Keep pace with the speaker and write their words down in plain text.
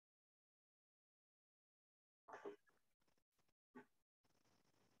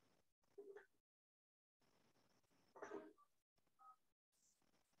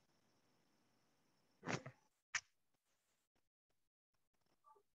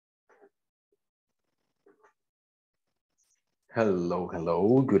Hello,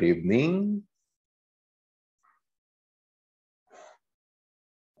 hello, good evening.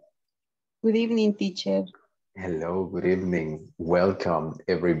 Good evening, teacher. Hello, good evening. Welcome,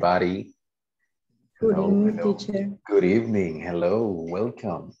 everybody. Good Hello, evening, hello. teacher. Good evening. Hello,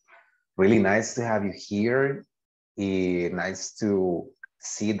 welcome. Really nice to have you here. Nice to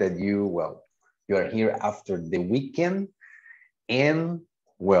see that you are here after the weekend. And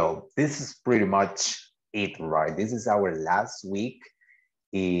well, this is pretty much it, right? This is our last week.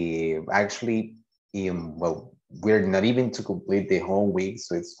 Actually, well, we're not even to complete the whole week,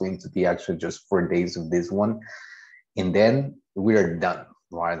 so it's going to be actually just 4 days of this one, and then we're done,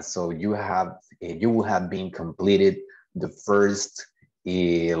 right? So you will have been completed the first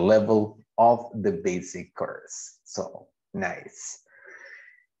level of the basic course. So nice.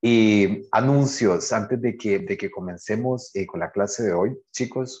 Anuncios antes de que comencemos con la clase de hoy,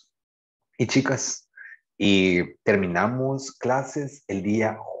 chicos y chicas. Terminamos clases el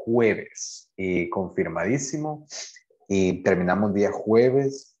día jueves, confirmadísimo. Terminamos día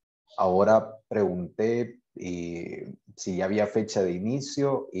jueves. Ahora pregunté si ya había fecha de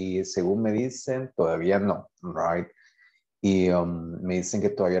inicio y según me dicen, todavía no, right? Me dicen que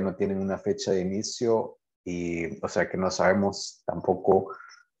todavía no tienen una fecha de inicio o sea que no sabemos tampoco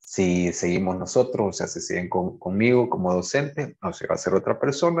si seguimos nosotros, o sea, si siguen conmigo como docente o si va a ser otra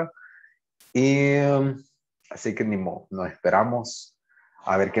persona. Así que ni modo, nos esperamos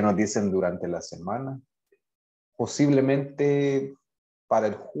a ver qué nos dicen durante la semana. Posiblemente para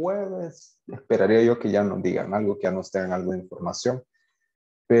el jueves esperaría yo que ya nos digan algo, que ya nos tengan algo de información.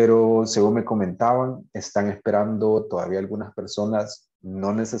 Pero según me comentaban, están esperando todavía algunas personas,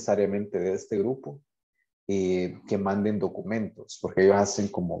 no necesariamente de este grupo, que manden documentos, porque ellos hacen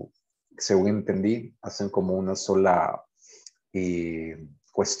como, según entendí, hacen como una sola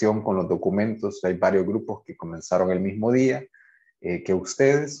cuestión con los documentos. Hay varios grupos que comenzaron el mismo día que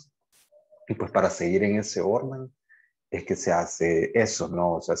ustedes, y pues para seguir en ese orden es que se hace eso,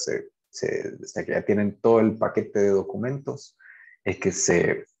 ¿no? O sea, hasta que ya tienen todo el paquete de documentos, es que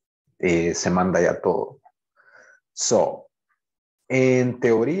se manda ya todo. So, en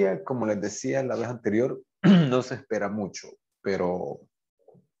teoría, como les decía la vez anterior, no se espera mucho, pero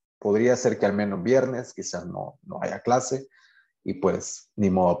podría ser que al menos viernes quizás no haya clase y pues ni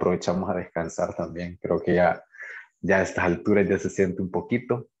modo, aprovechamos a descansar también. Creo que ya a estas alturas ya se siente un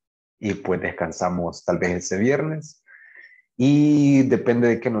poquito y pues descansamos tal vez ese viernes y depende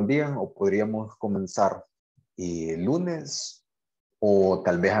de qué nos digan o podríamos comenzar el lunes o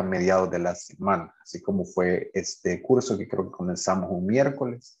tal vez a mediados de la semana, así como fue este curso que creo que comenzamos un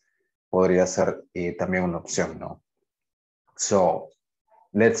miércoles, podría ser también una opción, ¿no? So,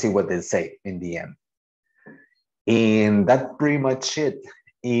 let's see what they say in the end. And that's pretty much it.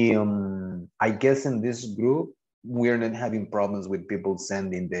 I guess in this group, we're not having problems with people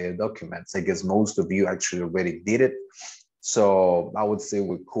sending the documents. I guess most of you actually already did it. So I would say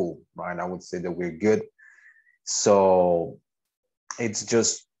we're cool, right? I would say that we're good. So it's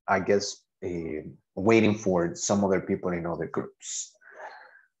just, I guess, waiting for some other people in other groups.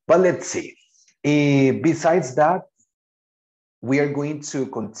 But let's see. Besides that, we are going to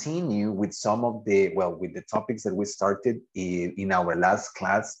continue with some of with the topics that we started in our last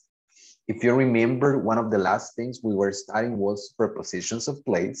class. If you remember, one of the last things we were studying was prepositions of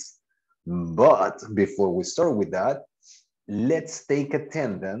place. But before we start with that, let's take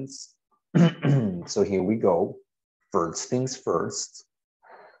attendance. So here we go. First things first.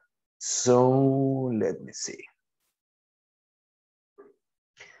 So let me see.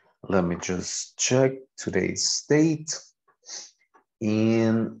 Let me just check today's date.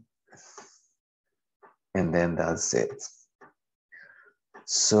 And then that's it.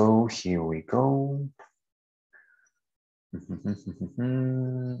 So here we go.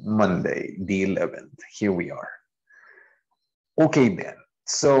 Monday, the 11th. Here we are. Okay, then.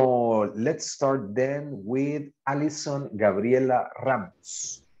 So let's start then with Alison Gabriela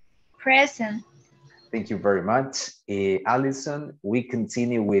Ramos. Present. Thank you very much. Alison, we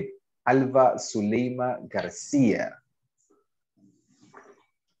continue with Alva Zuleima Garcia.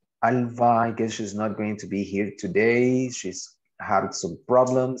 Alva, I guess she's not going to be here today. She's had some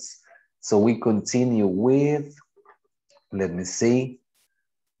problems. So we continue with, let me see,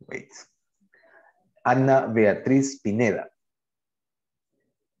 wait. Ana Beatriz Pineda.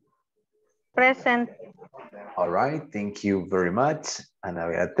 Present. All right, thank you very much, Ana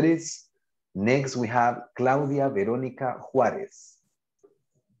Beatriz. Next, we have Claudia Verónica Juárez.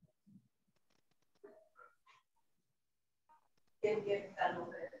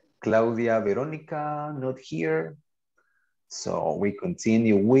 Claudia Verónica, not here. So we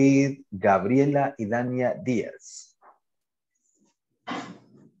continue with Gabriela Idania Díaz.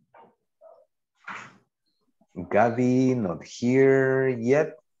 Gaby, not here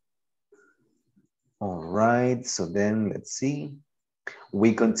yet. All right, so then let's see.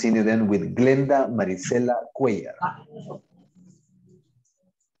 We continue then with Glenda Marisela Cuellar.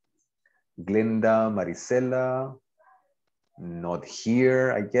 Glenda Marisela, not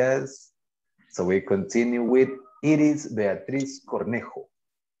here, I guess. So we continue with Iris Beatriz Cornejo.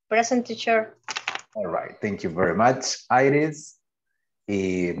 Present, teacher. All right, thank you very much, Iris.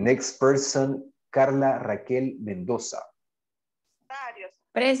 Next person, Carla Raquel Mendoza.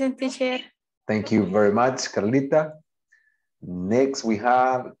 Present, teacher. Thank you very much, Carlita. Next, we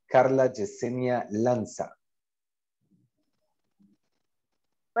have Carla Yesenia Lanza.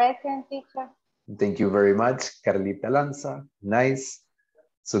 Present, teacher. Thank you very much, Carlita Lanza. Nice.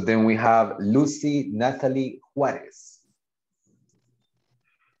 So then we have Lucy Natalie Juarez.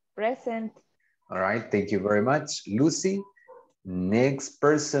 Present. All right, thank you very much, Lucy. Next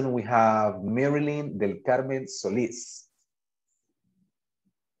person, we have Marilyn del Carmen Solis.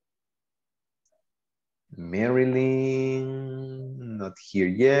 Marilyn, not here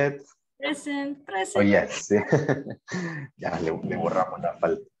yet. Present, present. Oh, yes. Ya le borramos la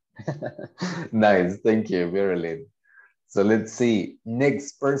falta. Nice, thank you, Marilyn. So let's see.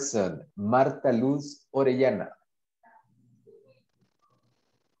 Next person, Marta Luz Orellana.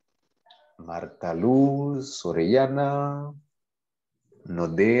 Marta Luz Orellana.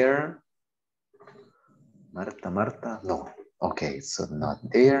 Not there. Marta, no. Okay, so not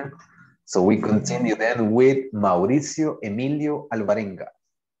there. So we continue then with Mauricio Emilio Alvarenga.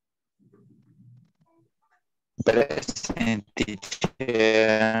 Present,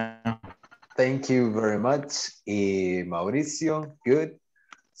 teacher. Thank you very much, Mauricio. Good.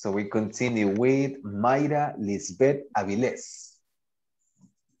 So we continue with Mayra Lisbeth Avilés.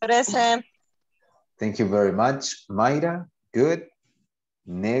 Present. Thank you very much, Mayra. Good.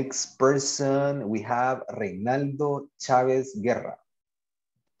 Next person, we have Reinaldo Chávez Guerra.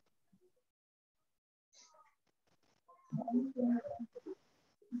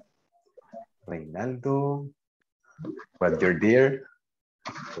 Reinaldo, but you're there.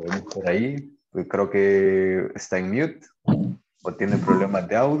 Por ahí, pues creo que está en mute o tiene problemas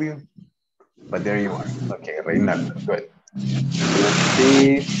de audio. But there you are. Okay, Reinaldo, good. Let's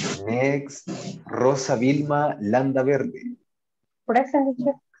see. Next, Rosa Vilma Landa Verde. Present,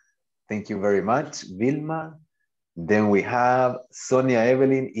 teacher. Thank you very much, Vilma. Then we have Sonia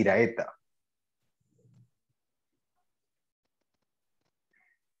Evelyn Iraeta.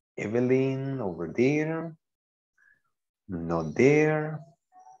 Evelyn over there. Not there.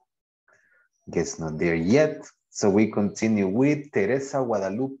 Guess not there yet. So we continue with Teresa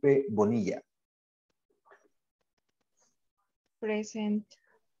Guadalupe Bonilla. Present.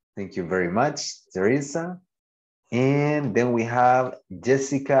 Thank you very much, Teresa. And then we have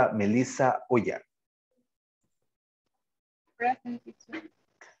Jessica Melissa Oya. Present, teacher.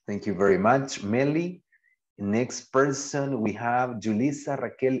 Thank you very much, Meli. Next person, we have Julissa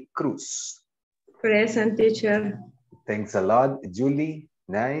Raquel Cruz. Present, teacher. Thanks a lot, Julie.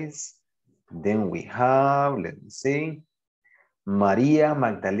 Nice. Then we have, let me see, Maria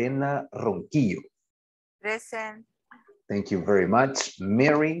Magdalena Ronquillo. Present. Thank you very much,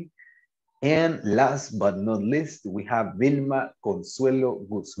 Mary. And last but not least, we have Vilma Consuelo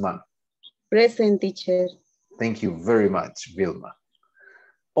Guzman. Present, teacher. Thank you very much, Vilma.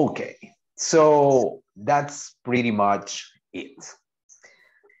 Okay, so that's pretty much it.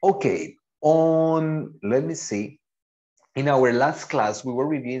 Okay, let me see. In our last class, we were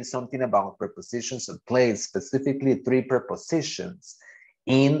reviewing something about prepositions of place, specifically 3 prepositions,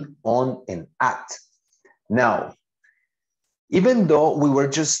 in, on, and at. Now, even though we were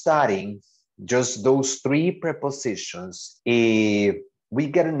just studying just those 3 prepositions, we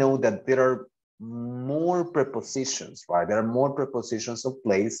gotta know that there are more prepositions, right? There are more prepositions of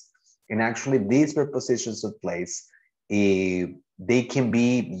place, and actually these prepositions of place, they can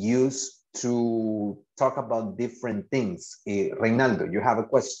be used to talk about different things. Reinaldo, you have a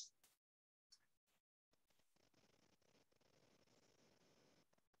question?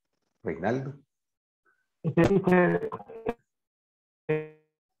 Reinaldo?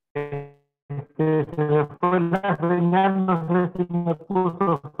 Fue la señal, no sé si me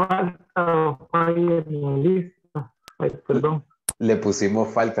puso falta o falla en la lista. Ay, perdón. Le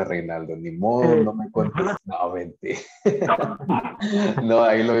pusimos falta, Reinaldo, ni modo, no me contestó. No, mentira. No,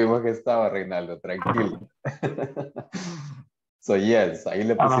 ahí lo vimos que estaba, Reinaldo, tranquilo. So, yes, ahí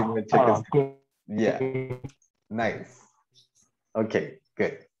le pusimos el cheque. Okay. Yeah, nice. Okay,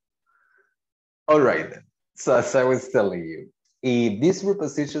 good. All right, so as I was telling you, these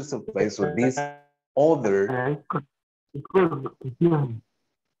prepositions of place or these other...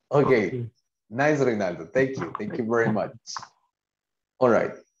 Okay, Nice, Reynaldo. Thank you. Thank you very much. All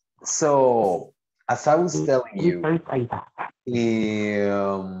right. So, as I was telling you,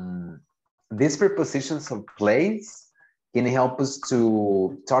 these prepositions of place can help us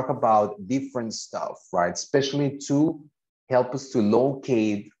to talk about different stuff, right? Especially to help us to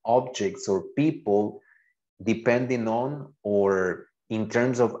locate objects or people depending on or in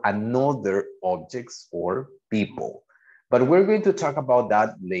terms of another objects or people. But we're going to talk about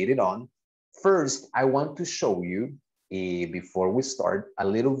that later on. First, I want to show you, before we start, a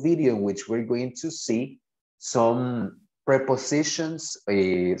little video in which we're going to see some prepositions,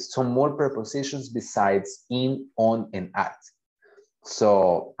 some more prepositions besides in, on, and at.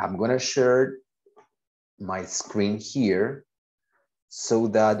 So I'm going to share my screen here so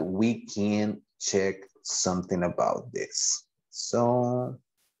that we can check something about this. So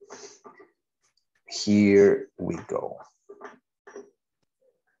here we go.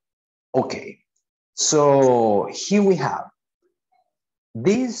 Okay, so here we have.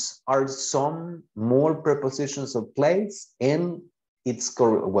 These are some more prepositions of place and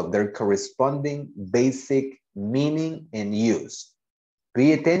their corresponding basic meaning and use.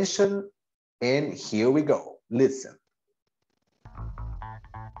 Pay attention and here we go. Listen.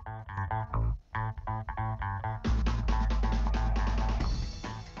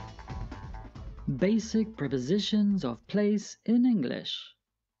 Basic prepositions of place in English.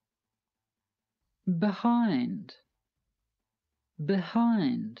 Behind,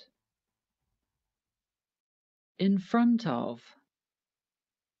 behind. In front of,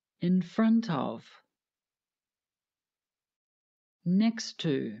 in front of. Next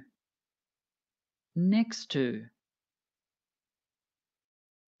to, next to.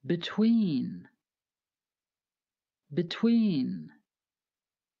 Between, between.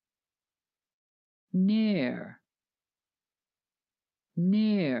 Near,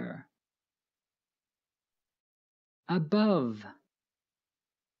 near. Above,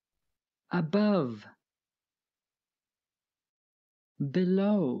 above.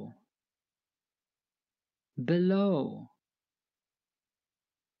 Below, below.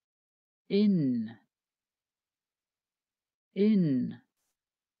 In, in.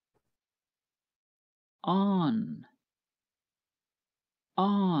 On,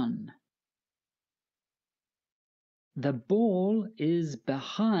 on. The ball is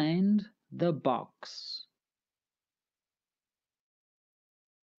behind the box.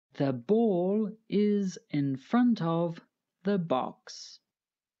 The ball is in front of the box.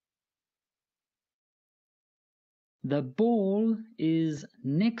 The ball is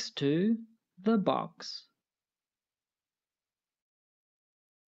next to the box.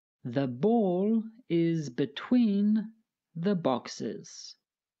 The ball is between the boxes.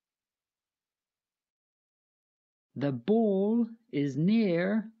 The ball is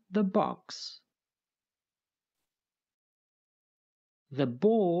near the box. The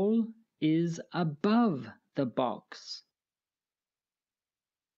ball is above the box.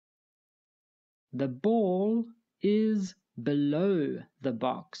 The ball is below the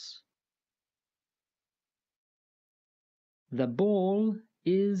box. The ball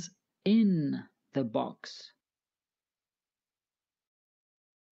is in the box.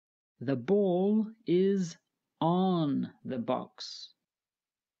 The ball is on the box.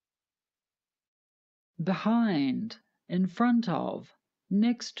 Behind, in front of,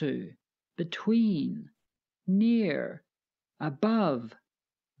 next to, between, near, above,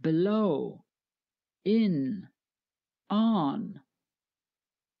 below, in, on.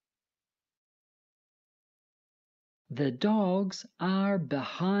 The dogs are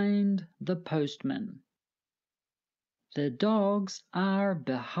behind the postman. The dogs are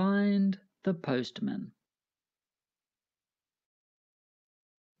behind the postman.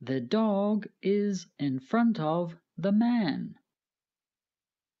 The dog is in front of the man.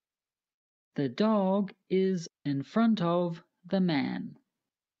 The dog is in front of the man.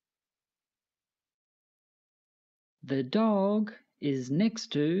 The dog is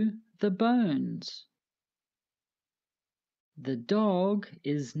next to the bones. The dog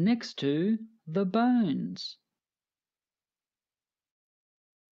is next to the bones.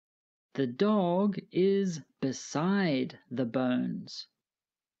 The dog is beside the bones.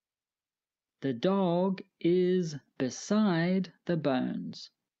 The dog is beside the bones.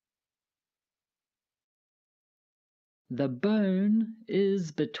 The bone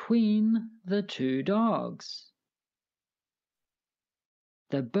is between the two dogs.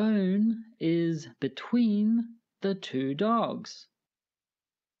 The bone is between the two dogs.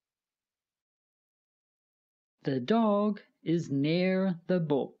 The dog is near the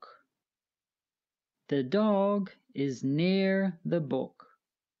book. The dog is near the book.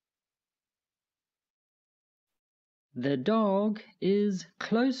 The dog is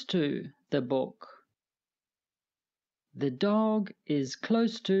close to the book. The dog is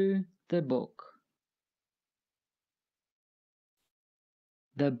close to the book.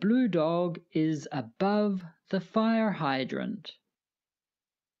 The blue dog is above the fire hydrant.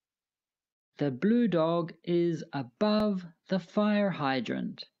 The blue dog is above the fire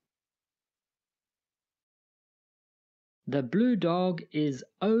hydrant. The blue dog is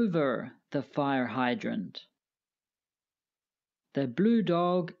over the fire hydrant. The blue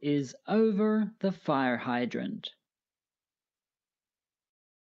dog is over the fire hydrant.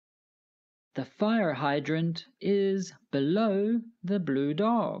 The fire hydrant is below the blue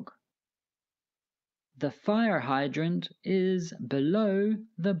dog. The fire hydrant is below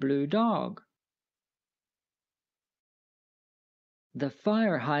the blue dog. The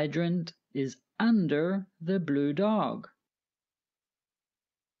fire hydrant is under the blue dog.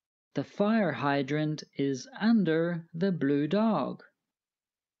 The fire hydrant is under the blue dog.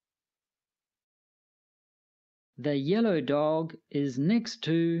 The yellow dog is next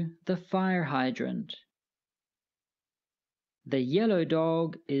to the fire hydrant. The yellow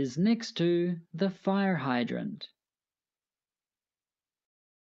dog is next to the fire hydrant.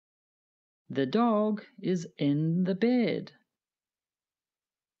 The dog is in the bed.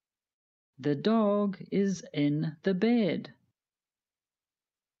 The dog is in the bed.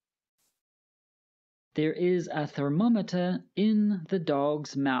 There is a thermometer in the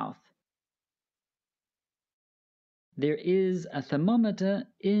dog's mouth. There is a thermometer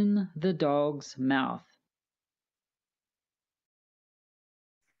in the dog's mouth.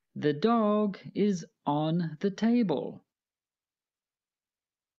 The dog is on the table.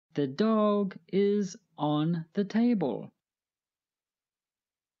 The dog is on the table.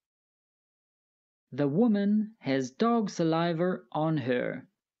 The woman has dog saliva on her.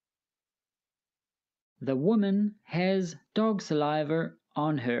 The woman has dog saliva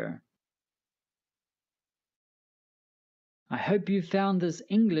on her. I hope you found this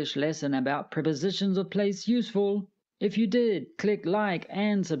English lesson about prepositions of place useful. If you did, click like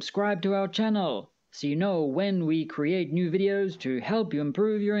and subscribe to our channel so you know when we create new videos to help you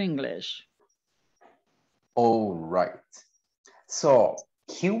improve your English. All right. So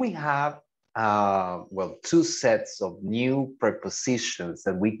here we have, well, two sets of new prepositions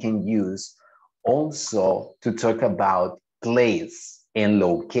that we can use also to talk about place and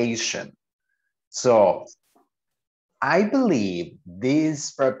location. So I believe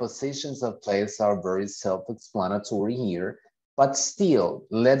these prepositions of place are very self-explanatory here, but still,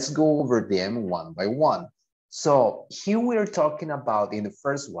 let's go over them one by one. So here we're talking about, in the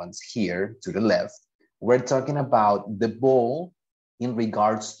first ones here to the left, we're talking about the ball in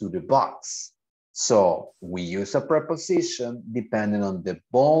regards to the box. So we use a preposition depending on the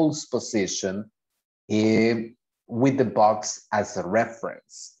ball's position with the box as a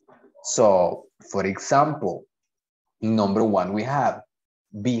reference. So, for example, in number one, we have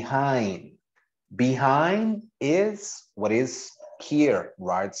behind. Behind is what is here,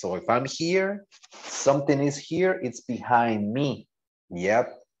 right? So if I'm here, something is here, it's behind me.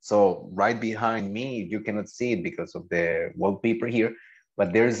 Yep. So right behind me, you cannot see it because of the wallpaper here,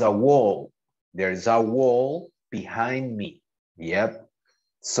 but there's a wall. There's a wall behind me. Yep.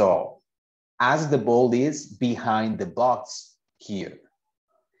 So as the ball is behind the box here.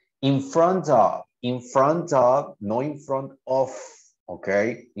 In front of, no in front of,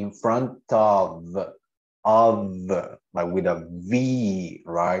 okay? In front of, but with a V,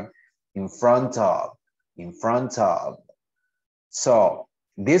 right? In front of. So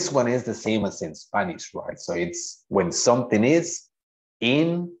this one is the same as in Spanish, right? So it's when something is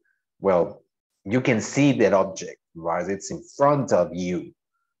in, well, you can see that object, right? It's in front of you.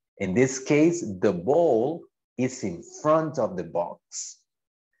 In this case, the ball is in front of the box.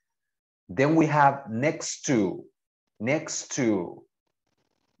 Then we have next to. Next to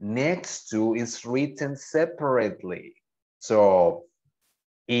is written separately. So,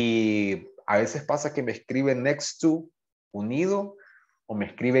 y a veces pasa que me escriben next to unido o me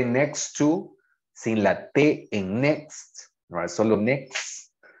escriben next to sin la T en next, right? Solo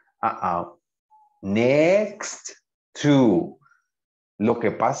next. Next to. Lo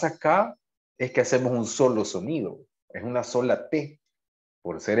que pasa acá es que hacemos un solo sonido, es una sola T.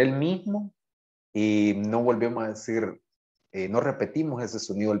 Por ser el mismo y no volvemos a decir, no repetimos ese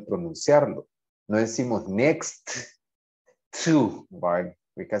sonido al pronunciarlo. No decimos next to, right?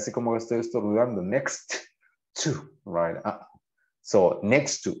 Casi como estoy estornudando, next to, right? So,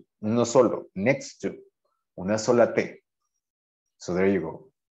 next to, no solo, next to, una sola T. So, there you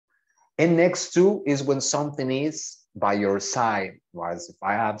go. And next to is when something is by your side, right? So if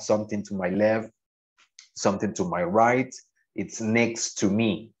I have something to my left, something to my right. It's next to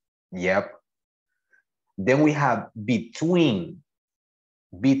me. Yep. Then we have between.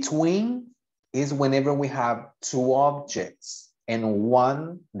 Between is whenever we have two objects and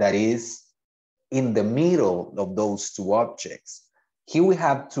one that is in the middle of those two objects. Here we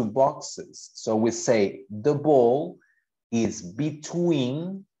have two boxes. So we say the ball is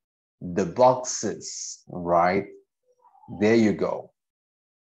between the boxes, right? There you go.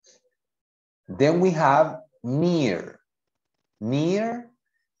 Then we have near. Near,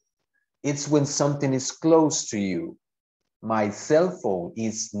 it's when something is close to you. My cell phone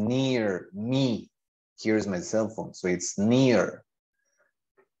is near me. Here's my cell phone, so it's near.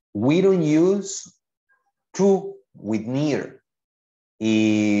 We don't use to with near.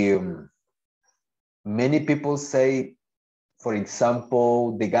 Many people say, for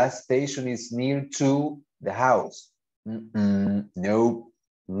example, the gas station is near to the house. No,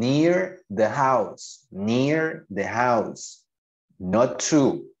 near the house, near the house, not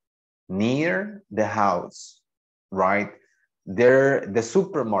to, near the house, right? There, the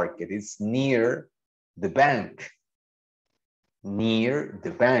supermarket is near the bank. Near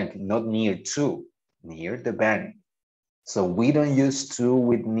the bank, not near to, near the bank. So we don't use to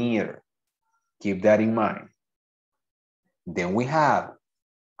with near. Keep that in mind. Then we have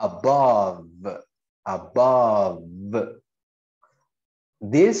above, above.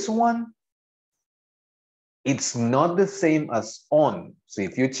 This one, it's not the same as on. So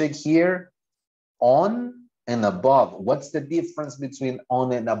if you check here, on and above, what's the difference between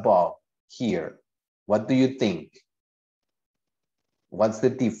on and above here? What do you think? What's the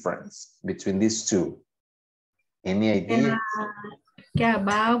difference between these two? Any idea? Que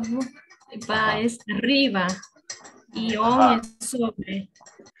abajo va es arriba y on es sobre.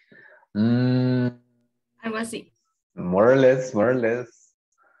 Algo así. More or less, more or less.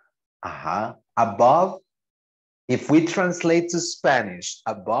 Above, if we translate to Spanish,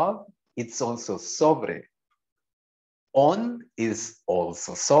 above, it's also sobre. On is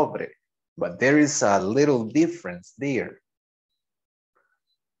also sobre, but there is a little difference there.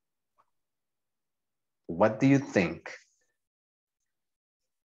 What do you think?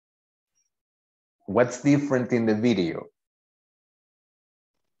 What's different in the video?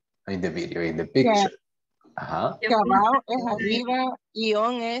 In the video, in the picture. Que abajo es arriba y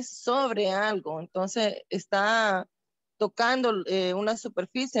on es sobre algo. Entonces está tocando una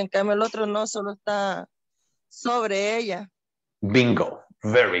superficie, en cambio el otro no, solo está sobre ella. Bingo,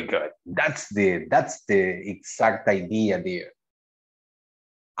 very good. That's the exact idea there.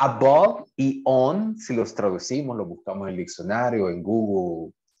 Above y on, si los traducimos, los buscamos en el diccionario, en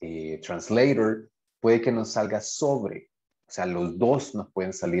Google Translator, puede que nos salga sobre. O sea, los dos nos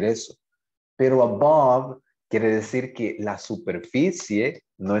pueden salir eso. Pero above quiere decir que la superficie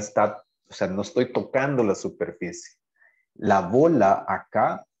no está, o sea, no estoy tocando la superficie. La bola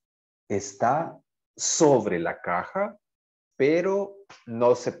acá está sobre la caja, pero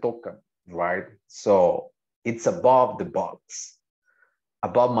no se toca, right? So, it's above the box.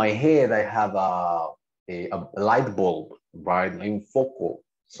 Above my head, I have a light bulb, right? Hay un foco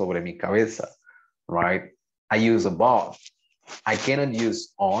sobre mi cabeza, right? I use above. I cannot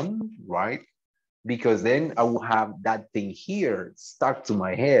use on, right? Because then I will have that thing here stuck to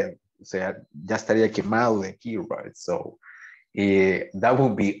my head. O sea, ya estaría quemado de aquí, right? So that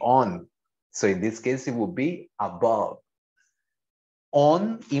would be on. So in this case, it would be above.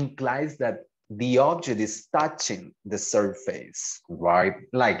 On implies that the object is touching the surface, right?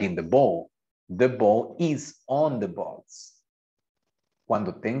 Like in the ball. The ball is on the box.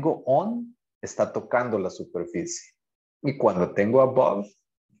 Cuando tengo on, está tocando la superficie. Y cuando tengo above,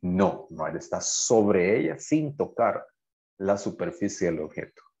 no, right? Está sobre ella sin tocar la superficie del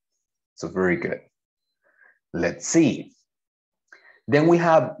objeto. So very good. Let's see. Then we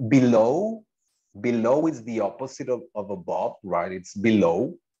have below. Below is the opposite of above, right? It's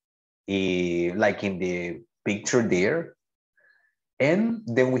below, like in the picture there. And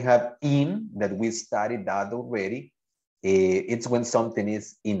then we have in, that we studied that already. It's when something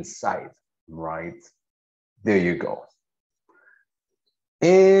is inside, right? There you go.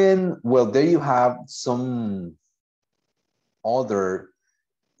 And well, there you have some other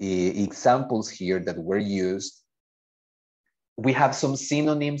examples here that were used. We have some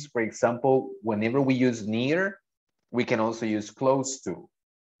synonyms. For example, whenever we use near, we can also use close to.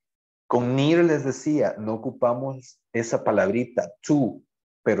 Con near les decía, no ocupamos esa palabrita to,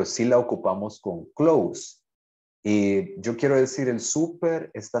 pero sí la ocupamos con close. Yo quiero decir, el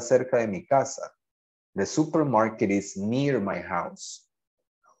súper está cerca de mi casa. The supermarket is near my house.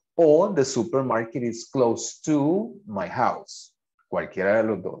 Or the supermarket is close to my house. Cualquiera de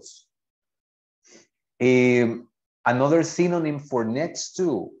los dos. Another synonym for next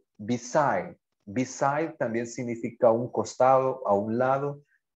to, beside. Beside también significa un costado, a un lado,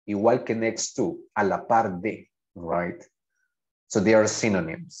 igual que next to, a la par de, right? So they are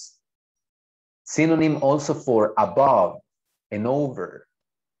synonyms. Synonym also for above and over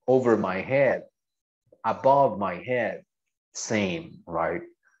my head, above my head, same, right?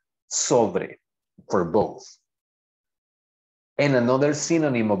 Sobre, for both. And another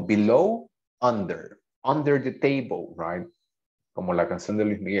synonym of below, under the table, right? Como la canción de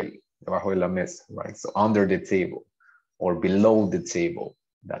Luis Miguel, debajo de la mesa, right? So under the table or below the table,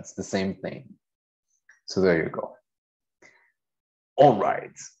 that's the same thing. So there you go. All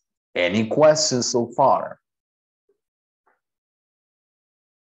right. Any questions so far?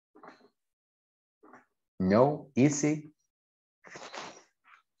 No? Easy?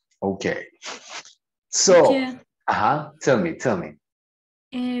 Okay. So, tell me.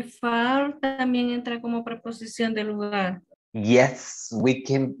 Far también entra como preposición de lugar. Yes, we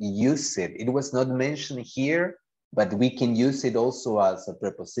can use it. It was not mentioned here, but we can use it also as a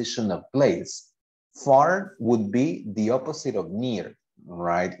preposition of place. Far would be the opposite of near,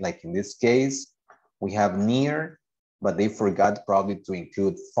 right? Like in this case, we have near, but they forgot probably to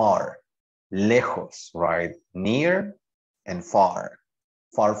include far. Lejos, right? Near and far.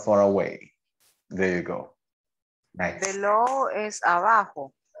 Far, far away. There you go. Nice. Below es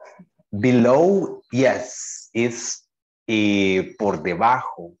abajo. Below, yes, is por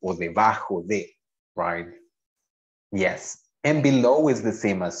debajo o debajo de, right? Yes. And below is the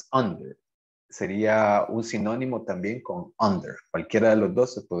same as under. Sería un sinónimo también con under. Cualquiera de los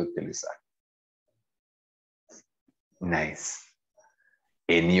dos se puede utilizar. Nice.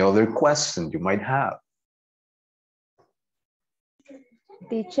 Any other question you might have?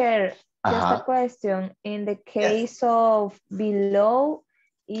 Teacher, just a question. In the case of below,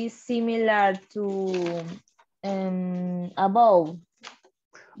 is similar to above.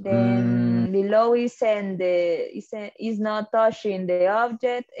 Then below is not touching the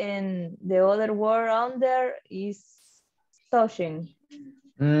object, and the other word under is touching.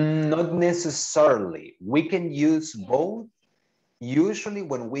 Not necessarily. We can use both. Usually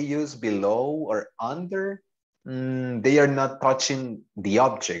when we use below or under, they are not touching the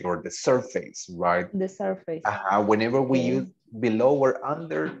object or the surface, right? The surface. Whenever we use below or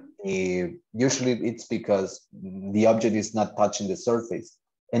under, usually it's because the object is not touching the surface.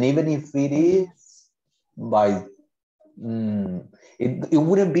 And even if it is by, it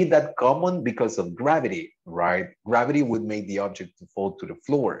wouldn't be that common because of gravity, right? Gravity would make the object to fall to the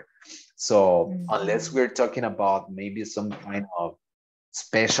floor. So unless we're talking about maybe some kind of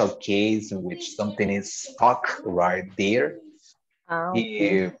special case in which something is stuck right there,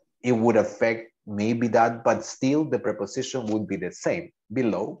 it would affect maybe that, but still the preposition would be the same,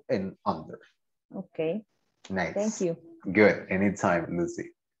 below and under. Okay. Nice. Thank you. Good. Anytime,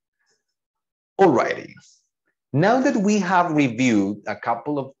 Lucy. Alrighty. Now that we have reviewed a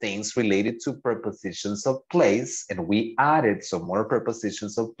couple of things related to prepositions of place, and we added some more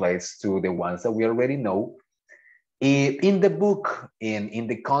prepositions of place to the ones that we already know, in the book and in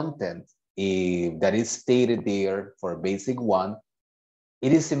the content that is stated there for basic one,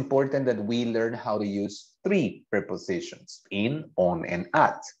 it is important that we learn how to use 3 prepositions, in, on, and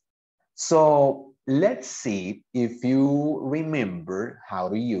at. So let's see if you remember how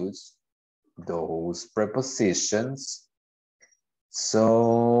to use those prepositions.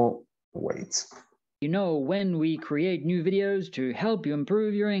 So wait. You know when we create new videos to help you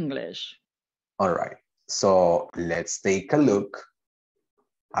improve your English. All right. So let's take a look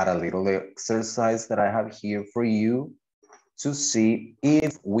at a little exercise that I have here for you to see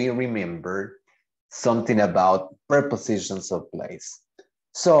if we remember something about prepositions of place.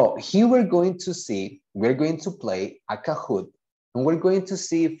 So here we're going to play a Kahoot, and we're going to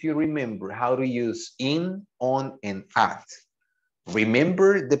see if you remember how to use in, on, and at.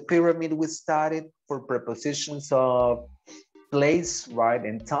 Remember the pyramid we started for prepositions of place, right,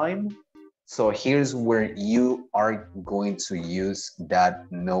 and time? So here's where you are going to use that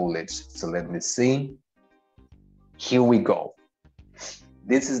knowledge. So let me see. Here we go.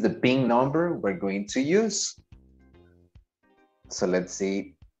 This is the pin number we're going to use. So let's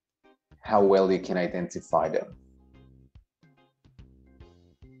see how well you can identify them.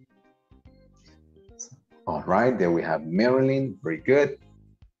 All right, there we have Marilyn, very good.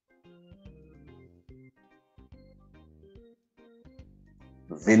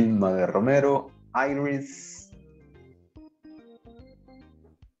 Vilma de Romero, Iris.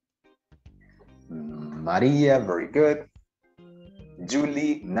 Maria, very good.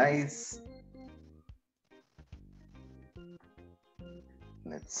 Julie, nice.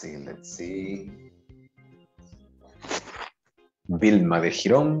 Let's see. Vilma de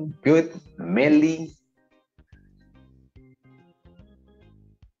Girón, good. Meli.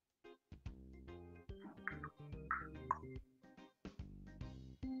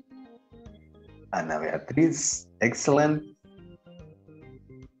 Ana Beatriz, excellent.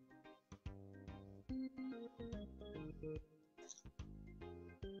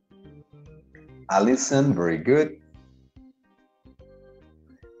 Alison, very good.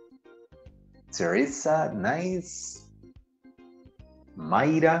 Teresa, nice.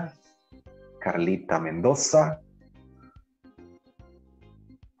 Mayra, Carlita Mendoza.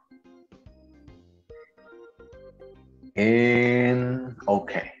 And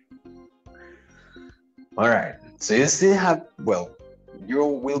okay. All right. So you still have, well, you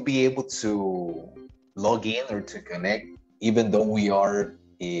will be able to log in or to connect, even though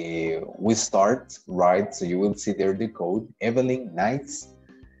we start, right? So you will see there the code. Evelyn, nice.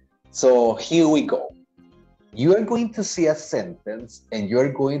 So here we go. You are going to see a sentence and you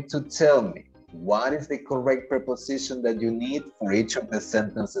are going to tell me what is the correct preposition that you need for each of the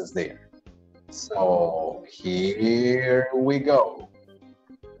sentences there. So here we go.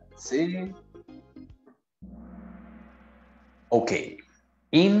 See? Okay.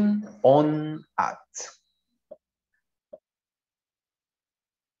 In, on, at.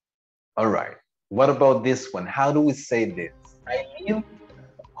 All right. What about this one? How do we say this? I live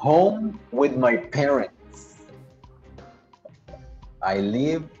home with my parents. I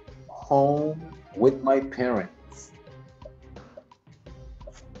live home with my parents.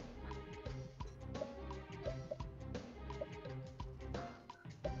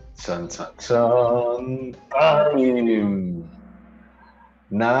 Chun, chun, chun. Time.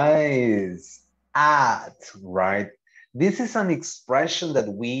 Nice. At, right? This is an expression that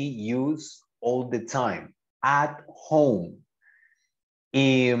we use all the time. At home.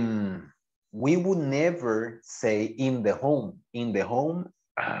 We would never say in the home. In the home,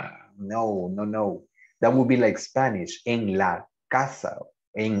 no. That would be like Spanish. En la casa.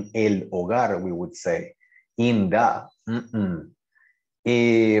 En el hogar, we would say. In the.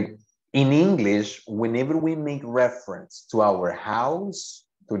 In English, whenever we make reference to our house,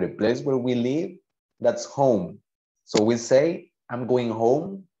 to the place where we live, that's home. So we say, I'm going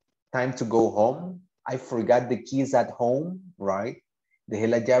home, time to go home. I forgot the keys at home, right? Dejé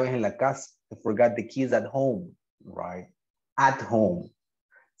las llaves en la casa. I forgot the keys at home, right? At home.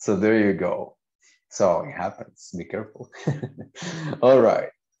 So there you go. So it happens, be careful. All right.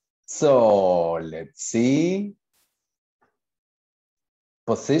 So let's see.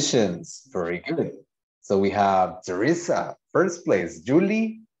 Positions, very good. So we have Teresa, first place,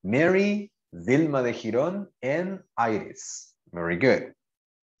 Julie, Mary, Vilma de Girón, and Iris. Very good.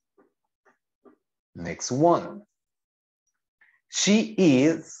 Next one. She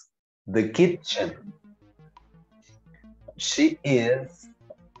is the kitchen. She is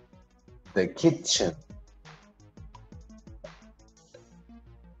the kitchen.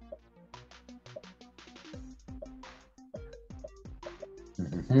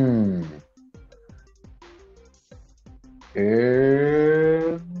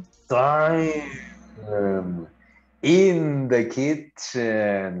 Time. In the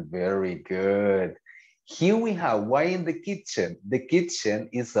kitchen. Very good. Here we have why in the kitchen. The kitchen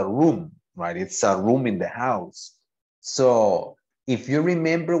is a room, right? It's a room in the house. So if you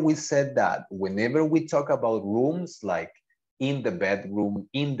remember, we said that whenever we talk about rooms, like in the bedroom,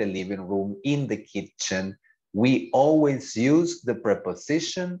 in the living room, in the kitchen, we always use the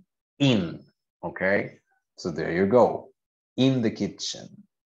preposition in, okay? So there you go, in the kitchen.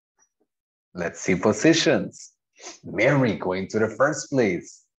 Let's see positions. Mary going to the first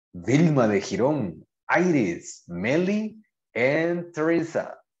place. Vilma de Girón, Iris, Meli, and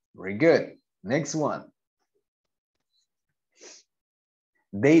Teresa. Very good. Next one.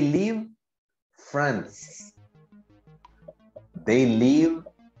 They live France. They live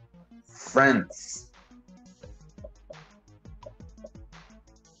France.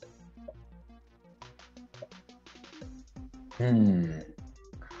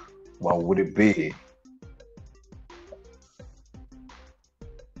 What would it be?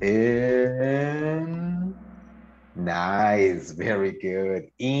 Nice, very good.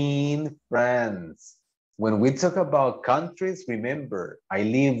 In France. When we talk about countries, remember, I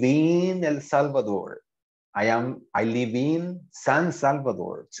live in El Salvador. I live in San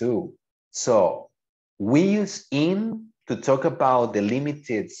Salvador too. So we use in to talk about the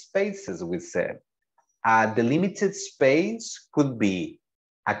limited spaces we said. The limited space could be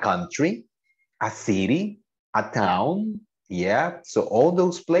a country, a city, a town. Yeah, so all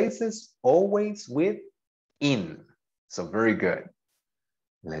those places always with in. So very good.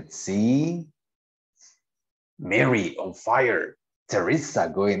 Let's see. Mary on fire. Teresa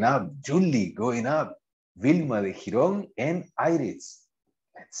going up, Julie going up, Vilma de Girón, and Iris.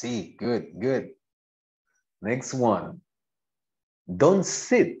 Let's see, good, good. Next one. Don't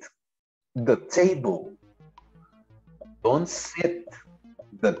sit the table. Don't sit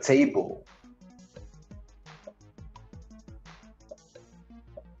the table.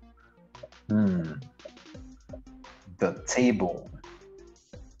 The table.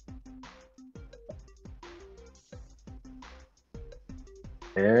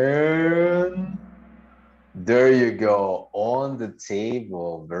 And there you go, on the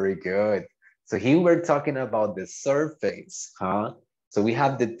table. Very good. So here we're talking about the surface, huh? So we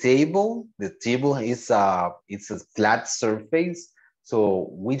have the table. The table is it's a flat surface. So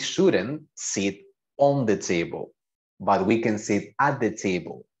we shouldn't sit on the table, but we can sit at the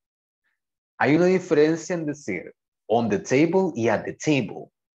table. Hay una diferencia en decir on the table y at the table,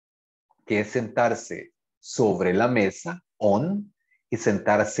 que es sentarse sobre la mesa, on, y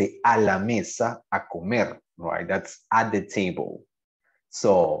sentarse a la mesa a comer, right? That's at the table.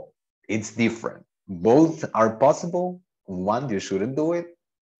 So it's different. Both are possible. One, you shouldn't do it,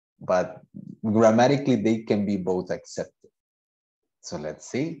 but grammatically they can be both accepted. So let's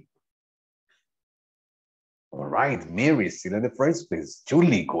see. All right, Mary still in the first place.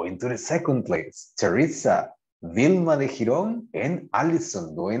 Julie going to the second place. Teresa, Vilma de Girón, and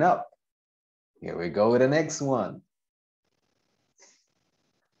Allison going up. Here we go with the next one.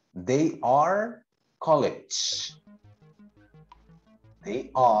 They are college. They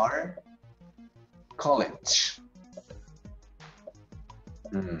are college.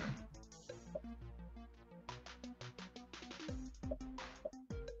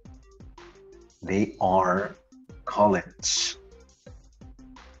 They are college.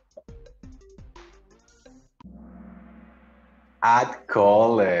 At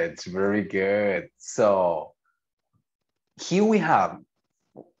college, very good. So here we have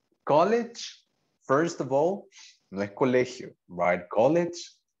college. First of all, no es colegio, right?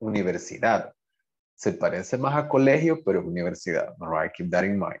 College, universidad. Se parece más a colegio, pero es universidad, all right? Keep that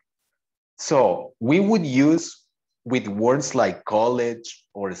in mind. So we would use with words like college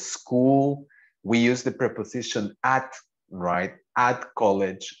or school, we use the preposition at, right? At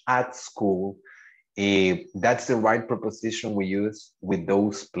college, at school. That's the right preposition we use with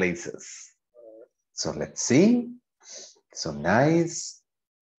those places. So let's see. So nice.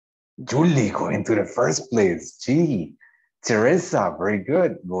 Julie going to the first place. Gee. Teresa, very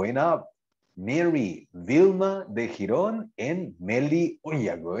good, going up. Mary, Vilma de Girón, and Meli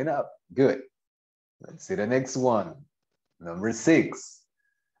Oya going up. Good. Let's see the next one. Number 6.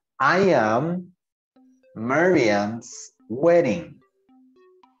 I am Mariam's wedding.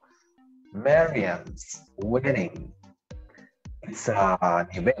 Mariam's wedding. It's an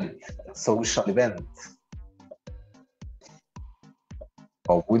event, a social event.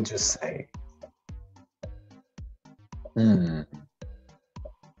 What would you say?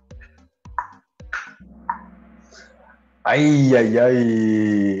 Ay, ay,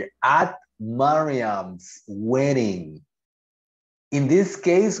 ay. At Mariam's wedding. In this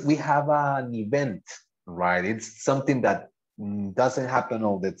case, we have an event, right? It's something that doesn't happen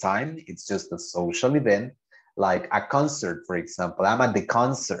all the time. It's just a social event, like a concert, for example. I'm at the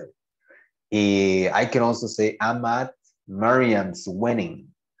concert. I can also say I'm at Mariam's wedding.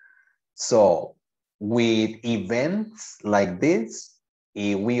 So with events like this,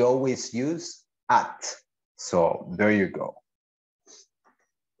 we always use at. So there you go.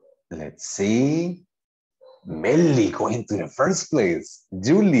 Let's see. Melly going to the first place.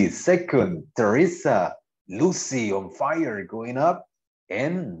 Julie second. Teresa, Lucy on fire going up.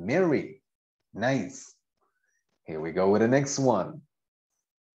 And Mary. Nice. Here we go with the next one.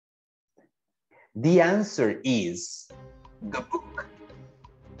 The answer is the book.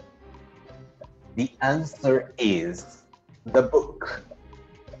 The answer is the book.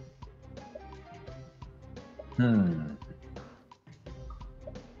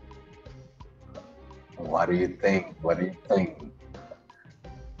 What do you think? What do you think?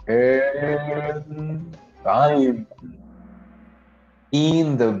 And time.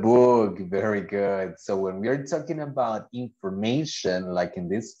 In the book, very good. So when we're talking about information, like in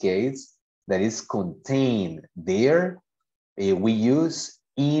this case, that is contained there, we use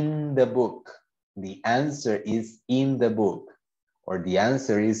in the book. The answer is in the book, or the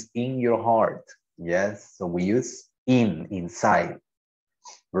answer is in your heart. Yes, so we use in, inside.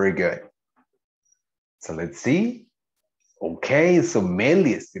 Very good. So let's see. Okay, so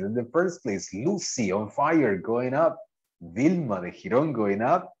Meli is still in the first place. Lucy on fire going up. Vilma de Girón going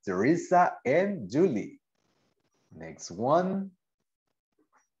up. Teresa and Julie. Next one.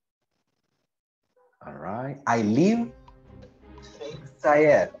 All right. I live Sheikh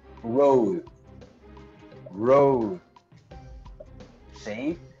Zayed Road. Road.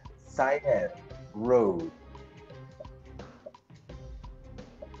 Sheikh Zayed Road.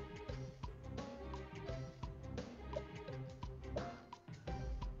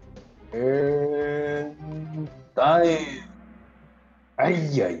 And time.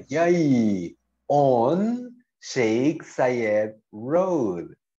 Ay, ay, ay. On Sheikh Zayed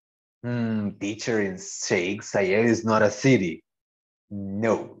Road. Teacher, in Sheikh Zayed is not a city.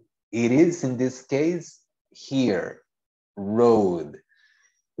 No, it is in this case here, road.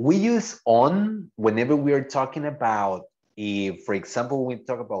 We use on whenever we are talking about, if, for example, when we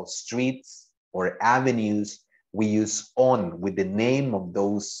talk about streets or avenues, we use on with the name of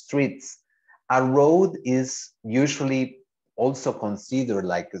those streets. A road is usually also considered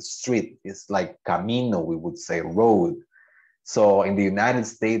like a street. It's like camino, we would say road. So in the United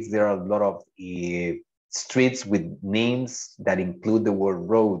States, there are a lot of streets with names that include the word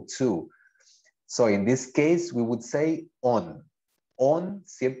road too. So in this case, we would say on. On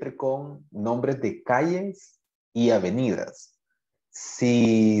siempre con nombres de calles y avenidas.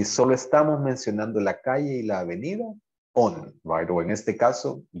 Si solo estamos mencionando la calle y la avenida, on, right? Or en este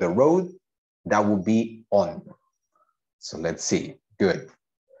caso, the road, that would be on. So let's see. Good.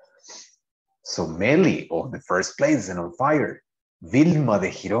 So Meli, the first place and on fire. Vilma de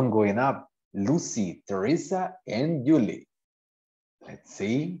Girón going up. Lucy, Teresa, and Julie. Let's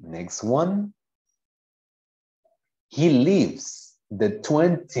see. Next one. He lives the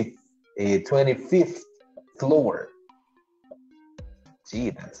 25th floor.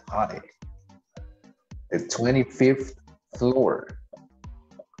 Gee, that's high. The 25th floor.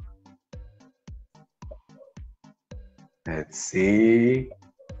 Let's see.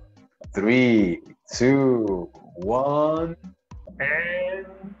 3, 2, 1, and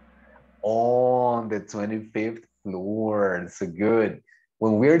on the 25th floor. So good.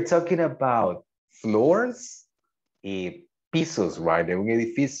 When we're talking about floors, pisos, right, de un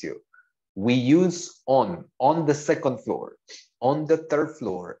edificio, we use on the second floor, on the third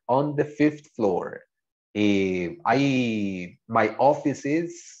floor, on the fifth floor. My office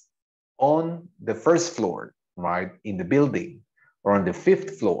is on the first floor, right, in the building, or on the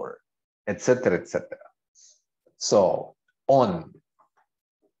fifth floor, etc., etc. So, on.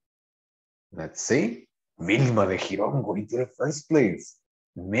 Let's see. Vilma de Girón going to the first place.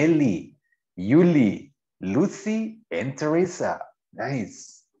 Meli, Yuli, Lucy, and Teresa.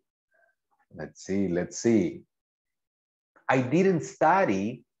 Nice. Let's see, let's see. I didn't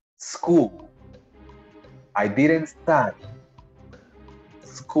study school. I didn't study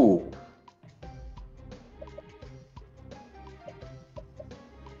school.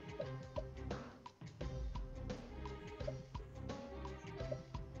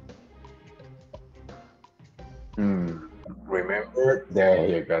 Remember? There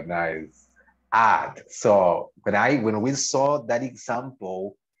you go, nice. At. So when we saw that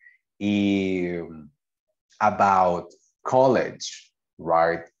example about college,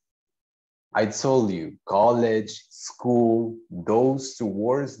 right? I told you, college, school, those two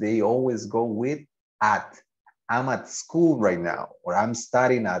words, they always go with at. I'm at school right now, or I'm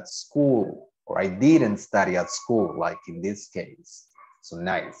studying at school, or I didn't study at school, like in this case. So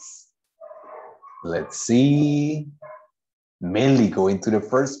nice. Let's see. Meli going to the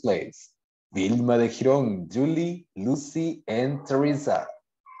first place. Vilma de Girón, Julie, Lucy, and Teresa.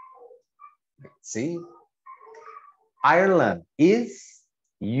 Let's see. Ireland is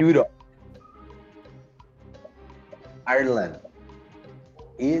Europe. Ireland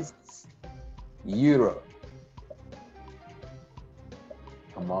is Europe.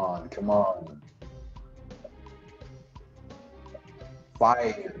 Come on, come on.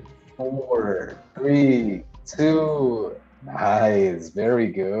 5, 4, 3, 2. Nice, very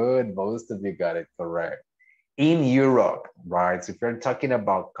good. Most of you got it correct. In Europe, right? So if you're talking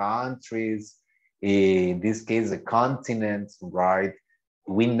about countries, in this case, a continent, right?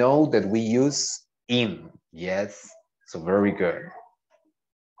 We know that we use in, yes? So very good.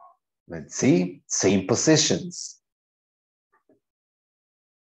 Let's see, same positions.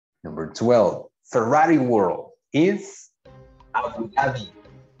 Number 12, Ferrari World is Abu Dhabi.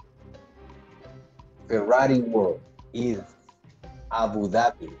 Ferrari World is Abu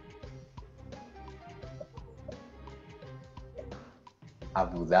Dhabi.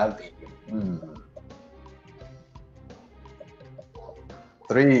 Abu Dhabi.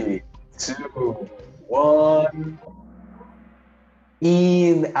 3, 2, 1.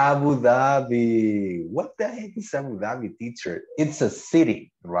 In Abu Dhabi. What the heck is Abu Dhabi, teacher? It's a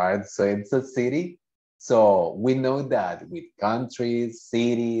city, right? So it's a city. So we know that with countries,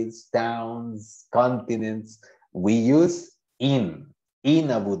 cities, towns, continents, we use in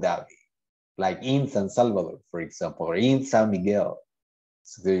Abu Dhabi, like in San Salvador, for example, or in San Miguel.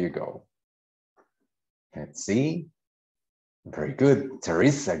 So there you go. Let's see. Very good.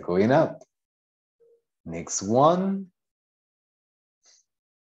 Teresa going up. Next one.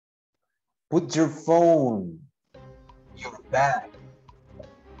 Put your phone, your bag.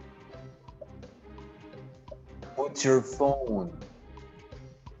 Put your phone,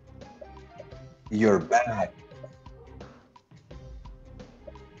 your bag.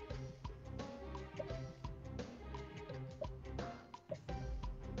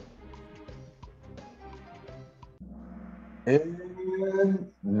 And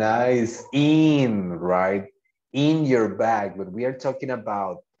nice. In, right? In your bag. When we are talking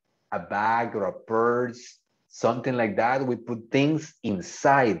about a bag or a purse, something like that, we put things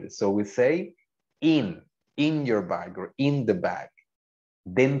inside. So we say in your bag or in the bag.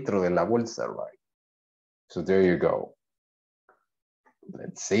 Dentro de la bolsa, right? So there you go.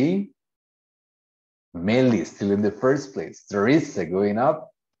 Let's see. Meli still in the first place. Teresa going up.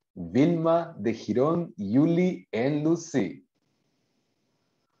 Vilma, De Giron, Yuli, and Lucy.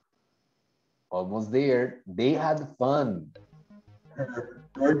 Almost there. They had fun. Her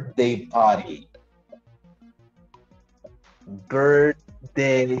birthday party.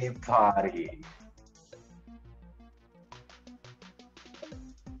 Birthday party.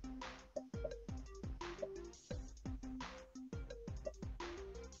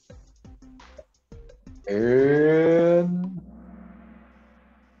 And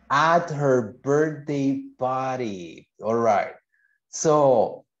at her birthday party. All right.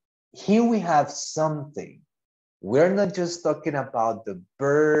 So here we have something. We're not just talking about the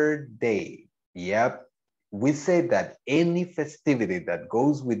birthday. Yep. We say that any festivity that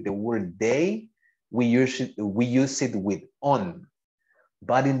goes with the word day, we use it with on.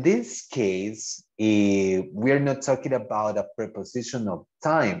 But in this case, we are not talking about a preposition of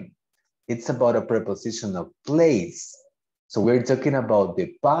time. It's about a preposition of place. So we're talking about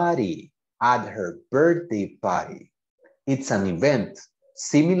the party at her birthday party. It's an event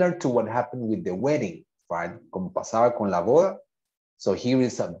similar to what happened with the wedding, right? Como pasaba con la boda. So here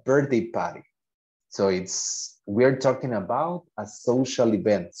is a birthday party. So we're talking about a social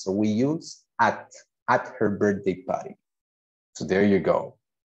event. So we use at her birthday party. So there you go.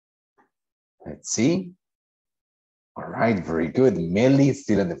 Let's see. All right, very good. Melly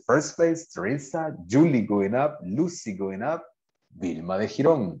still in the first place. Teresa, Julie going up, Lucy going up, Vilma de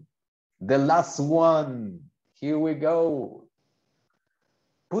Giron. The last one. Here we go.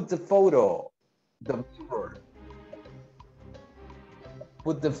 Put the photo, the mirror.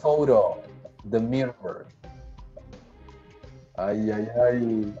 Put the photo, the mirror. Ay, ay,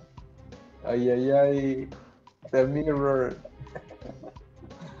 ay. Ay, ay, ay. The mirror.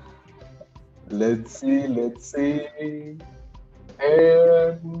 Let's see.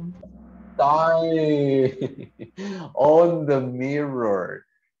 And time on the mirror.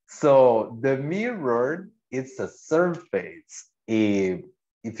 So the mirror is a surface.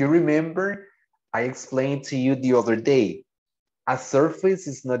 If you remember, I explained to you the other day, a surface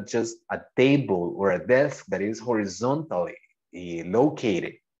is not just a table or a desk that is horizontally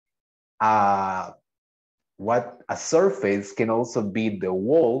located. What a surface can also be the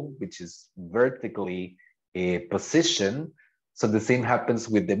wall, which is vertically positioned. So the same happens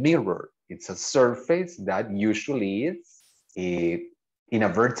with the mirror. It's a surface that usually is in a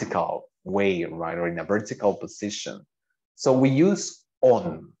vertical way, right? Or in a vertical position. So we use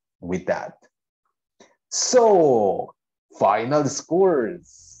on with that. So final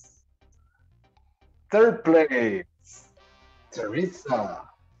scores. Third place, Teresa.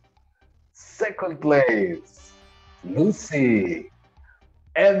 Second place, Lucy.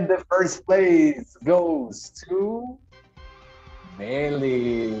 And the first place goes to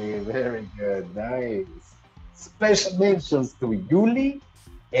Melly. Very good, nice. Special mentions to Yuli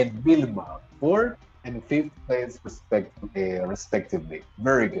and Vilma, 4th and 5th place respectively.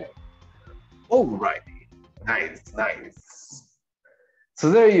 Very good. Alrighty, nice. So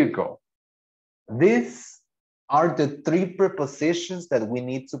there you go. These are the 3 prepositions that we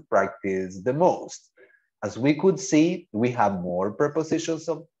need to practice the most. As we could see, we have more prepositions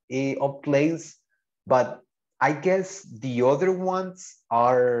of place, but I guess the other ones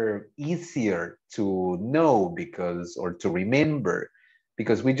are easier to know or to remember,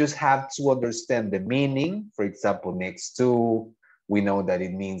 because we just have to understand the meaning. For example, next to, we know that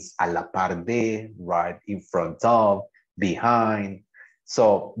it means a la par de, right? In front of, behind.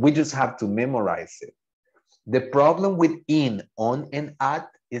 So we just have to memorize it. The problem with in, on, and at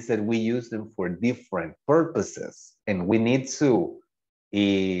is that we use them for different purposes, and we need to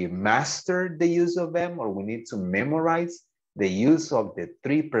master the use of them, or we need to memorize the use of the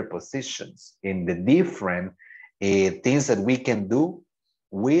three prepositions in the different things that we can do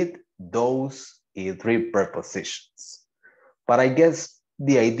with those three prepositions. But I guess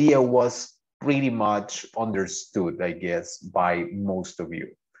the idea was pretty much understood, I guess, by most of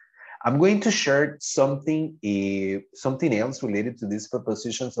you. I'm going to share something else related to these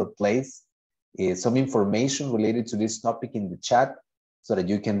prepositions of place, some information related to this topic in the chat so that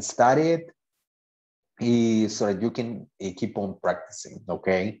you can study it, so that you can keep on practicing,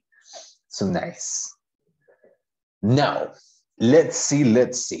 okay? So nice. Now, let's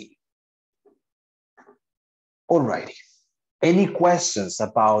see. Alrighty. Any questions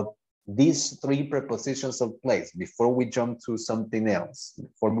about these three prepositions of place before we jump to something else,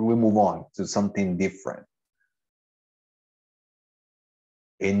 before we move on to something different?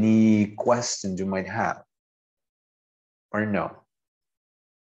 Any questions you might have or no?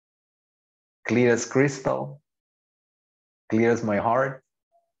 Clear as crystal? Clear as my heart?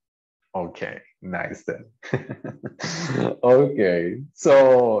 Okay, nice then. Okay,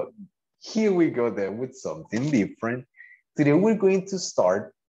 so here we go then with something different. Today we're going to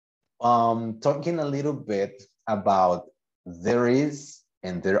start talking a little bit about there is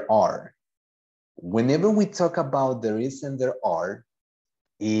and there are. Whenever we talk about there is and there are,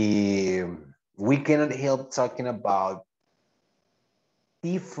 we cannot help talking about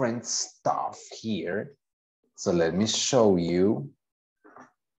different stuff here. So let me show you.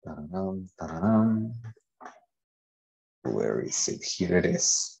 Where is it? Here it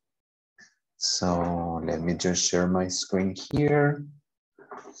is. So let me just share my screen here.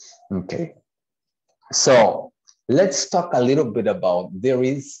 Okay. So let's talk a little bit about there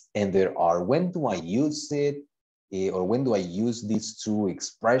is and there are. When do I use it? Or when do I use these two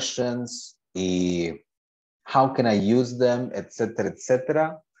expressions? How can I use them, etc.,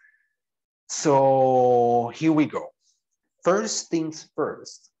 etc.? So here we go. First things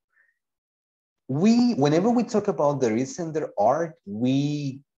first. Whenever we talk about there is and there are,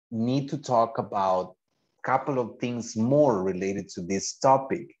 we need to talk about a couple of things more related to this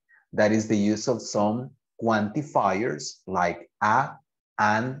topic. That is the use of some quantifiers like a,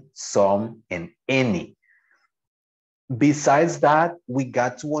 and, some, and any. Besides that, we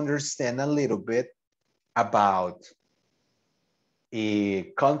got to understand a little bit about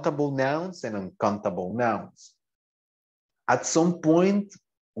countable nouns and uncountable nouns. At some point,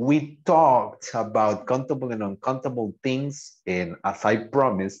 we talked about countable and uncountable things, and as I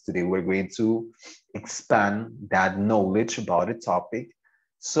promised, today we're going to expand that knowledge about the topic.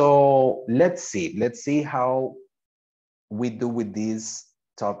 So let's see how we do with this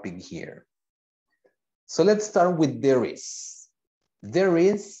topic here. So let's start with there is. There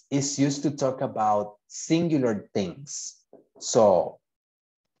is used to talk about singular things. So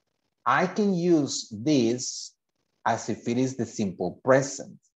I can use this as if it is the simple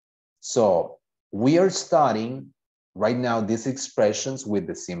present. So we are studying right now these expressions with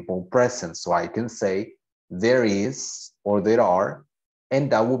the simple present. So I can say there is or there are,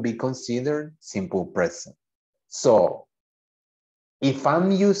 and that would be considered simple present. So if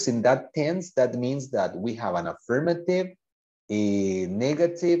I'm using that tense, that means that we have an affirmative, a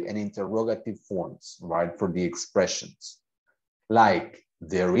negative, and interrogative forms, right, for the expressions. Like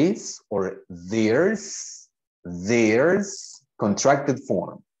there is or there's contracted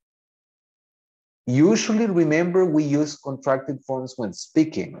form. Usually, remember, we use contracted forms when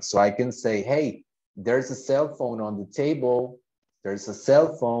speaking. So I can say, hey, there's a cell phone on the table. There's a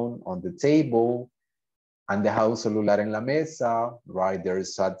cell phone on the table. Han dejado celular en la mesa, right?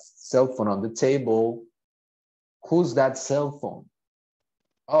 There's a cell phone on the table. Who's that cell phone?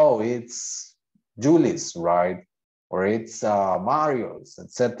 Oh, it's Julie's, right? Or it's Mario's,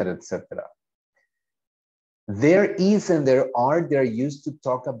 etc., etc. There is and there are, they're used to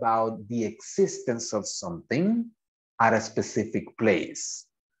talk about the existence of something at a specific place.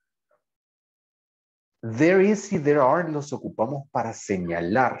 There is y there are los ocupamos para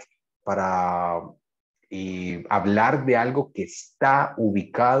señalar, para hablar de algo que está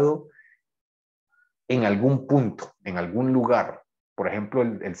ubicado en algún punto, en algún lugar. Por ejemplo,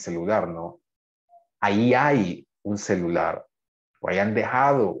 el celular, ¿no? Ahí hay un celular, o ahí han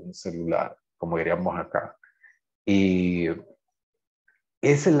dejado un celular, como diríamos acá. Y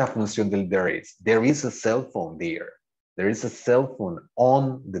esa es la función del there is. There is a cell phone there. There is a cell phone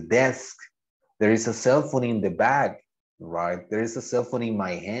on the desk. There is a cell phone in the bag, right? There is a cell phone in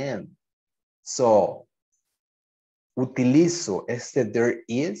my hand. So, utilizo este there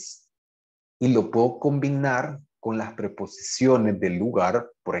is y lo puedo combinar con las preposiciones del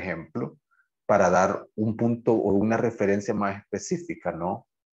lugar, por ejemplo, para dar un punto o una referencia más específica, ¿no?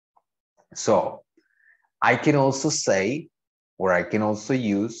 So, I can also say Or I can also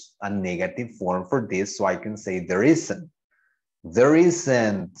use a negative form for this, so I can say there isn't. There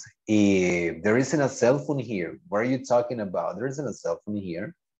isn't a cell phone here. What are you talking about? There isn't a cell phone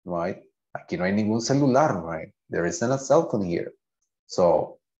here, right? Aquí no hay ningún celular, right? There isn't a cell phone here.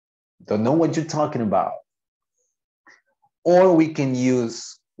 So, don't know what you're talking about. Or we can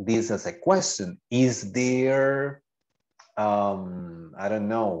use this as a question. Is there, I don't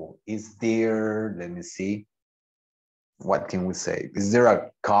know, is there, let me see. What can we say? Is there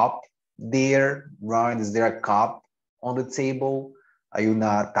a cup there, right? Is there a cup on the table? ¿Hay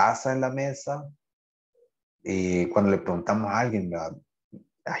una taza en la mesa? Cuando le preguntamos a alguien,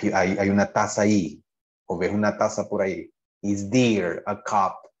 hay una taza ahí, o ves una taza por ahí. Is there a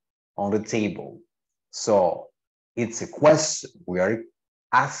cup on the table? So it's a question. We are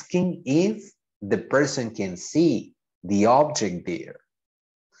asking if the person can see the object there.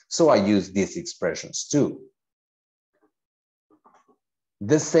 So I use these expressions too.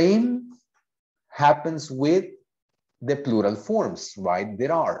 The same happens with the plural forms, right?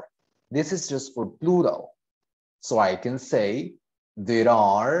 There are. This is just for plural. So I can say there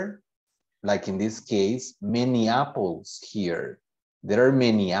are, like in this case, many apples here. There are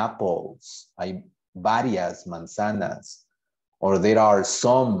many apples. Hay varias manzanas. Or there are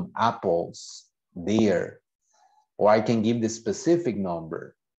some apples there. Or I can give the specific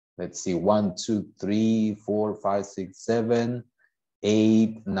number. Let's see, 1, 2, 3, 4, 5, 6, 7,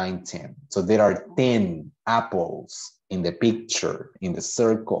 8, 9, 10. So there are 10 apples in the picture, in the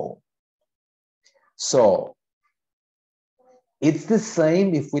circle. So it's the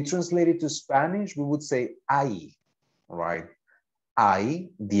same. If we translate it to Spanish, we would say hay, right?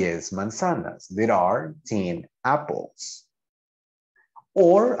 Hay 10 manzanas. There are 10 apples.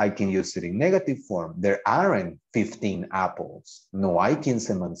 Or I can use it in negative form. There aren't 15 apples. No hay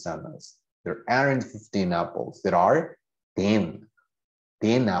 15 manzanas. There aren't 15 apples. There are 10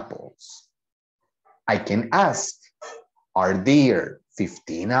 apples. I can ask, are there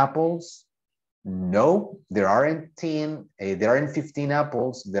 15 apples? No, there aren't 10. There aren't 15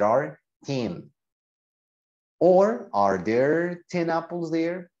 apples. There are 10. Or are there 10 apples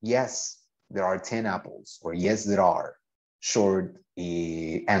there? Yes, there are 10 apples. Or yes, there are. Short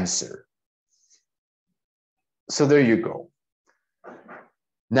answer. So there you go.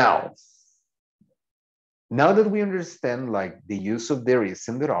 Now that we understand like the use of there is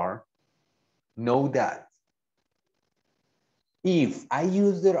and there are, know that if I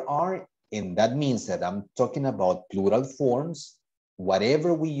use there are, and that means that I'm talking about plural forms,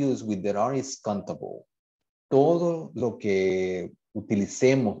 whatever we use with there are is countable. Todo lo que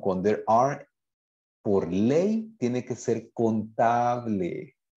utilicemos con there are, por ley, tiene que ser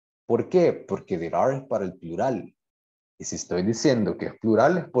contable. ¿Por qué? Porque there are es para el plural. Y si estoy diciendo que es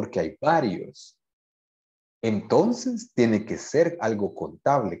plural es porque hay varios. Entonces, tiene que ser algo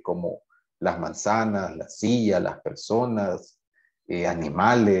contable, como las manzanas, la silla, las personas,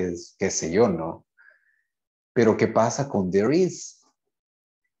 animales, qué sé yo, ¿no? Pero, ¿qué pasa con there is?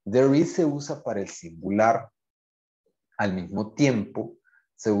 There is se usa para el singular. Al mismo tiempo,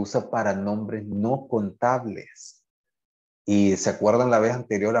 se usa para nombres no contables. Y ¿se acuerdan la vez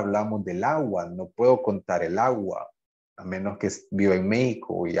anterior hablamos del agua? No puedo contar el agua, a menos que viva en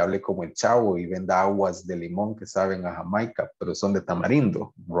México y hable como el chavo y venda aguas de limón que saben a Jamaica, pero son de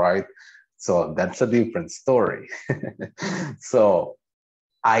tamarindo, right? So that's a different story. So,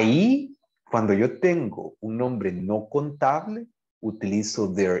 ahí, cuando yo tengo un nombre no contable,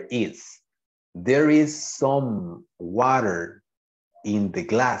 utilizo there is. There is some water in the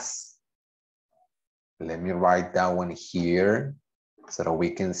glass. Let me write that one here so that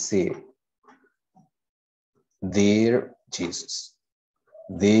we can see it. There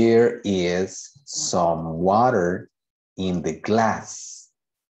is some water in the glass.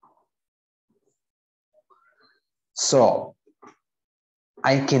 So,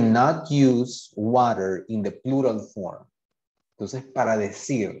 I cannot use water in the plural form. Entonces, para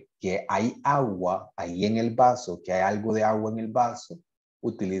decir que hay agua ahí en el vaso, que hay algo de agua en el vaso,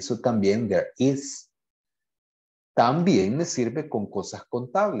 utilizo también there is. También me sirve con cosas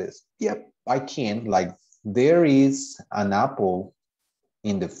contables. Yep, I can, like, there is an apple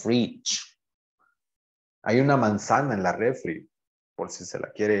in the fridge. Hay una manzana en la refri, por si se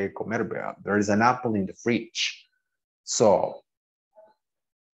la quiere comer, ¿verdad? There is an apple in the fridge. So,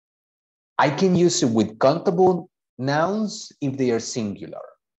 I can use it with countable nouns if they are singular.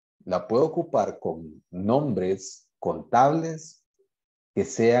 La puedo ocupar con nombres contables que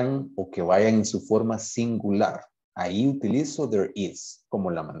sean o que vayan en su forma singular. Ahí utilizo there is,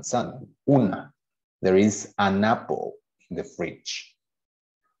 como la manzana. Una. There is an apple in the fridge.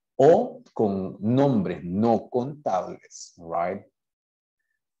 O con nombres no contables, right?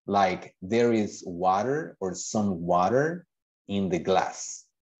 Like there is water or some water in the glass.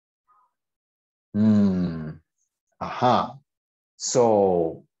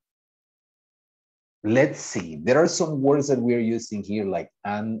 So let's see. There are some words that we're using here like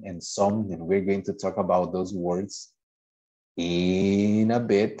and some, and we're going to talk about those words in a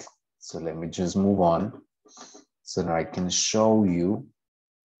bit. So let me just move on so that I can show you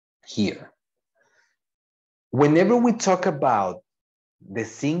here. Whenever we talk about the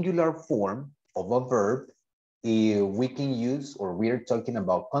singular form of a verb, we can use, or we're talking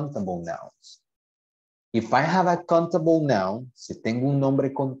about countable nouns. If I have a countable noun, si tengo un nombre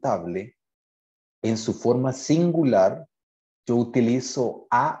contable, en su forma singular, yo utilizo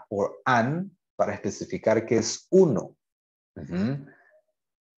a or an para especificar que es uno.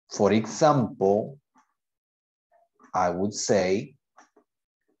 For example, I would say,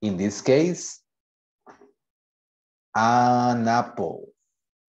 in this case, an apple,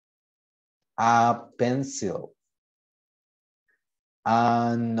 a pencil,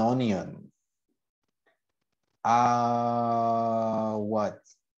 an onion, what?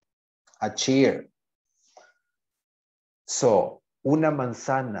 A chair. So, una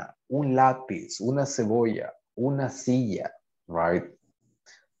manzana, un lápiz, una cebolla, una silla, right?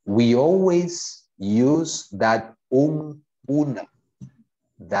 We always use that una.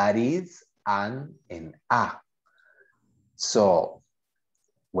 That is an and a. So,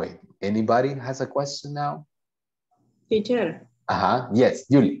 wait, anybody has a question now? Teacher. Yes,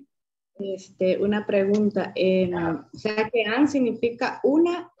 Julie. Una pregunta. O sea que an significa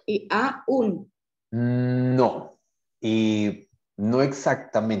una y a un. No, y no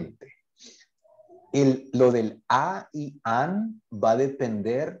exactamente. Lo del a y an va a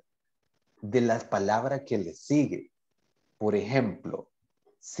depender de las palabras que le sigue. Por ejemplo,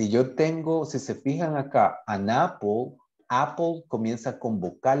 si se fijan acá, an apple, apple comienza con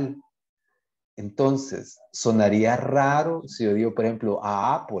vocal. Entonces, sonaría raro si yo digo, por ejemplo,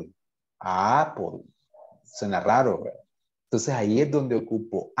 a apple. Suena raro, ¿verdad? Entonces, ahí es donde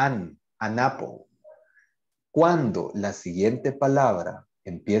ocupo an apple. Cuando la siguiente palabra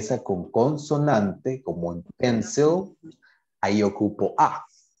empieza con consonante, como en pencil, ahí ocupo a,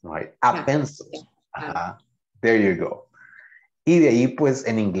 right? A pencil. There you go. Y de ahí, pues,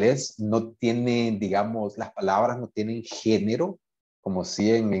 en inglés no tiene, digamos, las palabras no tienen género, como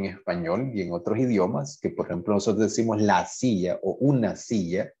sí en español y en otros idiomas, que por ejemplo nosotros decimos la silla o una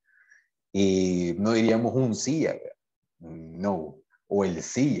silla, y no diríamos un silla, no, o el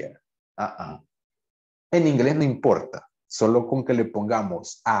silla. En inglés no importa, solo con que le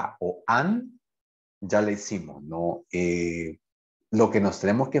pongamos a o an, ya le hicimos, ¿no? Lo que nos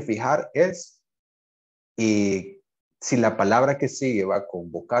tenemos que fijar es si la palabra que sigue va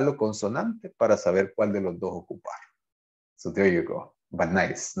con vocal o consonante para saber cuál de los dos ocupar. So there you go. But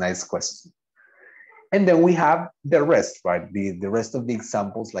nice question. And then we have the rest, right? The rest of the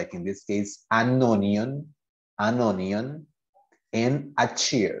examples, like in this case, an onion, and a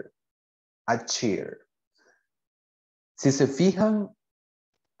chair. Si se fijan,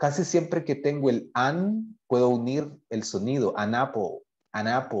 casi siempre que tengo el an, puedo unir el sonido. An apple,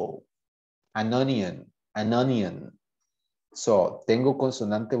 an onion. So, tengo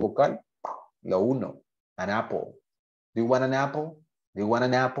consonante vocal, lo uno, an apple. Do you want an apple? Do you want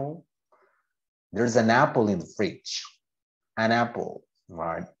an apple? There's an apple in the fridge. An apple,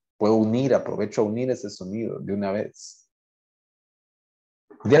 right? Aprovecho a unir ese sonido de una vez.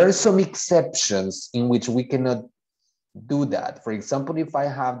 There are some exceptions in which we cannot do that. For example, if I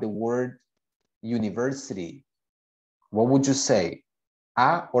have the word university, what would you say?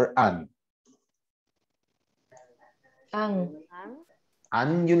 A or an?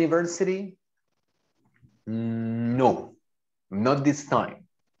 An university? No, not this time.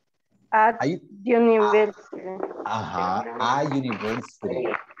 At university. A university.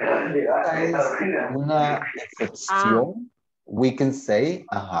 Esta es una excepción. We can say,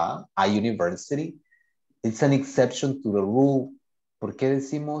 a university. It's an exception to the rule. ¿Por qué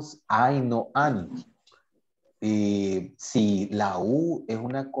decimos I no an? Si la U es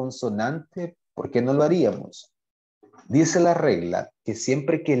una consonante, ¿por qué no lo haríamos? Dice la regla que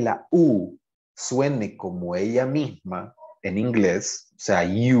siempre que la U suene como ella misma en inglés, o sea,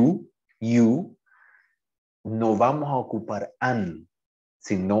 you, no vamos a ocupar an,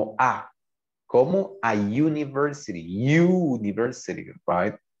 sino a. Como a university,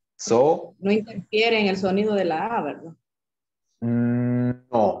 right? So, no interfiere en el sonido de la A, ¿verdad?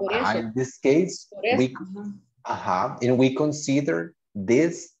 No, in this case, we consider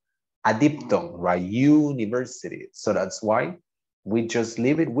this a diphthong, right? University. So that's why we just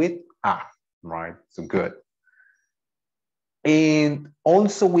leave it with a, right? So good. And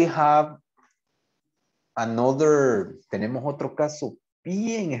also we have tenemos otro caso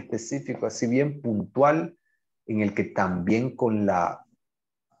bien específico, así bien puntual, en el que también con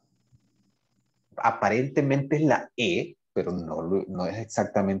aparentemente es la E, pero no es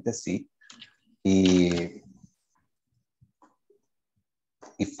exactamente así. Y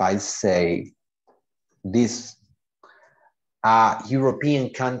if I say this, a European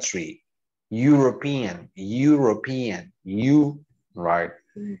country, European, you, right?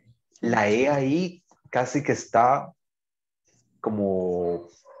 La E ahí casi que está como,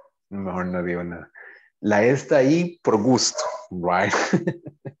 mejor no digo nada. La E está ahí por gusto, right?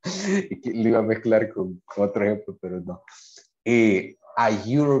 Lo iba a mezclar con otro ejemplo, pero no. A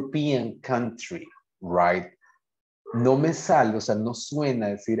European country, right? No me sale, o sea, no suena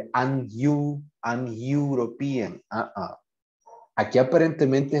decir an European. Aquí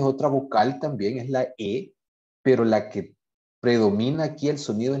aparentemente es otra vocal también, es la E, pero la que predomina aquí el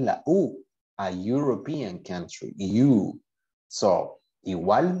sonido es la U. A European country, EU. So,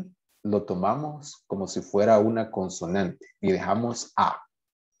 igual lo tomamos como si fuera una consonante y dejamos A.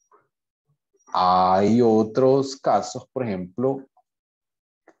 Hay otros casos, por ejemplo,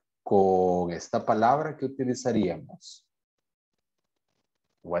 con esta palabra que utilizaríamos.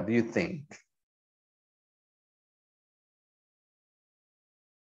 What do you think?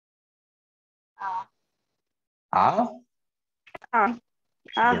 A? A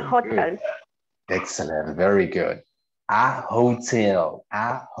hotel. Excellent, very good. A hotel,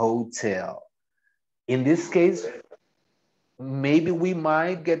 a hotel. In this case, maybe we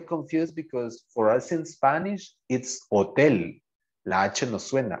might get confused because for us in Spanish, it's hotel. La H no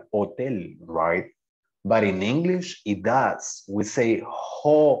suena, hotel, right? But in English, it does. We say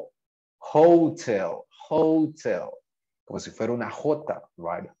hotel, hotel. Como si fuera una J,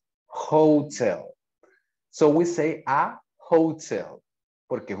 right? Hotel. So we say a hotel,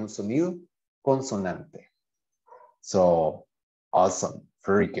 porque es un sonido consonante. So, awesome,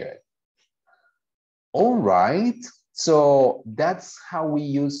 very good. All right, so that's how we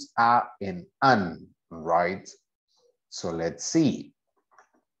use a and an, right? So let's see.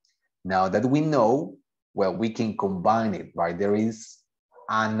 Now that we know, well, we can combine it, right? There is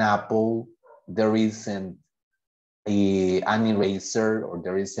an apple, there isn't an eraser, or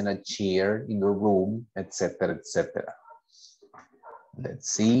there isn't a chair in the room, etc., etc. Let's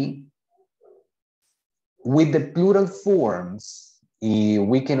see. With the plural forms,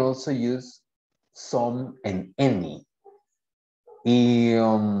 we can also use some and any.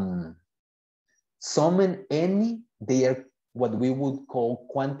 Some and any, they are what we would call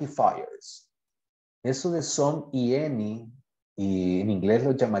quantifiers. Eso de some y any, y en inglés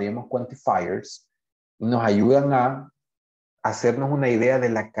los llamaríamos quantifiers, nos ayudan a hacernos una idea de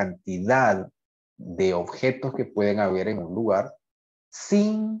la cantidad de objetos que pueden haber en un lugar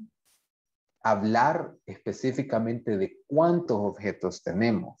sin hablar específicamente de cuántos objetos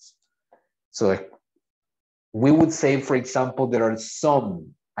tenemos. So, we would say, for example, there are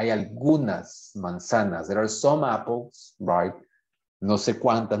some, hay algunas manzanas, there are some apples, right? No sé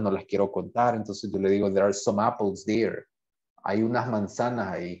cuántas, no las quiero contar, entonces yo le digo, there are some apples there. Hay unas manzanas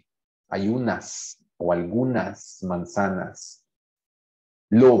ahí, hay unas o algunas manzanas.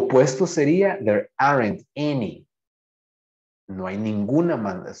 Lo opuesto sería, there aren't any. No hay ninguna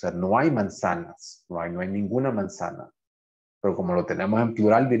manzana, o sea, no hay manzanas, right? No hay ninguna manzana. Pero como lo tenemos en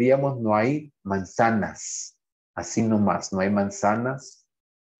plural, diríamos, no hay manzanas. Así nomás, no hay manzanas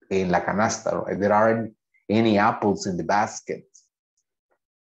en la canasta, right? There aren't any apples in the basket.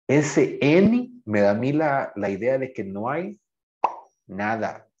 Ese any me da a mí la idea de que no hay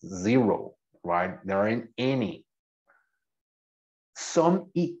nada, zero, right? There aren't any.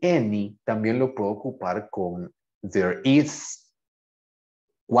 Some y any también lo puedo ocupar con there is.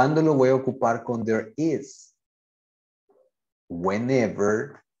 ¿Cuándo lo voy a ocupar con there is?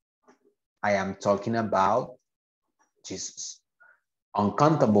 Whenever I am talking about just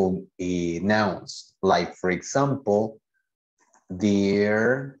uncountable nouns. Like, for example,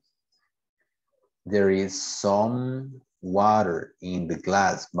 there is some water in the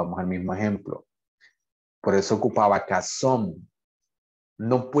glass. Vamos al mismo ejemplo. Por eso ocupaba acá some.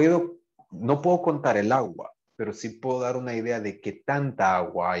 No puedo contar el agua, pero sí puedo dar una idea de qué tanta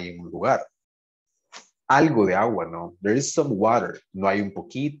agua hay en un lugar. Algo de agua, ¿no? There is some water. No hay un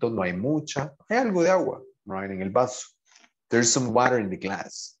poquito, no hay mucha. Hay algo de agua, right, en el vaso. There's some water in the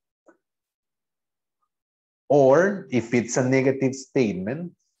glass. Or if it's a negative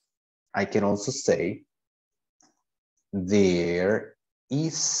statement, I can also say there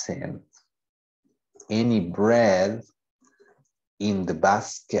isn't any bread in the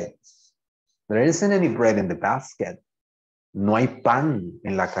basket. There isn't any bread in the basket. No hay pan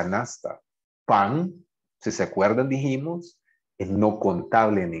en la canasta. Pan, si se acuerdan, dijimos, es no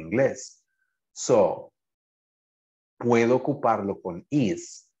contable en inglés. So, puedo ocuparlo con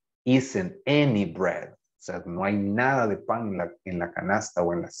is. Isn't any bread. O sea, no hay nada de pan en la canasta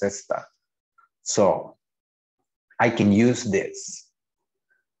o en la cesta. So, I can use this.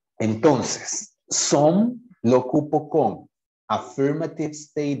 Entonces, some lo ocupo con affirmative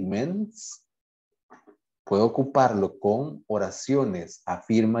statements. Puedo ocuparlo con oraciones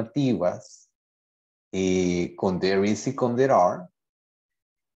afirmativas, con there is y con there are.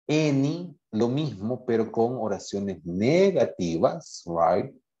 Any, lo mismo, pero con oraciones negativas,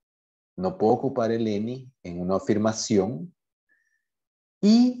 right? No puedo ocupar el any en una afirmación.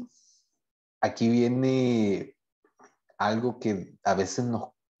 Y aquí viene algo que a veces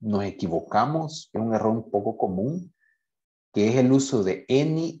nos equivocamos, es un error un poco común, que es el uso de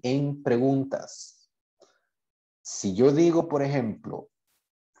any en preguntas. Si yo digo, por ejemplo,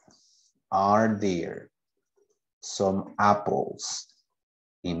 are there some apples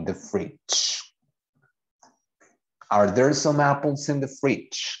in the fridge? Are there some apples in the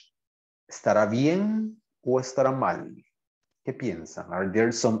fridge? ¿Estará bien o estará mal? ¿Qué piensan? Are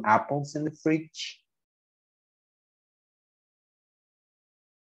there some apples in the fridge?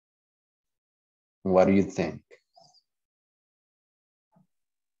 What do you think?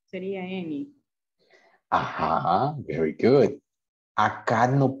 Sería any. Ajá, very good. Acá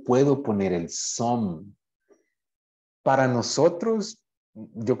no puedo poner el some. Para nosotros,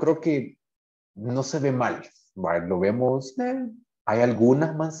 yo creo que no se ve mal. Right? Lo vemos, hay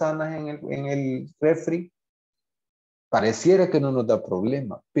algunas manzanas en el refri. Pareciera que no nos da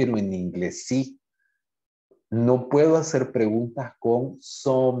problema, pero en inglés sí. No puedo hacer preguntas con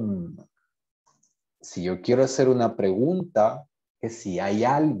some. Si yo quiero hacer una pregunta, que si hay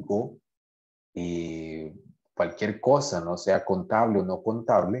algo, cualquier cosa, no sea contable o no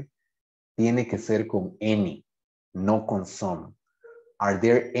contable, tiene que ser con any, no con some. Are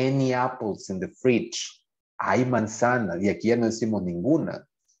there any apples in the fridge? Hay manzanas, y aquí ya no decimos ninguna,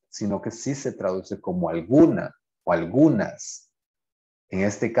 sino que sí se traduce como alguna o algunas. En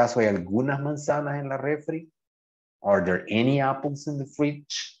este caso, ¿hay algunas manzanas en la refri? Are there any apples in the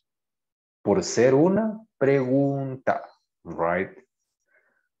fridge? Por ser una pregunta, right?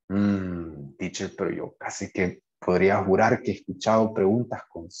 Teacher, pero yo casi que podría jurar que he escuchado preguntas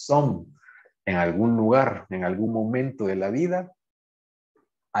con some en algún lugar, en algún momento de la vida.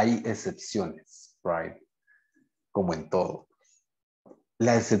 Hay excepciones, right? Como en todo.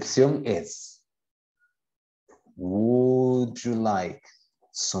 La excepción es, would you like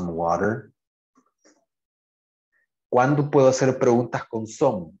some water? ¿Cuándo puedo hacer preguntas con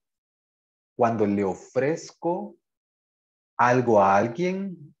some? Cuando le ofrezco algo a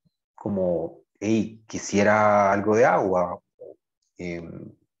alguien, como, hey, quisiera algo de agua.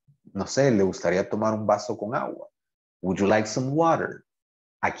 No sé, le gustaría tomar un vaso con agua. Would you like some water?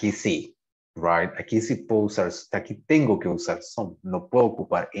 Aquí sí, right? Aquí sí puedo usar, aquí tengo que usar some, no puedo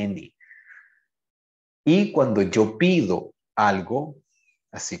ocupar any. Y cuando yo pido algo,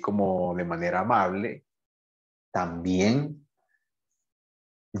 así como de manera amable, también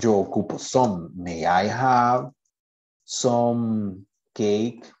yo ocupo some. May I have some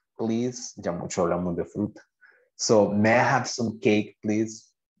cake, please? Ya mucho hablamos de fruta. So, may I have some cake,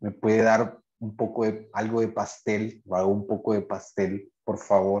 please? ¿Me puede dar un poco de, algo de pastel? ¿O un poco de pastel, por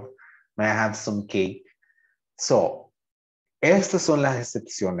favor? May I have some cake? So, estas son las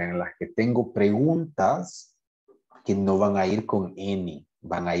excepciones en las que tengo preguntas que no van a ir con any,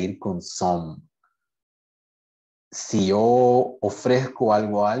 van a ir con some. Si yo ofrezco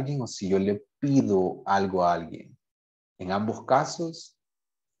algo a alguien o si yo le pido algo a alguien. En ambos casos,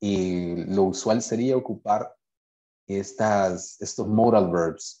 lo usual sería ocupar estos modal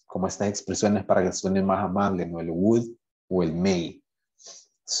verbs, como estas expresiones para que suene más amable, ¿no? El would o el may.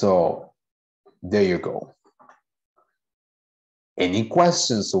 So, there you go. Any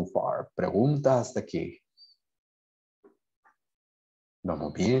questions so far? Preguntas hasta aquí.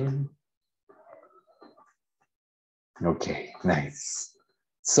 ¿Vamos bien? Okay, nice.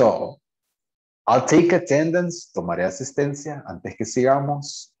 So, I'll take attendance, tomaré asistencia antes que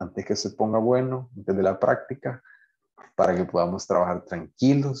sigamos, antes que se ponga bueno, antes de la práctica, para que podamos trabajar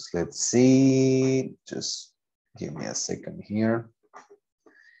tranquilos. Let's see, just give me a second here.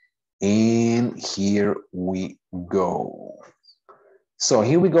 And here we go. So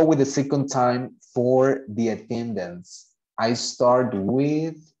here we go with the second time for the attendance. I start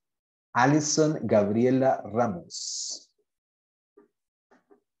with Alison Gabriela Ramos.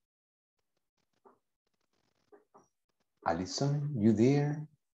 Alison, you there?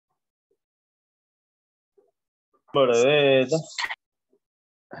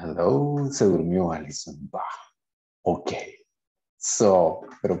 Hello, se durmió Alison. Bah. Okay. So,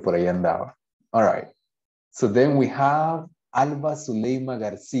 pero por ahí andaba. All right. So then we have Alba Zuleima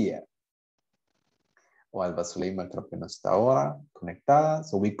García. O Alba Zuleima creo que no está ahora conectada.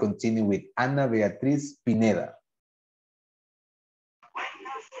 So we continue with Ana Beatriz Pineda.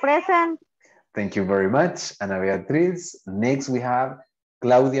 Present. Thank you very much, Ana Beatriz. Next we have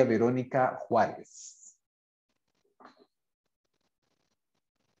Claudia Verónica Juárez.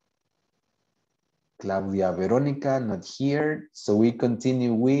 Claudia Verónica, not here. So we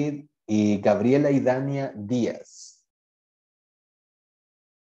continue with Gabriela Idania Díaz.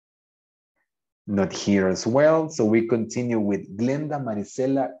 Not here as well. So we continue with Glenda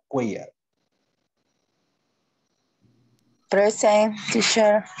Marisela Cuellar. Present,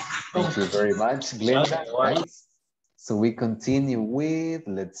 teacher. Thank you very much, Glenda. Nice. So we continue with,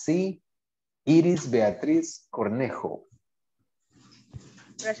 let's see, Iris Beatriz Cornejo.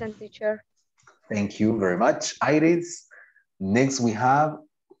 Present, teacher. Thank you very much, Iris. Next we have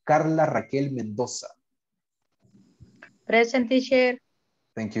Carla Raquel Mendoza. Present, teacher.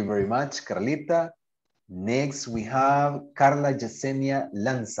 Thank you very much, Carlita. Next we have Carla Yesenia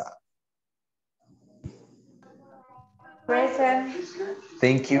Lanza. Present.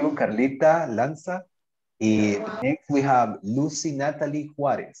 Thank you, Carlita Lanza. Next we have Lucy Natalie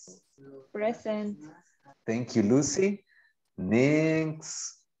Juárez. Present. Thank you, Lucy.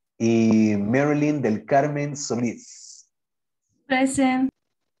 Next, Marilyn del Carmen Solís. Present.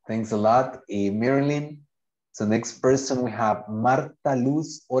 Thanks a lot, Marilyn. So next person we have Marta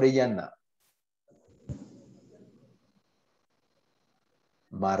Luz Orellana.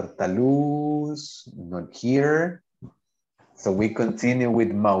 Marta Luz, not here. So we continue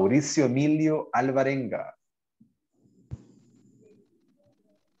with Mauricio Emilio Alvarenga.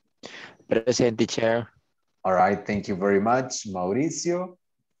 Present, teacher. All right, thank you very much, Mauricio.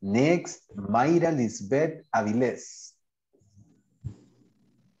 Next, Mayra Lisbeth Avilés.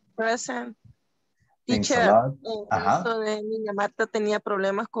 Present. Thanks a Teacher, lot. en Ajá. caso de niña Marta tenía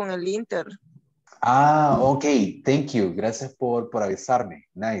problemas con el Inter. Ah, ok, thank you. Gracias por avisarme.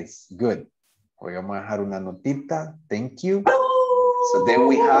 Nice, good. Hoy vamos a dejar una notita. Thank you. So then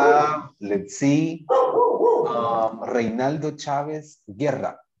we have, let's see, Reinaldo Chávez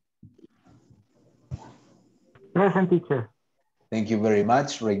Guerra. Present, teacher. Thank you very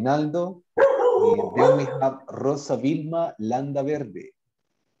much, Reinaldo. And then we have Rosa Vilma Landa Verde.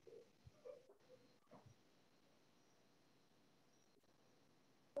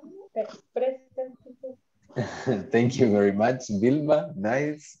 Thank you very much, Vilma.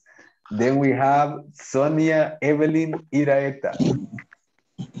 Nice. Then we have Sonia Evelyn Iraeta.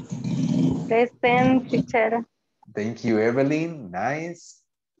 Present, teacher. Thank you, Evelyn. Nice.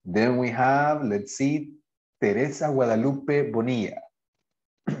 Then we have, let's see, Teresa Guadalupe Bonilla.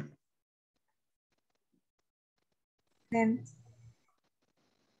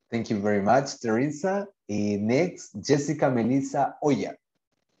 Thank you very much, Teresa. Next, Jessica Melissa Oya.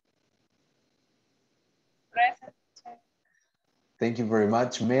 Present. Thank you very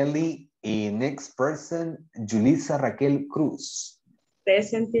much, Meli. Next person, Julissa Raquel Cruz.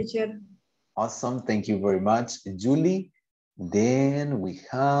 Present, teacher. Awesome, thank you very much, Julie. Then we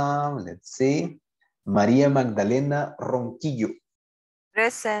have, let's see, Maria Magdalena Ronquillo.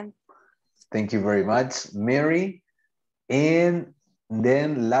 Present. Thank you very much, Mary. And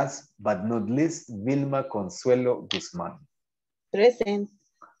then last but not least, Vilma Consuelo Guzman. Present.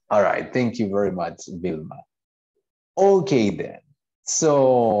 All right, thank you very much, Vilma. Okay then,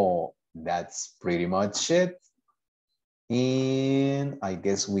 so that's pretty much it. And I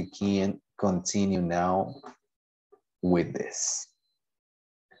guess we can continue now with this.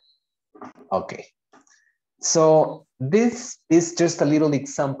 Okay, so this is just a little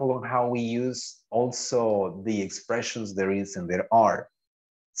example of how we use also the expressions there is and there are.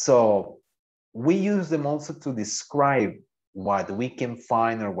 So we use them also to describe what we can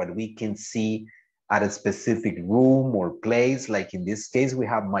find or what we can see at a specific room or place. Like in this case, we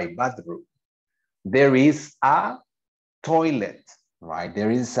have my bathroom. There is a toilet, right?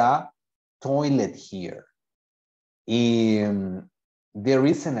 There is a toilet here. There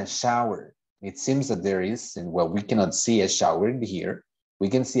isn't a shower. It seems that there is, and well, we cannot see a shower here. We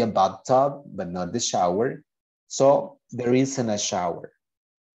can see a bathtub, but not the shower. So there isn't a shower.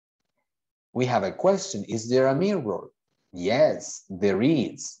 We have a question. Is there a mirror? Yes, there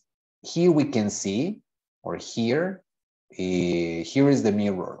is. Here we can see, or here is the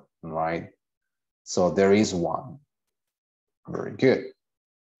mirror, right? So there is one. Very good.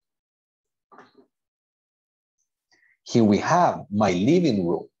 Here we have my living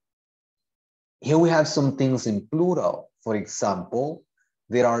room. Here we have some things in plural. For example,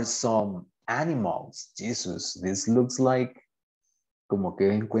 there are some animals. Jesus, this looks like como que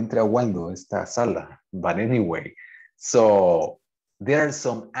encuentre a Waldo esta sala. But anyway, so there are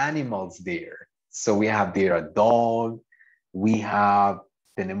some animals there. So we have there a dog. We have,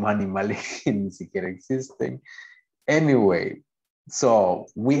 tenemos animales que ni siquiera existen. Anyway, so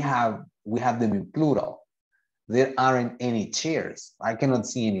we have them in plural. There aren't any chairs. I cannot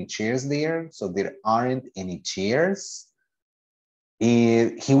see any chairs there, so there aren't any chairs.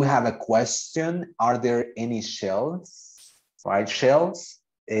 Here we have a question. Are there any shelves? Right, shelves,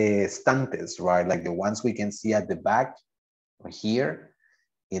 estantes, right? Like the ones we can see at the back here.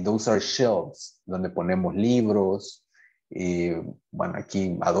 Those are shelves, donde ponemos libros, bueno,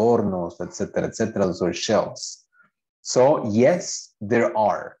 aquí adornos, etcétera, etcétera. Those are shelves. So yes, there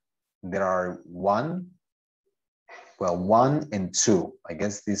are one and two. I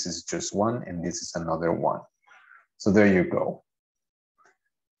guess this is just one and this is another one. So there you go.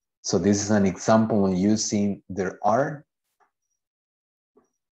 So this is an example on using there are.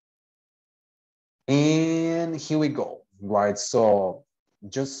 And here we go, right? So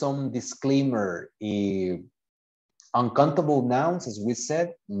just some disclaimer. Uncountable nouns, as we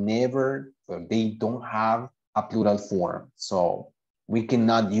said, never, they don't have a plural form. So we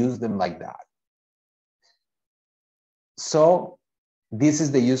cannot use them like that. So this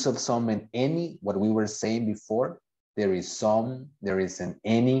is the use of some and any, what we were saying before. There is some, there is an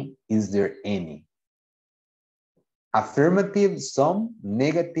any, is there any? Affirmative, some,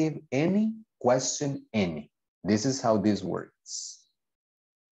 negative, any, question, any. This is how this works.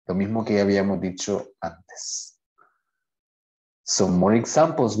 Lo mismo que ya habíamos dicho antes. Some more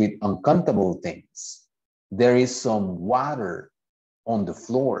examples with uncountable things. There is some water on the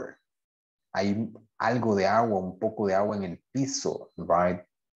floor. Hay algo de agua, un poco de agua en el piso, right?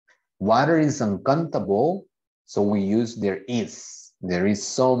 Water is uncountable, so we use there is. There is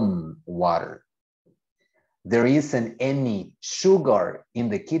some water. There isn't any sugar in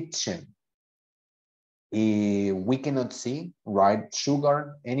the kitchen. We cannot see, right,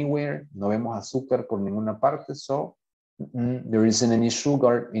 sugar anywhere. No vemos azúcar por ninguna parte, so there isn't any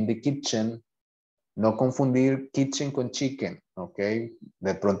sugar in the kitchen. No confundir kitchen con chicken, ¿ok?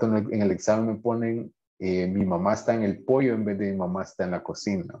 De pronto en el examen me ponen mi mamá está en el pollo en vez de mi mamá está en la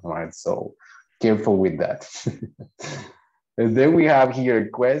cocina, right? So careful with that. And then we have here a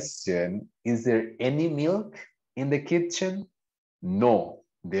question. Is there any milk in the kitchen? No,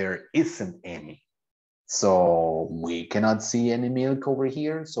 there isn't any. So we cannot see any milk over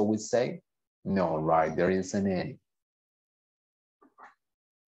here. So we say, no, right, there isn't any.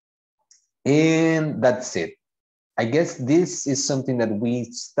 And that's it. I guess this is something that we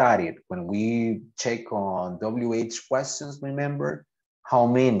studied when we check on WH questions, remember? How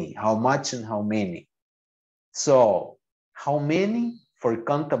many, how much, and how many. So how many for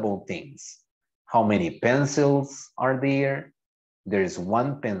countable things? How many pencils are there? There is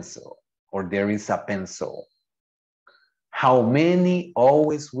one pencil, or there is a pencil. How many,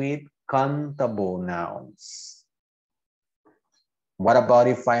 always with countable nouns. What about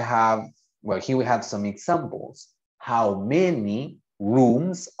if I have, well, here we have some examples. How many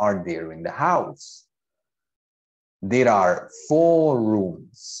rooms are there in the house? There are 4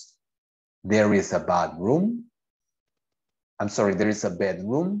 rooms. There is a bathroom. I'm sorry, there is a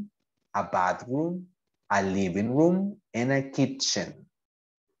bedroom, a bathroom, a living room, and a kitchen.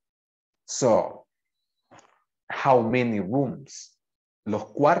 So, how many rooms? Los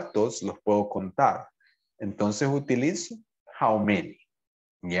cuartos los puedo contar. Entonces utilizo how many.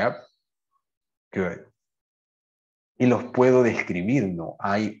 Yep. Good. Y los puedo describir, ¿no?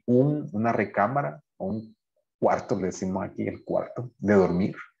 Hay una recámara, un cuarto, le decimos aquí el cuarto de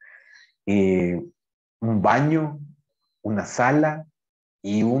dormir, un baño, una sala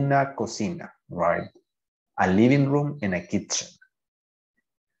y una cocina, right? A living room and a kitchen.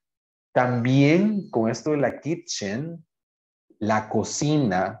 También con esto de la kitchen, la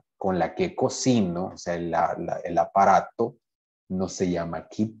cocina con la que cocino, o sea, el aparato, no se llama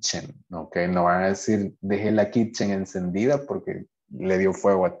kitchen, ¿ok? No van a decir, dejé la kitchen encendida porque le dio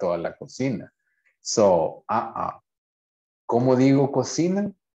fuego a toda la cocina. So, ¿cómo digo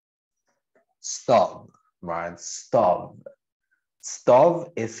cocina? Stove, right? Stove.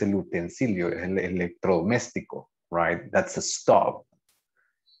 Stove es el utensilio, es el electrodoméstico, right? That's a stove.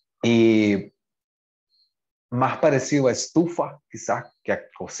 Y más parecido a estufa, quizás, que a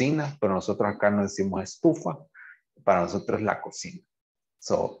cocina, pero nosotros acá no decimos estufa. Para nosotros la cocina.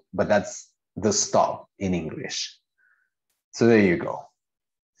 So, but that's the stove in English. So there you go.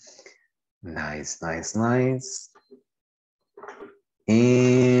 Nice, nice, nice.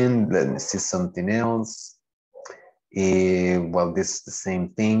 And let me see something else. Well, this is the same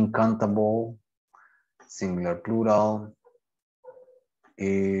thing, countable, singular, plural.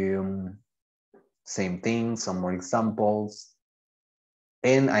 Same thing, some more examples.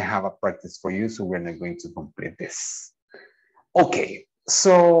 And I have a practice for you, so we're not going to complete this. Okay,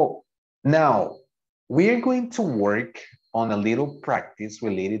 so now we are going to work on a little practice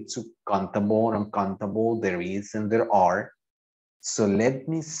related to countable, uncountable, there is and there are. So let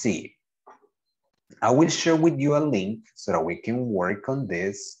me see. I will share with you a link so that we can work on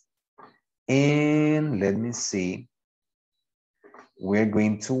this. And let me see. We're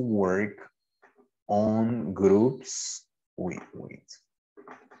going to work on groups. Wait.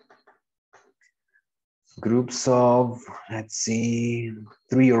 Groups of, let's see,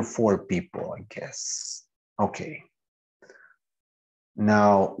 3 or 4 people, I guess. Okay.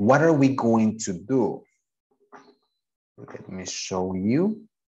 Now, what are we going to do? Let me show you.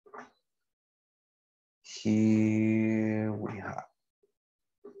 Here we have.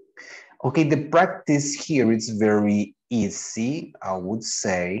 Okay, the practice here is very easy, I would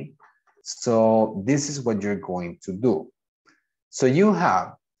say. So this is what you're going to do. So you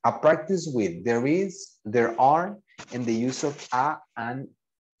have a practice with there is, there are, and the use of a and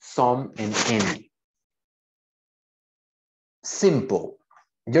some and any. Simple.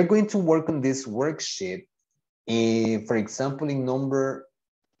 You're going to work on this worksheet. For example,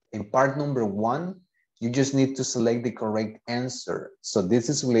 in part number 1, you just need to select the correct answer. So this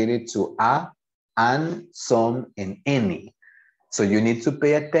is related to a, and, some, and any. So you need to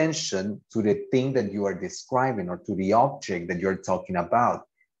pay attention to the thing that you are describing or to the object that you're talking about.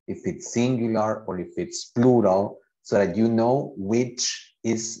 If it's singular or if it's plural, so that you know which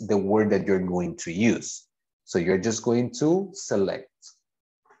is the word that you're going to use. So you're just going to select.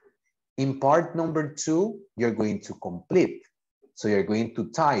 In part number 2, you're going to complete. So you're going to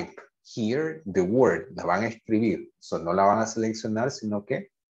type here the word, la van a escribir. So no la van a seleccionar, sino que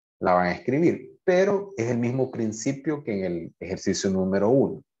la van a escribir. Pero es el mismo principio que en el ejercicio número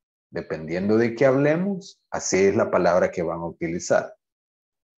 1. Dependiendo de qué hablemos, así es la palabra que van a utilizar.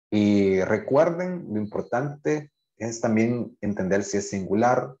 Y recuerden, lo importante es también entender si es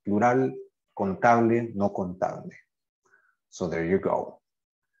singular, plural, contable, no contable. So there you go.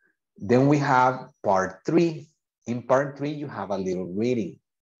 Then we have part 3. In part 3, you have a little reading.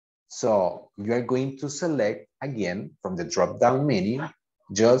 So you are going to select, again, from the drop-down menu,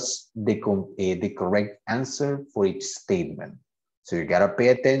 just the correct answer for each statement. So you gotta pay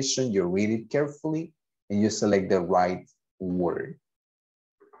attention, you read it carefully, and you select the right word.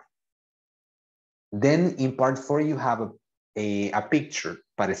 Then in part 4, you have a picture,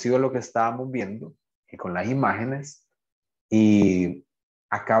 parecido a lo que estábamos viendo, y con las imágenes, y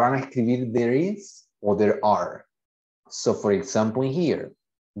acá van a escribir there is or there are. So for example here,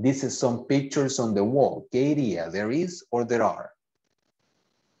 this is some pictures on the wall. ¿Qué iría? There is or there are?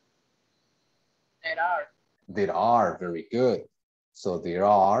 There are. There are, very good. So there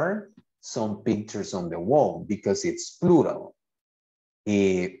are some pictures on the wall because it's plural.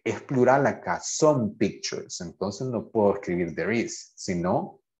 Es plural acá, some pictures. Entonces no puedo escribir there is,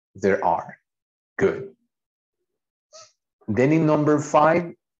 sino there are. Good. Then in number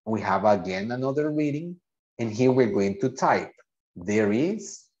 5, we have again another reading. And here we're going to type there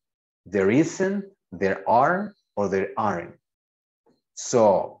is, there isn't, there are, or there aren't.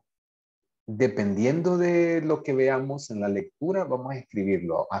 So, dependiendo de lo que veamos en la lectura, vamos a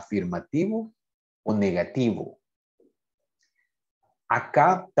escribirlo afirmativo o negativo.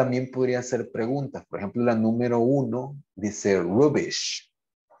 Acá también podría hacer preguntas. Por ejemplo, la número 1 dice rubbish.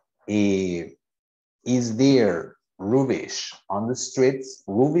 Is there rubbish on the streets?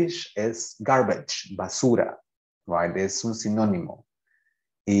 Rubbish es garbage, basura, right? Es un sinónimo.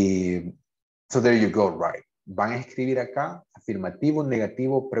 So there you go, right? Van a escribir acá afirmativo,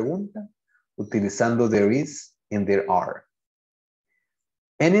 negativo, pregunta, utilizando there is and there are.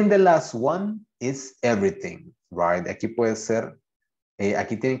 And in the last one is everything, right? Aquí puede ser,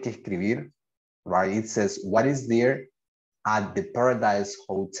 aquí tienen que escribir, right? It says, what is there at the Paradise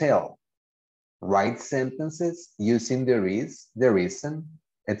Hotel? Write sentences using there is, there isn't,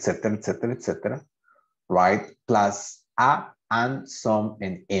 etc., etc., etc., right? Plus a, and, some,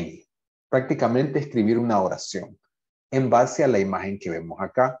 and any. Prácticamente escribir una oración en base a la imagen que vemos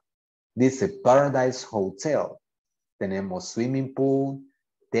acá. Dice Paradise Hotel. Tenemos swimming pool,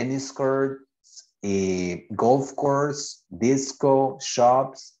 tennis court, golf course, disco,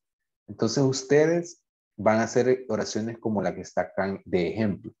 shops. Entonces ustedes van a hacer oraciones como la que está acá de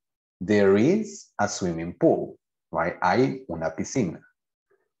ejemplo. There is a swimming pool, right? Hay una piscina.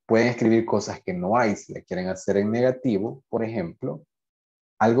 Pueden escribir cosas que no hay, si la quieren hacer en negativo, por ejemplo,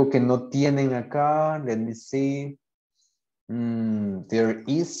 Algo que no tienen acá, let me see. There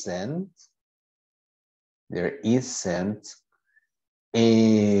isn't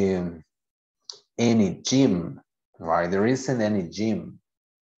any gym, right? There isn't any gym.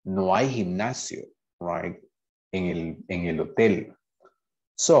 No hay gimnasio, right? En el hotel.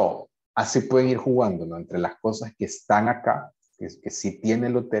 So, así pueden ir jugando, ¿no? Entre las cosas que están acá, que sí tiene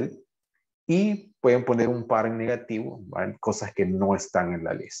el hotel, y pueden poner un par en negativo, ¿vale? Cosas que no están en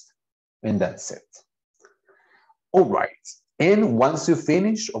la lista. And that's it. All right. And once you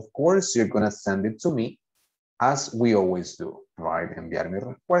finish, of course, you're going to send it to me, as we always do, right? Enviarme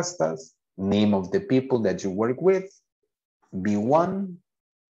respuestas, name of the people that you work with, B1,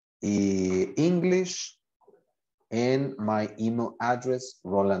 English, and my email address,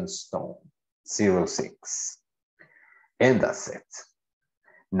 rolandstone06. And that's it.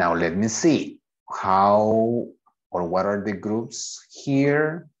 Now let me see how or what are the groups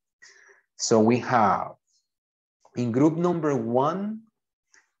here. So we have, in group number 1,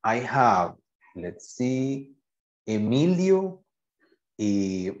 I have, let's see, Emilio,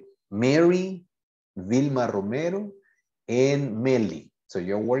 Mary, Vilma Romero, and Meli. So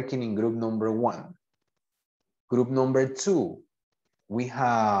you're working in group number 1. Group number 2, we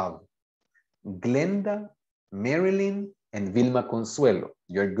have Glenda, Marilyn, and Vilma Consuelo.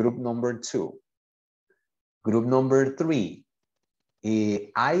 You're group number 2. Group number 3,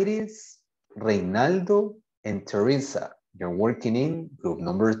 Iris, Reynaldo, and Teresa. You're working in group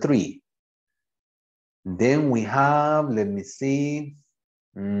number 3. Then we have, let me see.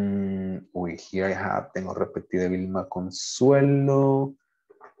 Here I have, tengo repetida Vilma Consuelo.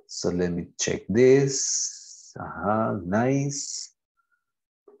 So let me check this. Nice.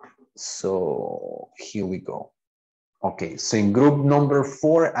 So here we go. Okay, so in group number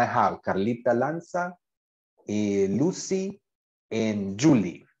 4, I have Carlita Lanza, Lucy, and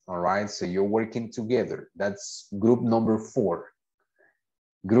Julie. All right, so you're working together. That's group number 4.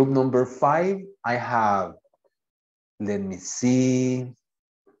 Group number 5, I have, let me see,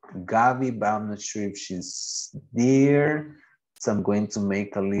 Gabi, but I'm not sure if she's there. So I'm going to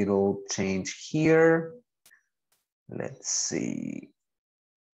make a little change here. Let's see.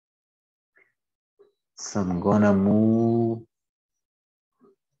 So I'm gonna move.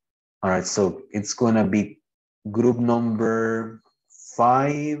 All right, so it's gonna be group number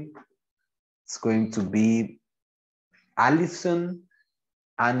 5. It's going to be Allison,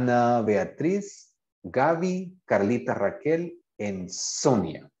 Ana Beatriz, Gaby, Carlita Raquel, and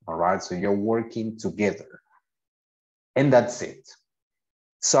Sonia. All right, so you're working together. And that's it.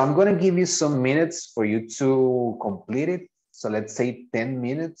 So I'm gonna give you some minutes for you to complete it. So let's say 10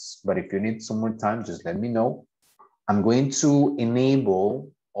 minutes, but if you need some more time, just let me know. I'm going to enable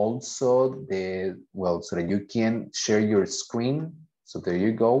also so that you can share your screen. So there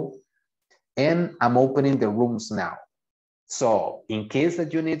you go. And I'm opening the rooms now. So in case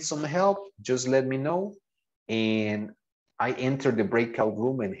that you need some help, just let me know. And I enter the breakout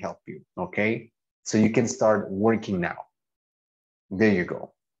room and help you, okay? So you can start working now. There you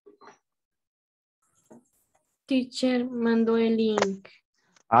go. Teacher mandó el link.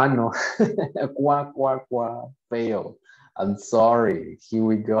 No. Fail. I'm sorry. Here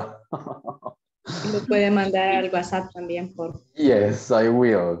we go. Lo puede mandar al WhatsApp también por. Yes, I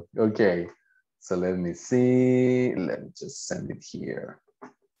will. Okay. So let me see. Let me just send it here.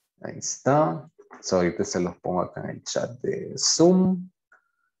 Ahí está. So ahorita se los pongo acá en el chat de Zoom.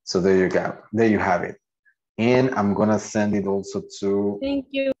 So there you go. There you have it. And I'm gonna send it also to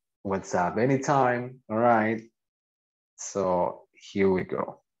Thank you. WhatsApp anytime. All right. So here we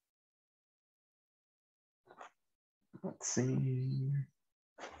go. Let's see.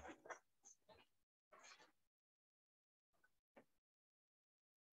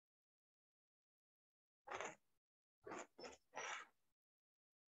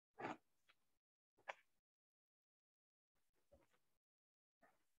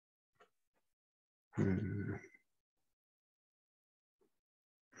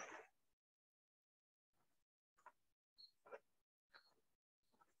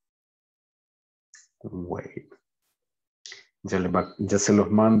 Wait. Ya se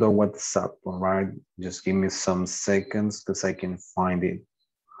los mando a WhatsApp, all right? Just give me some seconds because I can find it.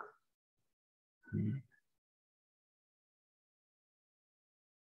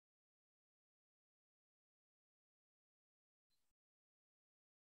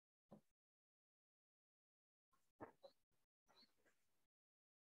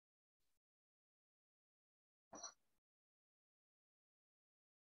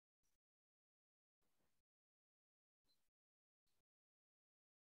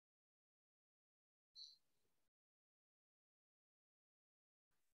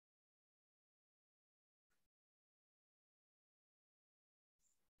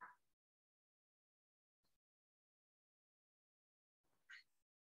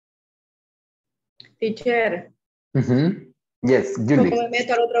 Teacher, Yes, ¿cómo Julie. me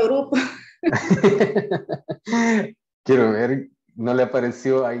meto al otro grupo? Quiero ver, ¿no le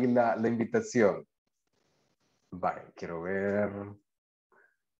apareció ahí la invitación? Vale, quiero ver.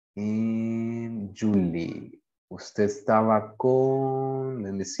 Y Julie, usted estaba con,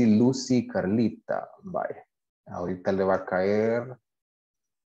 let me see, Lucy y Carlita. Vale, ahorita le va a caer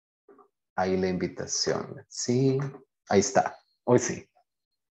ahí la invitación. Sí, ahí está. Hoy sí.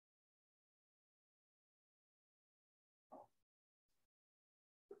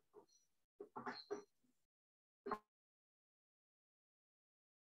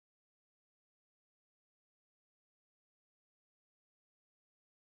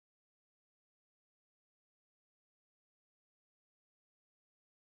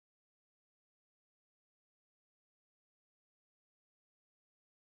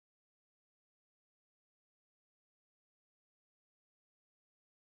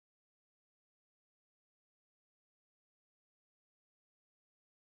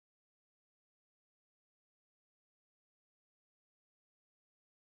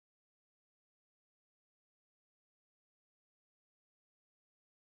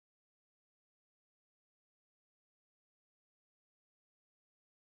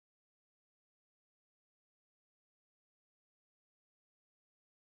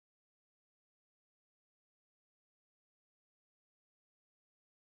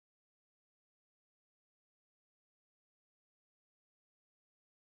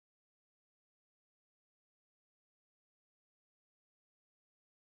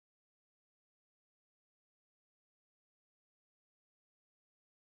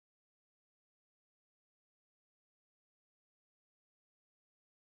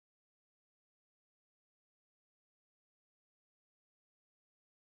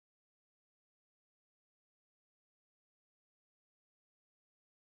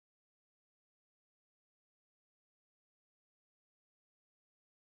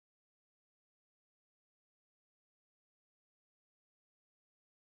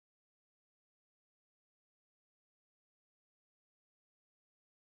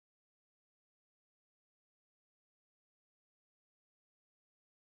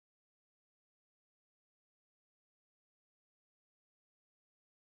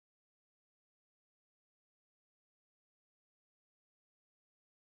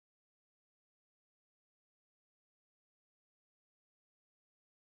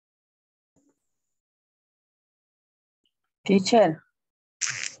 Teacher.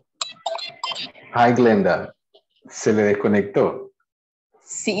 Hi, Glenda. ¿Se le desconectó?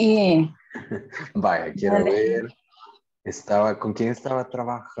 Sí. Vaya, quiero ver. ¿Con quién estaba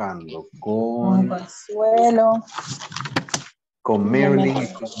trabajando? Con Consuelo. Marilyn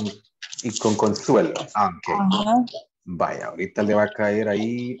y con Consuelo. Ah, ok. Ajá. Vaya, ahorita le va a caer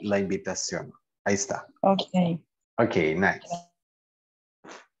ahí la invitación. Ahí está. Ok. Ok, nice.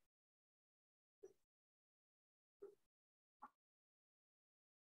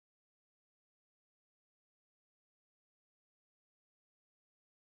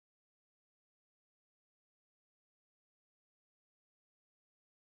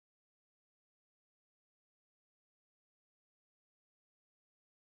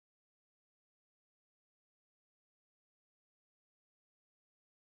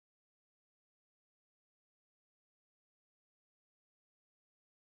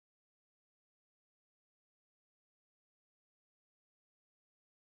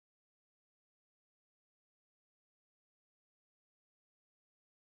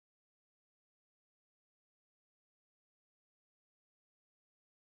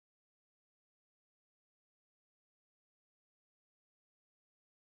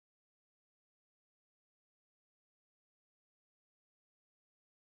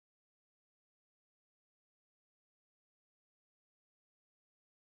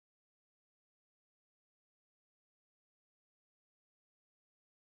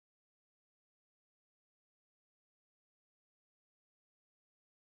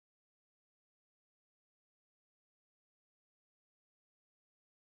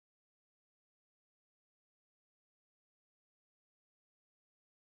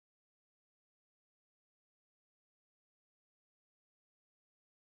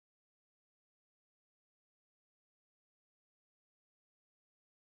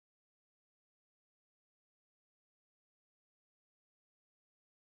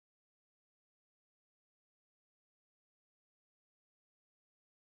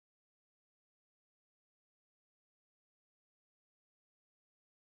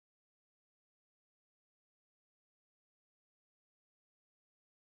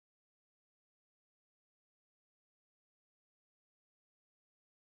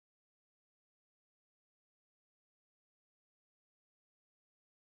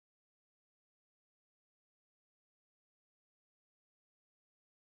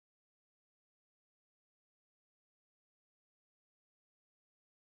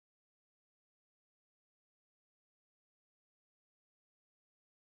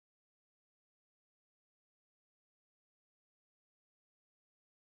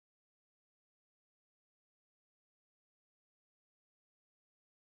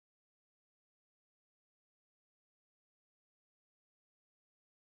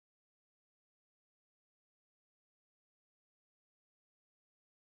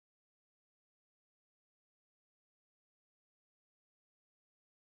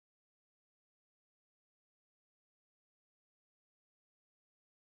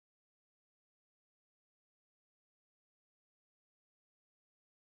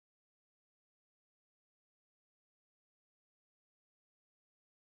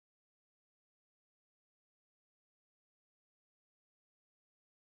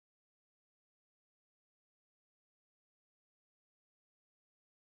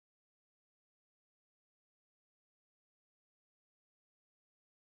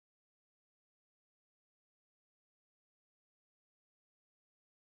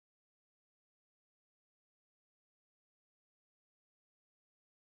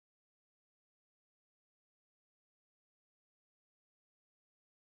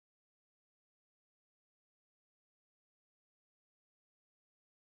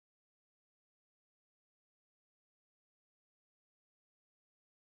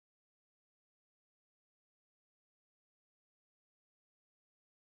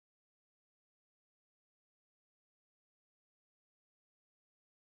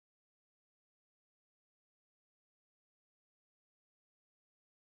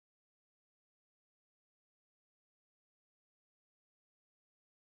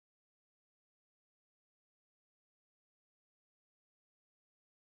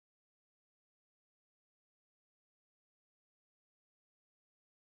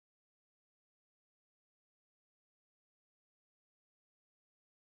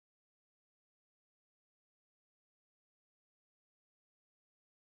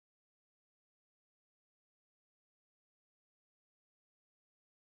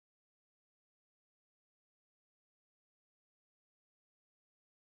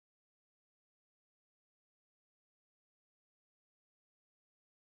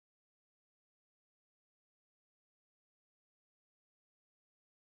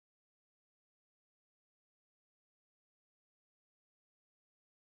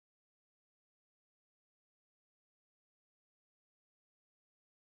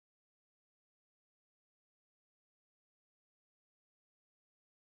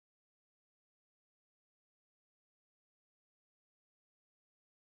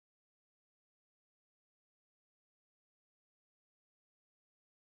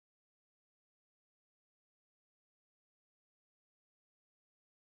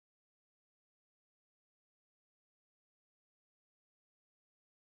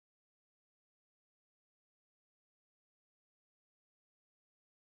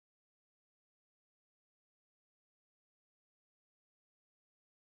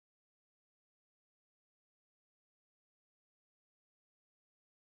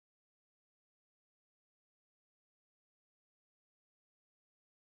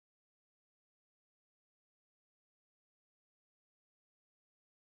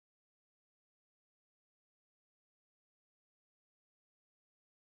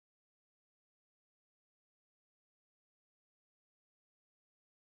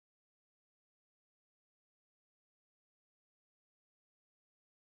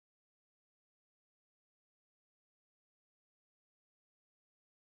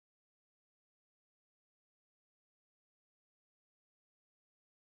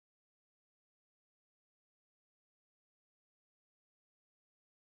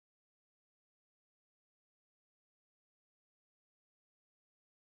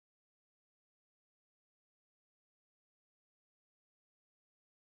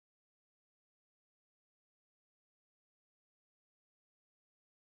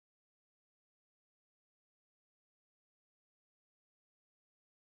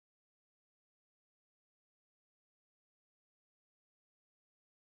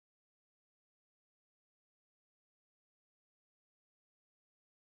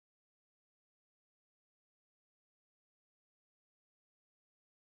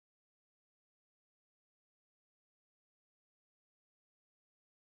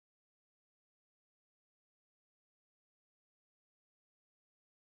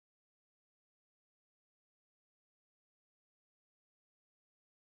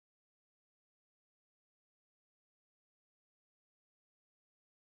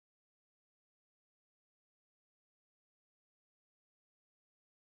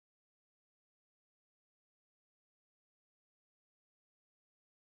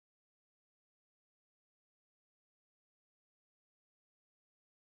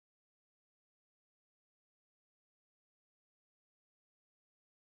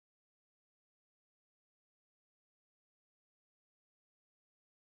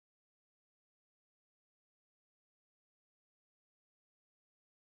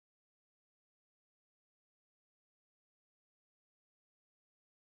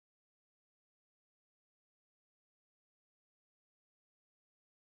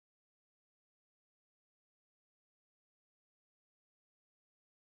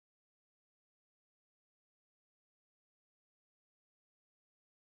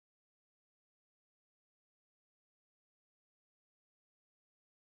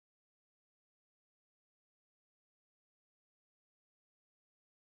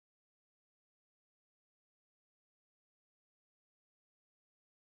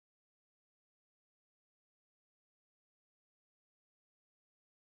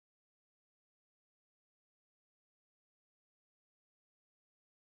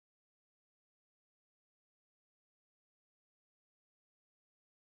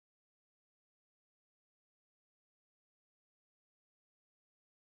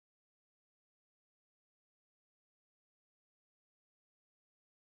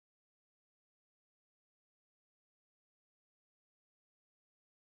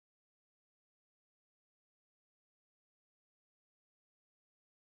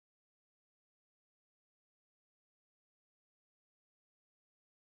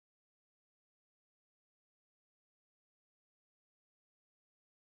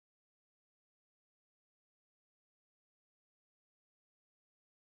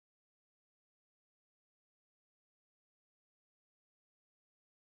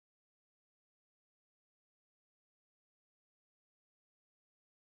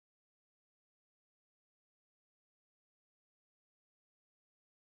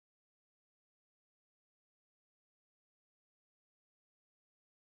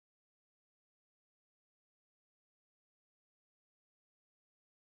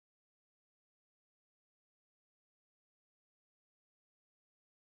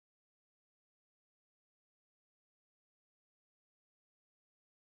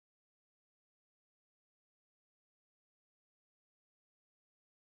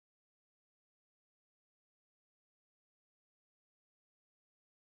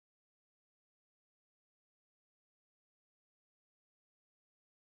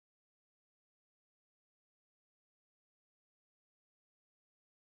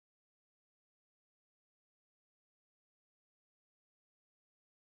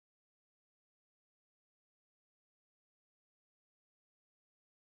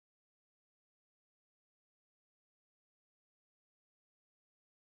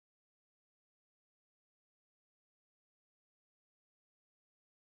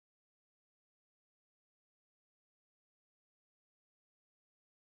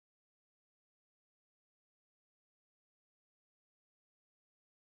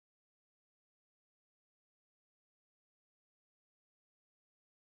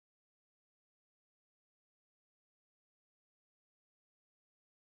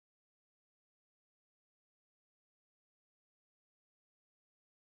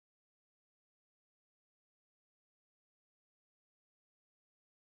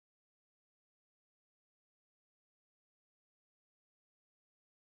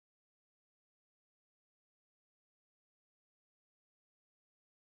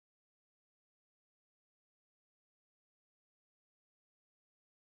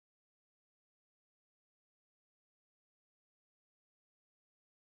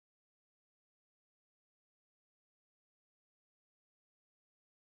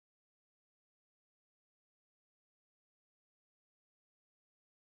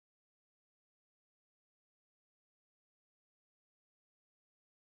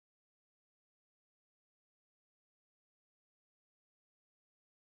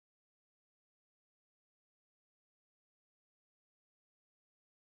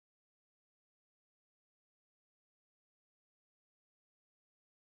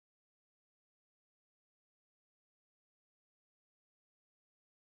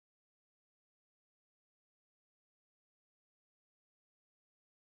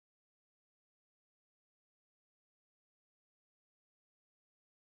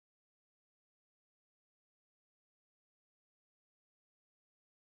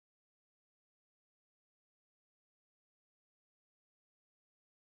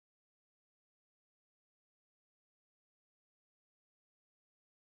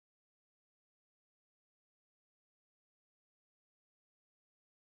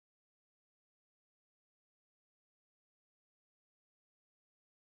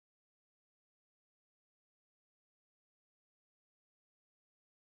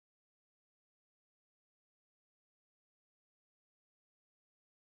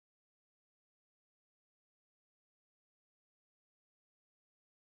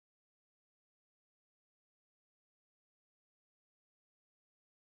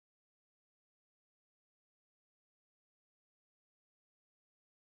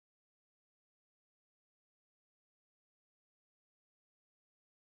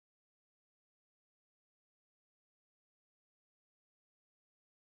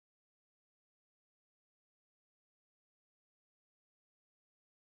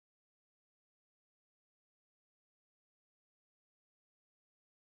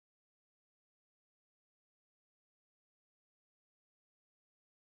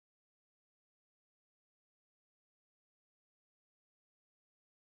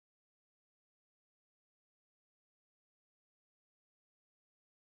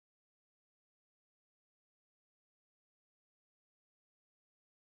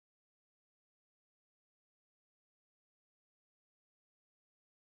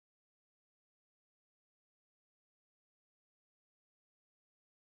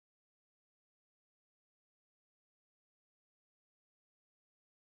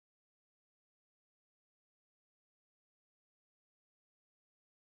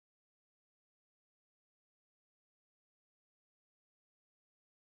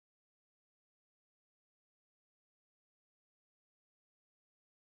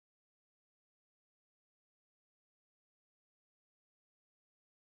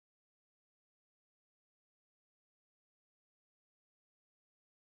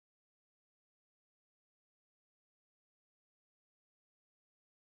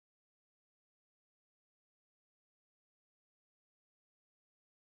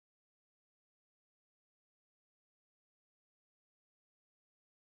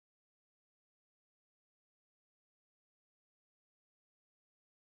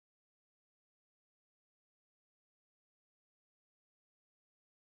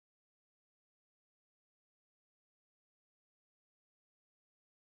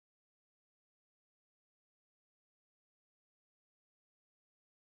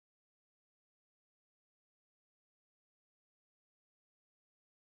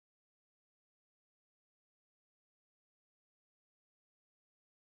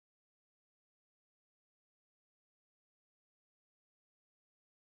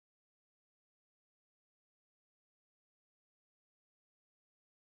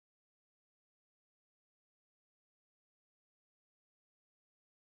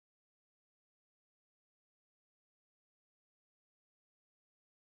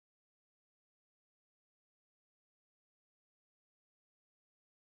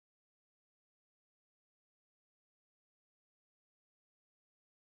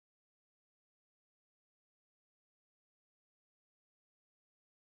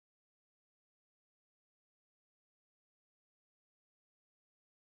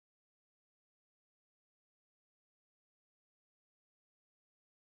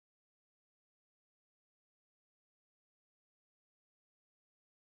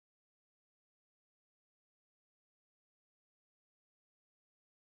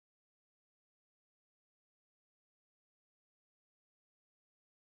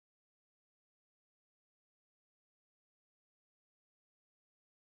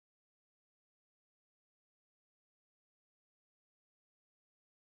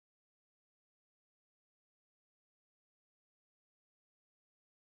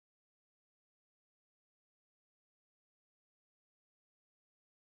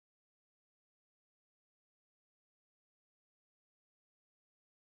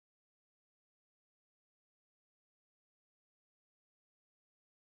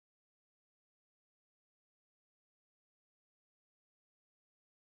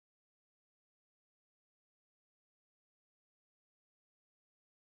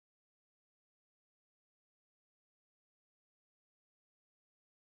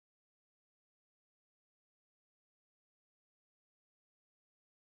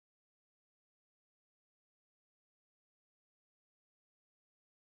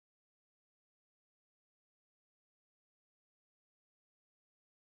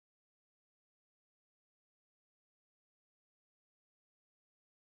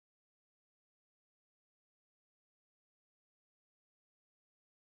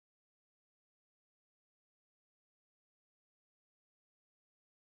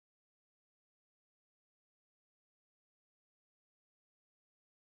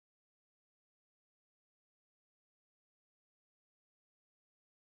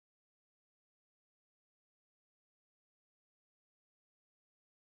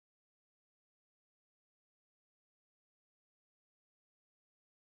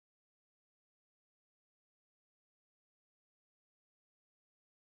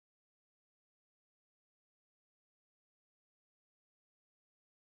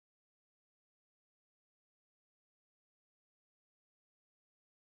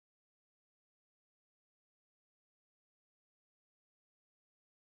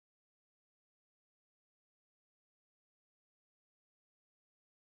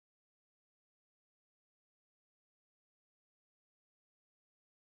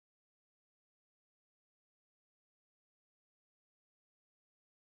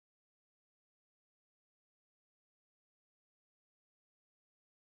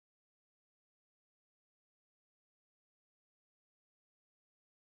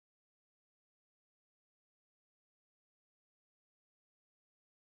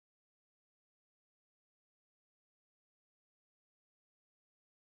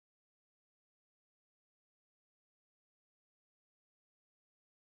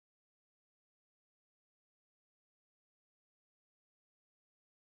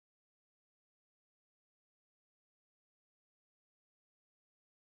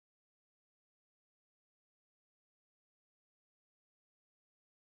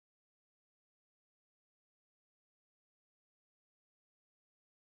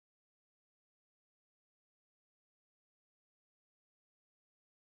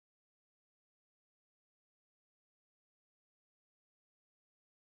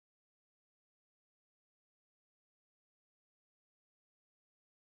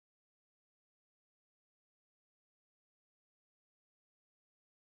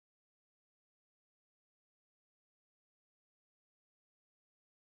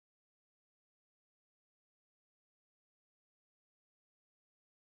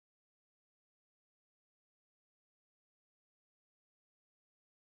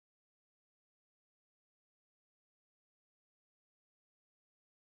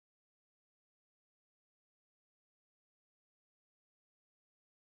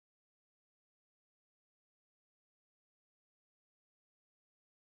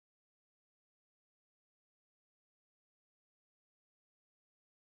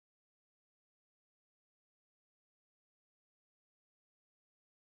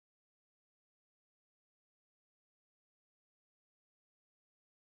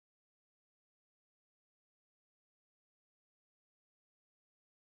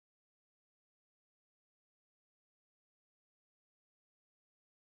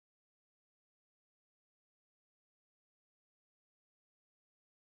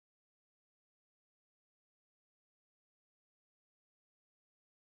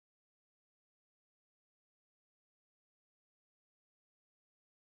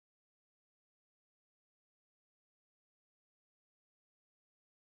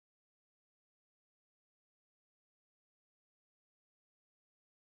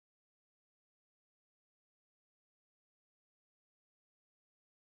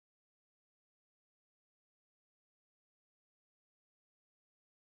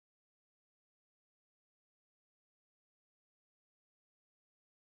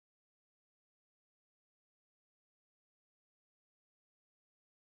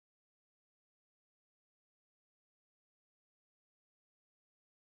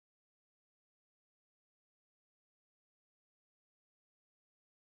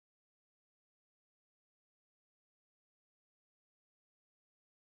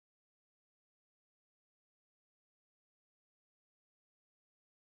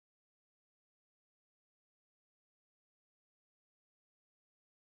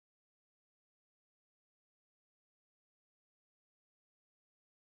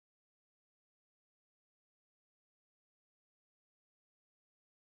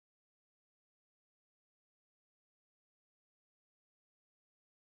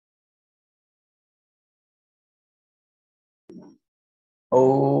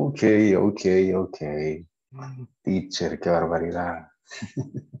 Okay, okay, okay. Teacher, qué barbaridad.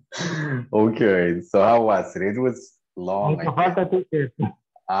 Okay, so how was it? It was long, I Mucha guess. falta, teacher.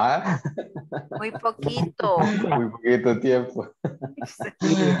 Ah, Muy poquito. muy poquito tiempo. Sí.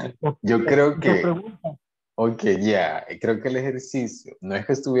 Yo creo Muchas que, preguntas. ok, ya, creo que el ejercicio no es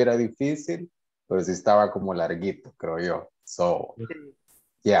que estuviera difícil, pero sí estaba como larguito, creo yo. So,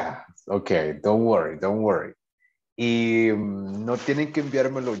 yeah, okay, don't worry, don't worry. Y no tienen que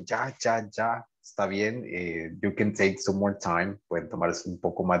enviármelo ya, ya, ya. Está bien. You can take some more time. Pueden tomarse un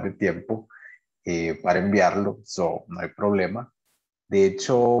poco más de tiempo para enviarlo. So, no hay problema. De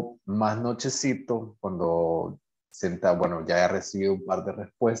hecho, más nochecito, cuando bueno, ya he recibido un par de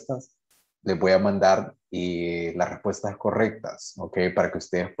respuestas, les voy a mandar las respuestas correctas, ¿ok? Para que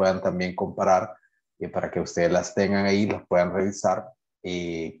ustedes puedan también comparar y para que ustedes las tengan ahí, las puedan revisar,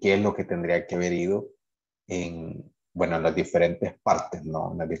 qué es lo que tendría que haber ido bueno, en las diferentes partes,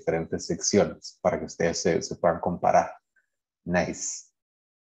 ¿no? En las diferentes secciones, para que ustedes se puedan comparar. Nice.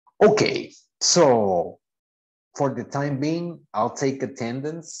 Okay, so for the time being, I'll take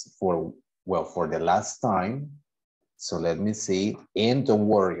attendance for the last time. So let me see. And don't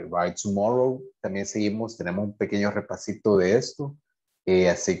worry, right? Tomorrow también tenemos un pequeño repasito de esto.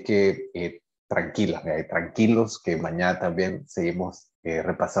 Así que tranquilos, que mañana también seguimos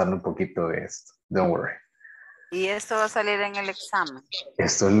repasando un poquito de esto. Don't worry. Y esto va a salir en el examen.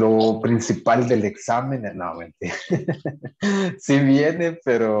 Esto es lo principal del examen. No, mentira. Sí viene,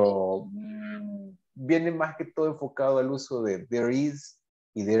 pero viene más que todo enfocado al uso de there is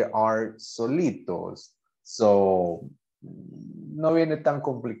y there are solitos. So, no viene tan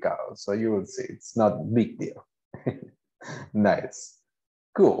complicado. So you will see, it's not a big deal. Nice.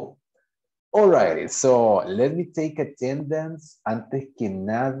 Cool. Alrighty, so let me take attendance. Antes que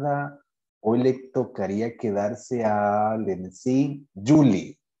nada, hoy le tocaría quedarse a, let me see,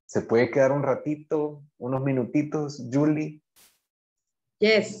 Julie. ¿Se puede quedar un ratito, unos minutitos, Julie?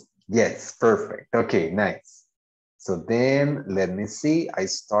 Yes. Yes, perfect. Okay, nice. So then, let me see. I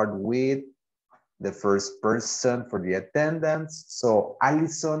start with the first person for the attendance. So,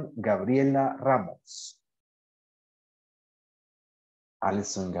 Alison Gabriela Ramos.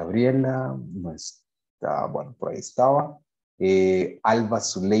 Alison Gabriela, no está, bueno, por ahí estaba. Alba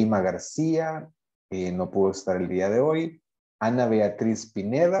Zuleima García, no pudo estar el día de hoy. Ana Beatriz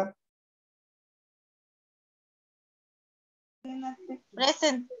Pineda.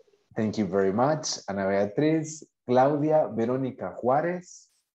 Present. Thank you very much, Ana Beatriz. Claudia Verónica Juárez.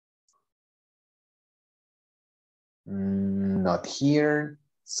 Not here.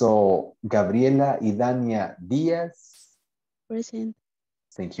 So, Gabriela Idania Díaz. Present.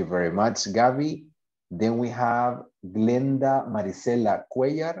 Thank you very much, Gaby. Then we have Glenda Marisela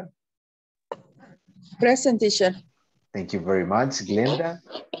Cuellar. Present, teacher. Thank you very much, Glenda.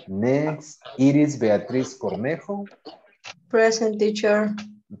 Next, Iris Beatriz Cornejo. Present, teacher.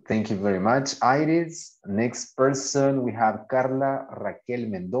 Thank you very much, Iris. Next person, we have Carla Raquel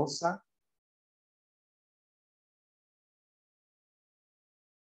Mendoza.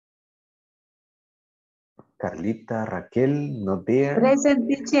 Carlita Raquel, not there. Present,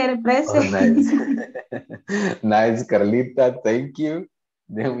 teacher. Oh, Present. nice. Nice, Carlita, thank you.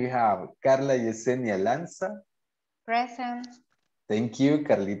 Then we have Carla Yesenia Lanza. Present. Thank you,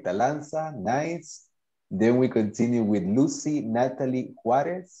 Carlita Lanza, nice. Then we continue with Lucy Natalie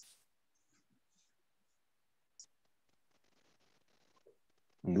Juarez.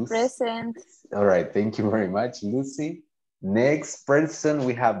 Lucy. Present. All right, thank you very much, Lucy. Next person,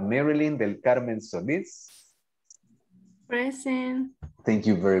 we have Marilyn del Carmen Solis. Present. Thank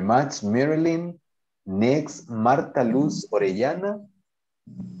you very much, Marilyn. Next, Marta Luz Orellana.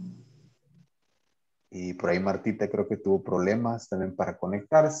 Y por ahí Martita creo que tuvo problemas también para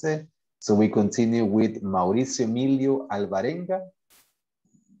conectarse. So we continue with Mauricio Emilio Alvarenga.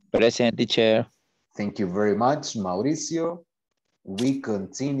 Present, teacher. Thank you very much, Mauricio. We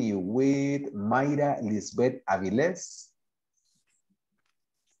continue with Mayra Lisbeth Avilés.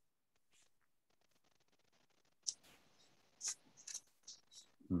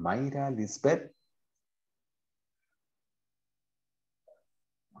 Mayra Lisbeth.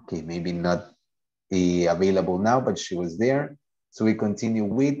 Okay, maybe not available now, but she was there. So we continue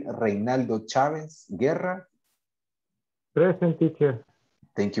with Reinaldo Chávez Guerra. Present, teacher.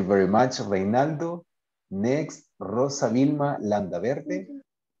 Thank you very much, Reinaldo. Next, Rosa Vilma Landaverde.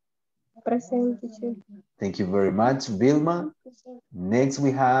 Present, teacher. Thank you very much, Vilma. Next,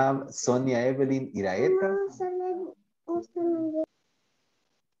 we have Sonia Evelyn Iraeta.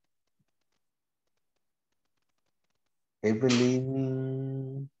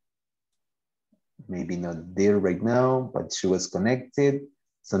 Evelyn, maybe not there right now, but she was connected.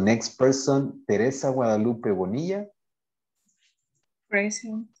 So next person, Teresa Guadalupe Bonilla.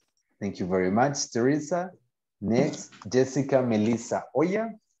 Present. Thank you very much, Teresa. Next, Jessica Melissa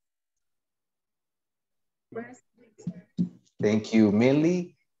Oya. Thank you,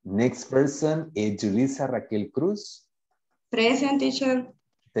 Meli. Next person is Julissa Raquel Cruz. Present, teacher.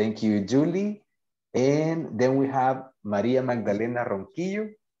 Thank you, Julie. And then we have Maria Magdalena Ronquillo.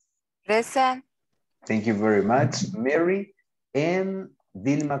 Present. Thank you very much, Mary. And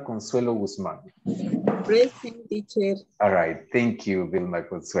Vilma Consuelo Guzmán. Present, teacher. All right, thank you, Vilma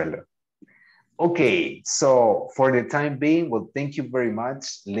Consuelo. Okay, so for the time being, well, thank you very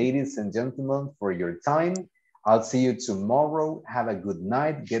much, ladies and gentlemen, for your time. I'll see you tomorrow. Have a good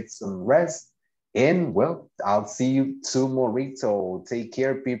night, get some rest, and well, I'll see you tomorrow. Take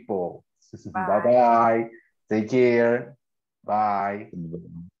care, people. Bye-bye. Take care. Bye.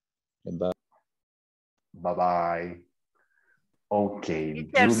 Bye. Bye-bye. Okay.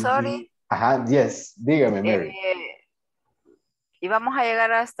 Teacher, Julie. sorry. Ajá, yes. Dígame, Mary. Y vamos a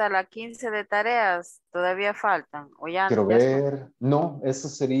llegar hasta la 15 de tareas. ¿Todavía faltan? ¿O ya, Quiero ya ver. No, eso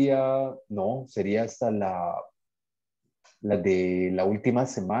sería, no, sería hasta la de la última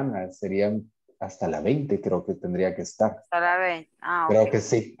semana. Serían hasta la 20, creo que tendría que estar. hasta la 20? Ah, Creo ok. que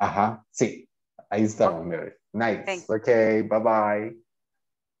sí. Ajá, sí. Ahí estamos, Mary. Nice. Thank Ok, bye-bye.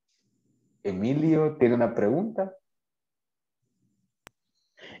 Emilio, ¿tiene una pregunta?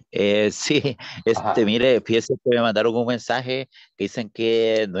 Sí, Ajá. mire, fíjese que me mandaron un mensaje que dicen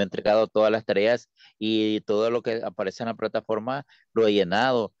que no he entregado todas las tareas y todo lo que aparece en la plataforma lo he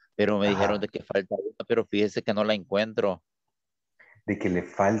llenado, pero me dijeron Ajá. de que falta una, pero fíjese que no la encuentro. De que le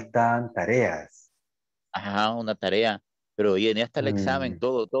faltan tareas. Ajá, una tarea, pero llené hasta el examen, Mm,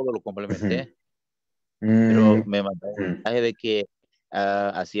 todo lo ujú, complementé, mm, pero me mandaron un ujú. mensaje de que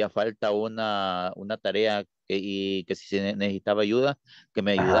hacía falta una tarea y que si se necesitaba ayuda, que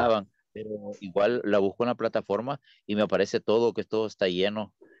me Ajá. ayudaban, pero igual la busco en la plataforma y me aparece todo, que todo está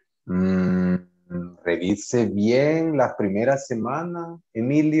lleno. Mm, revise bien la primera semana,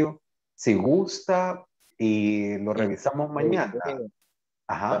 Emilio. Si gusta y lo Eh, revisamos mañana. revisé,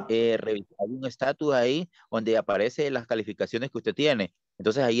 Ajá. revisé, hay un estatus ahí donde aparece las calificaciones que usted tiene.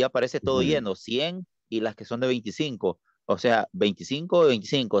 Entonces ahí aparece todo Ujú. lleno, 100 y las que son de 25. O sea, 25,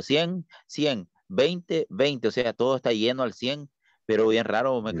 25, 100, 100, 20, 20. O sea, todo está lleno al 100. Pero bien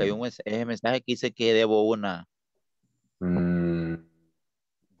raro, me cayó ese mensaje que dice que debo una. Mm,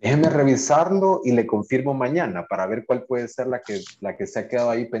 déjeme revisarlo y le confirmo mañana para ver cuál puede ser la que se ha quedado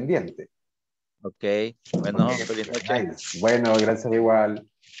ahí pendiente. Ok, Ok, bueno, feliz noche. nice. Bueno, gracias igual.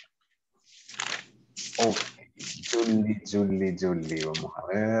 Ok, Julie, vamos a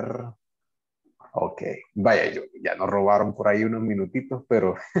ver. Ok, vaya, ya nos robaron por ahí unos minutitos,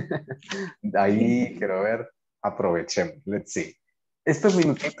 pero ahí quiero ver, aprovechemos, let's see. Estos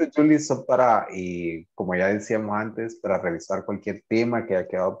minutitos, Julie, son para, como ya decíamos antes, para revisar cualquier tema que haya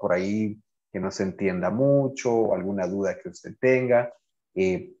quedado por ahí que no se entienda mucho o alguna duda que usted tenga.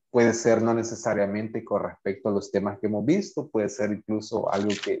 Puede ser no necesariamente con respecto a los temas que hemos visto, puede ser incluso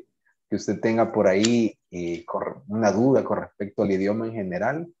algo que usted tenga por ahí, una duda con respecto al idioma en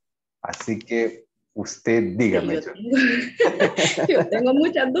general. Así que usted dígame. Yo tengo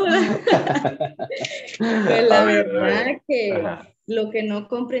muchas dudas. Pues A la ver, verdad que ajá. lo que no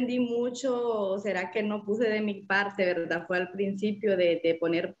comprendí mucho, será que no puse de mi parte, ¿verdad? Fue al principio de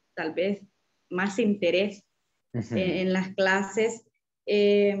poner tal vez más interés en las clases.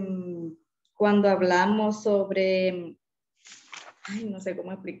 Cuando hablamos sobre, ay, no sé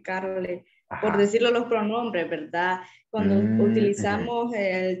cómo explicarle, por Ajá. decirlo los pronombres, ¿verdad? Cuando utilizamos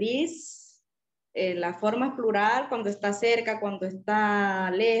el this, la forma plural, cuando está cerca, cuando está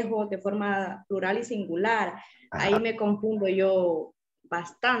lejos, de forma plural y singular, ahí me confundo yo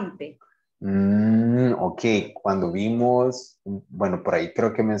bastante. Ok, cuando vimos, bueno, por ahí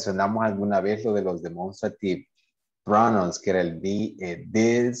creo que mencionamos alguna vez lo de los demonstrative pronouns, que era el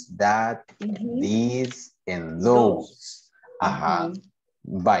this, that, these, and those. Ajá.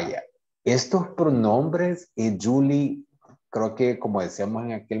 Vaya, estos pronombres, Julie, creo que como decíamos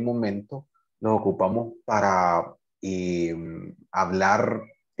en aquel momento, los ocupamos para hablar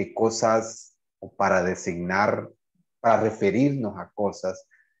de cosas o para designar, para referirnos a cosas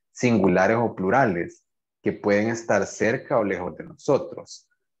singulares o plurales que pueden estar cerca o lejos de nosotros.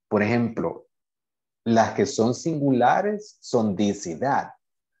 Por ejemplo, las que son singulares son this y that.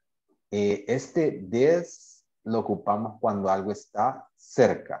 Este this lo ocupamos cuando algo está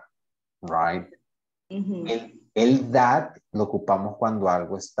cerca, right? El that lo ocupamos cuando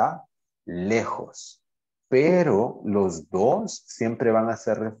algo está lejos. Pero los dos siempre van a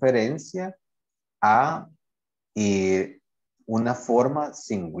hacer referencia a una forma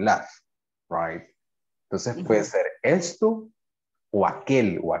singular, right? Entonces puede ser esto o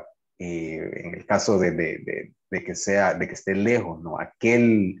aquel, en el caso de que esté lejos, ¿no?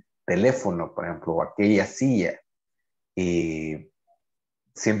 Aquel teléfono, por ejemplo, o aquella silla.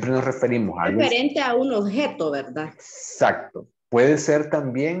 Siempre nos referimos a algo. Referente a un objeto, ¿verdad? Exacto. Puede ser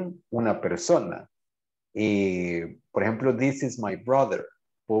también una persona. Por ejemplo, this is my brother.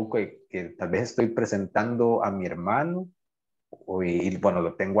 Que tal vez estoy presentando a mi hermano y bueno,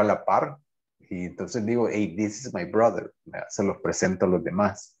 lo tengo a la par. Y entonces digo, hey, this is my brother. Se los presento a los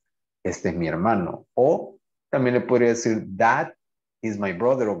demás. Este es mi hermano. O también le podría decir, that is my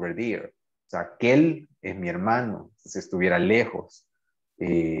brother over there. O sea, aquel es mi hermano. Si estuviera lejos,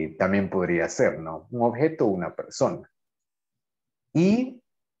 también podría ser, ¿no? Un objeto o una persona. Y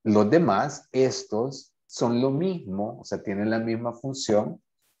los demás, estos, son lo mismo, o sea, tienen la misma función,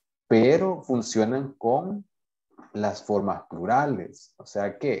 pero funcionan con las formas plurales. O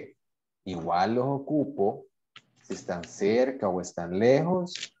sea que igual los ocupo si están cerca o están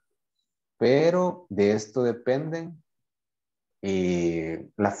lejos, pero de esto dependen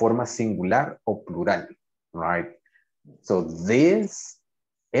la forma singular o plural, right? So this,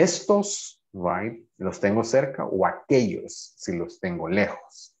 estos, right, los tengo cerca, o aquellos si los tengo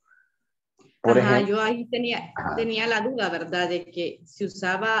lejos. Por ejemplo, yo ahí tenía la duda, ¿verdad? De que se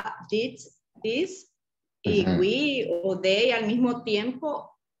usaba this y we o they al mismo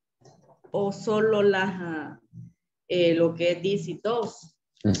tiempo, o solo lo que es this y those.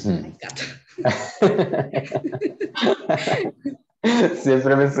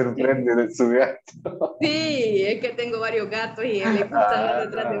 Siempre me sorprende de su gato. Sí, es que tengo varios gatos y le gusta andar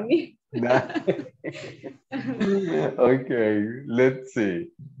detrás de mí. Ok, let's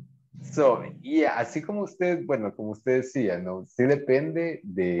see. So, yeah, así como usted, bueno, como usted decía, ¿no? Sí depende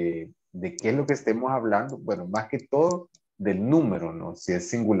de qué es lo que estemos hablando. Bueno, más que todo del número, ¿no? Si es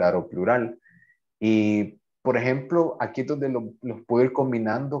singular o plural. Y, por ejemplo, aquí es donde los puedo ir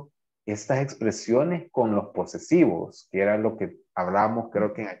combinando estas expresiones con los posesivos, que era lo que hablábamos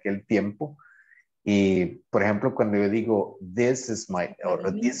creo que en aquel tiempo. Y, por ejemplo, cuando yo digo, this is my,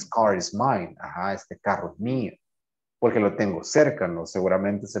 or this car is mine, ajá, este carro es mío, porque lo tengo cerca, ¿no?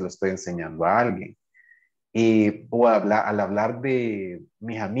 Seguramente se lo estoy enseñando a alguien. Y o al hablar de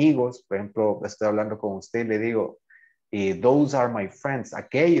mis amigos, por ejemplo, estoy hablando con usted y le digo, those are my friends,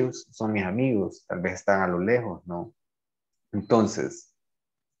 aquellos son mis amigos, tal vez están a lo lejos, ¿no? Entonces,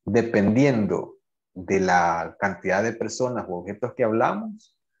 dependiendo de la cantidad de personas o objetos que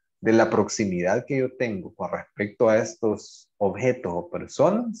hablamos, de la proximidad que yo tengo con respecto a estos objetos o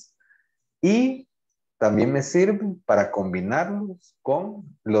personas, y también me sirven para combinarlos con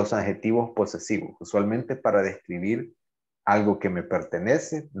los adjetivos posesivos, usualmente para describir algo que me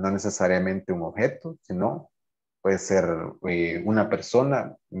pertenece, no necesariamente un objeto, sino puede ser una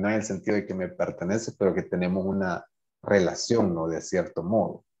persona, no en el sentido de que me pertenece, pero que tenemos una relación, ¿no? De cierto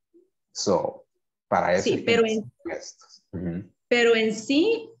modo. So, para eso sí, pero en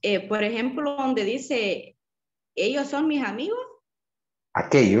sí, por ejemplo, donde dice, ellos son mis amigos.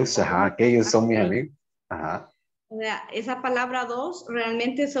 Aquellos, ajá, aquellos son mis amigos. Ajá. O sea, esa palabra dos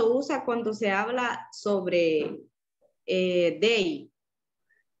realmente se usa cuando se habla sobre they.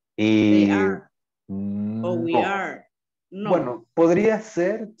 They are. O we are. No. Bueno, podría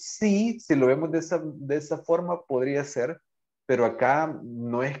ser, sí, si lo vemos de esa forma, podría ser, pero acá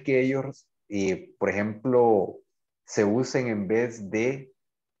no es que ellos, por ejemplo, se usen en vez de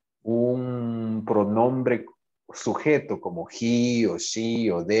un pronombre sujeto como he o she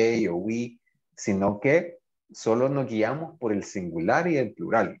o they o we, sino que solo nos guiamos por el singular y el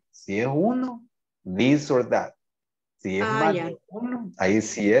plural. Si es uno, this or that. Si es más de uno, ahí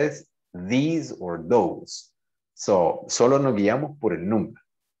sí es these or those. So, solo nos guiamos por el número.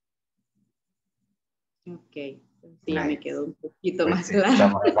 Ok, sí, ya me quedó un poquito Pues más sí,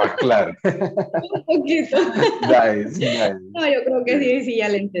 claro. está más claro. Un poquito. Nice. No, yo creo que sí, ya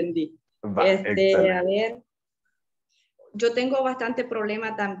le entendí. A ver, yo tengo bastante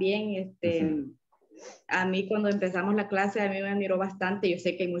problema también, a mí cuando empezamos la clase, a mí me admiró bastante, yo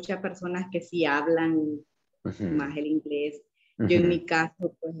sé que hay muchas personas que sí hablan más el inglés, yo en mi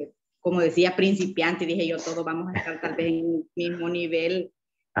caso, pues, como decía, principiante, dije yo, todos vamos a estar tal vez en el mismo nivel,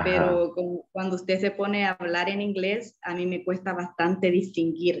 pero cuando usted se pone a hablar en inglés, a mí me cuesta bastante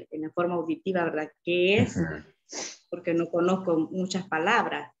distinguir en la forma auditiva, ¿verdad? ¿Qué es? Porque no conozco muchas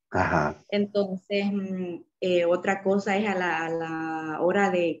palabras. Entonces, otra cosa es a la hora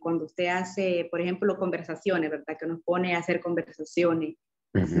de cuando usted hace, por ejemplo, conversaciones, ¿verdad? Que nos pone a hacer conversaciones.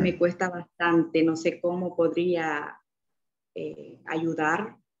 Me cuesta bastante, no sé cómo podría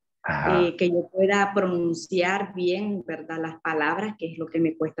ayudar que yo pueda pronunciar bien, ¿verdad? Las palabras, que es lo que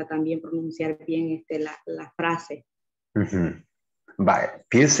me cuesta también pronunciar bien la frase. Vale,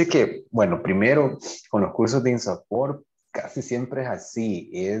 fíjese que, bueno, primero, con los cursos de INSAFORP, casi siempre es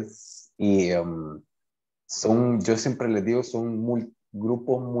así, yo siempre les digo, son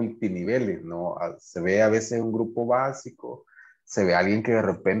grupos multiniveles, ¿no? Se ve a veces un grupo básico, se ve alguien que de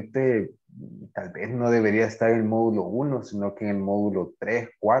repente tal vez no debería estar en el módulo 1, sino que en el módulo 3,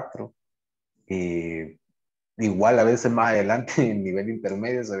 4. Igual a veces más adelante en el nivel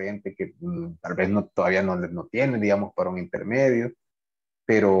intermedio se ve gente que tal vez todavía no tiene, digamos, para un intermedio,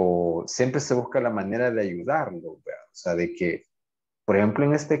 pero siempre se busca la manera de ayudarlo, ¿verdad? O sea, de que, por ejemplo,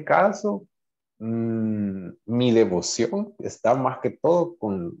 en este caso, mi devoción está más que todo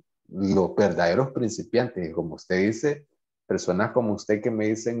con los verdaderos principiantes, como usted dice, personas como usted que me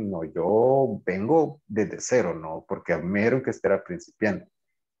dicen, no, yo vengo desde cero, ¿no? Porque a mí me dijeron que este era principiante.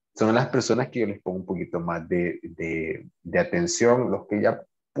 Son las personas que yo les pongo un poquito más de atención. Los que ya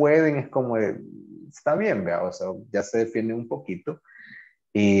pueden es como está bien, ¿vea? O sea, ya se defienden un poquito.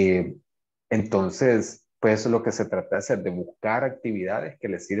 Y entonces, pues eso es lo que se trata de hacer, de buscar actividades que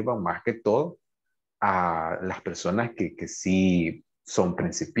les sirvan más que todo a las personas que sí son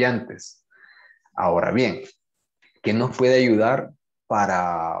principiantes. Ahora bien, ¿qué nos puede ayudar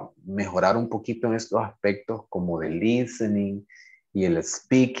para mejorar un poquito en estos aspectos como del listening y el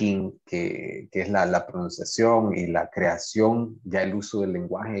speaking, que es la pronunciación y la creación, ya el uso del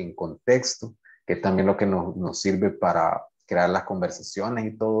lenguaje en contexto, que también lo que nos sirve para crear las conversaciones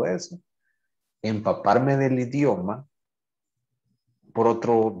y todo eso? Empaparme del idioma por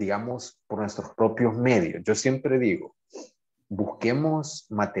nuestros propios medios. Yo siempre digo, busquemos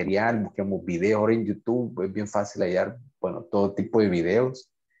material, busquemos videos. Ahora en YouTube es bien fácil hallar, bueno, todo tipo de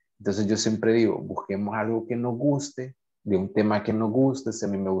videos. Entonces yo siempre digo, busquemos algo que nos guste, de un tema que nos guste. Si a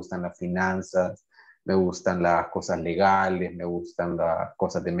mí me gustan las finanzas, me gustan las cosas legales, me gustan las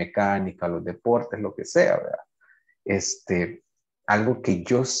cosas de mecánica, los deportes, lo que sea, ¿verdad? Algo que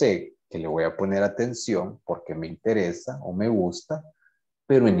yo sé que le voy a poner atención porque me interesa o me gusta,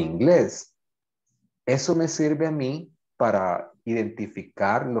 pero en inglés. Eso me sirve a mí para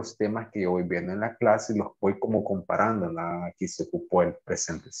identificar los temas que yo voy viendo en la clase y los voy como comparando, ¿no? Aquí se ocupó el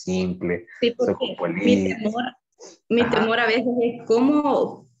presente simple, Sí, se porque ocupó el mi temor a veces es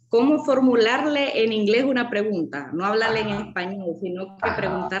cómo formularle en inglés una pregunta, no hablarle en español, sino que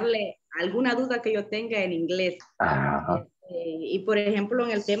preguntarle alguna duda que yo tenga en inglés. Y por ejemplo, en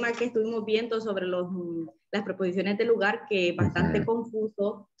el tema que estuvimos viendo sobre las preposiciones de lugar, que es bastante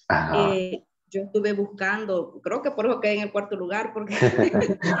confuso, yo estuve buscando, creo que por eso quedé en el cuarto lugar, porque...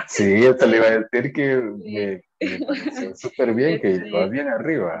 Sí, eso le iba a decir que me pareció súper bien, que iba bien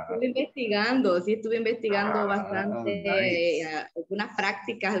arriba. Estuve investigando bastante, nice. algunas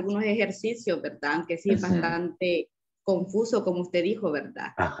prácticas, algunos ejercicios, ¿verdad? Aunque sí es bastante confuso, como usted dijo,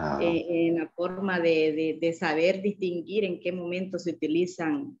 ¿verdad? En la forma de saber distinguir en qué momento se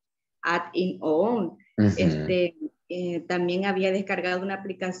utilizan at, in o on. También había descargado una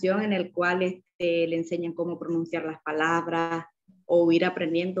aplicación en el cual le enseñan cómo pronunciar las palabras o ir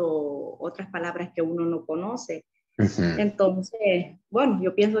aprendiendo otras palabras que uno no conoce. Entonces, bueno,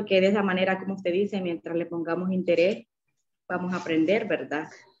 yo pienso que de esa manera, como usted dice, mientras le pongamos interés, vamos a aprender, ¿verdad?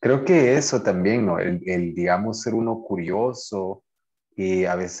 Creo que eso también, ¿no? Digamos, ser uno curioso y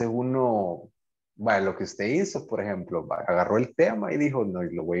a veces uno, bueno, lo que usted hizo, por ejemplo, agarró el tema y dijo, no,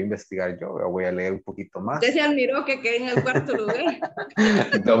 lo voy a investigar yo, voy a leer un poquito más. Usted se admiró que quedé en el cuarto lugar.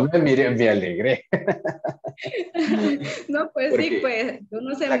 No me miré, me alegré. No, pues Porque sí, pues yo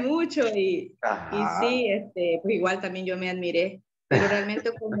no sé mucho y sí, pues igual también yo me admiré, pero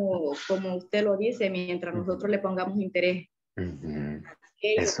realmente como usted lo dice, mientras nosotros le pongamos interés.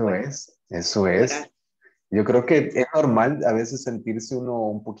 Eso pues, es. Yo creo que es normal a veces sentirse uno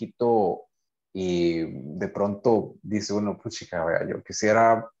un poquito y de pronto dice uno, pues chica, vea, yo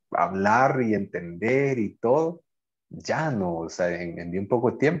quisiera hablar y entender y todo. Ya no, o sea, en bien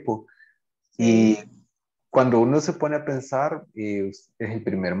poco tiempo. Y cuando uno se pone a pensar, es el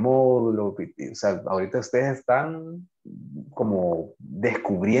primer módulo, o sea, ahorita ustedes están como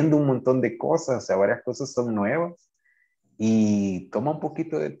descubriendo un montón de cosas, o sea, varias cosas son nuevas y toma un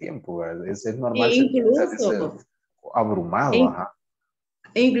poquito de tiempo, ¿verdad? Es normal sentirse a veces abrumado, ajá.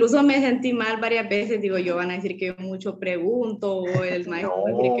 Incluso me sentí mal varias veces, digo yo, van a decir que yo mucho pregunto, o el maestro va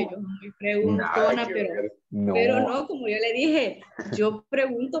a decir que yo soy muy preguntona, pero no, como yo le dije, yo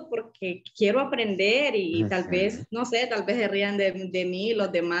pregunto porque quiero aprender y tal vez, no sé, tal vez se rían de mí,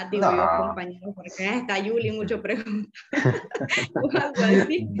 los demás, digo yo, compañeros, porque está Yuli mucho pregunta, o algo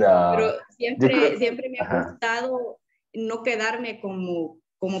así, pero siempre me ha gustado no quedarme como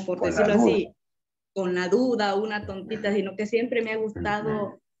como por Con la decirlo duda. así, con la duda, una tontita, sino que siempre me ha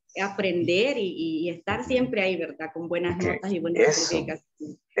gustado aprender y estar siempre ahí, ¿verdad? Con buenas Que notas y buenas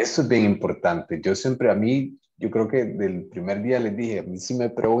calificaciones. eso es bien importante. Yo siempre, a mí, yo creo que del primer día les dije, a mí si me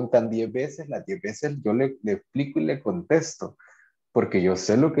preguntan 10 veces, las 10 veces yo le explico y le contesto, porque yo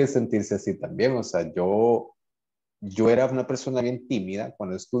sé lo que es sentirse así también. O sea, yo era una persona bien tímida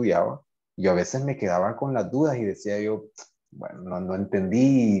cuando estudiaba. Yo a veces me quedaba con las dudas y decía yo, bueno, no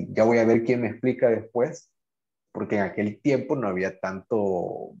entendí, ya voy a ver quién me explica después, porque en aquel tiempo no había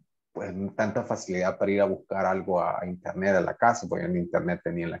pues tanta facilidad para ir a buscar algo a internet a la casa, porque en internet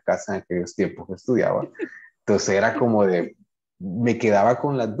tenía en la casa en aquellos tiempos que estudiaba. Entonces era como me quedaba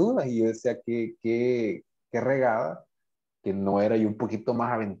con las dudas y yo decía qué regada, que no era yo un poquito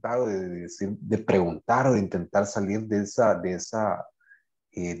más aventado de preguntar o de intentar salir de esa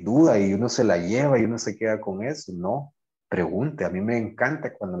duda, y uno se la lleva y uno se queda con eso. No, pregunte. A mí me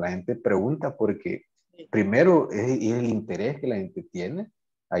encanta cuando la gente pregunta, porque primero es el interés que la gente tiene.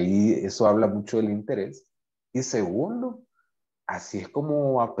 Ahí eso habla mucho del interés. Y segundo, así es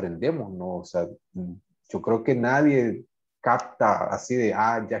como aprendemos, ¿no? O sea, yo creo que nadie capta así de,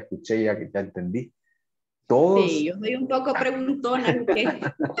 ya escuché, ya entendí. Todos. Sí, yo soy un poco preguntona, que me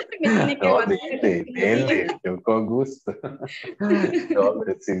tiene que No, batir. dele, yo con gusto. No,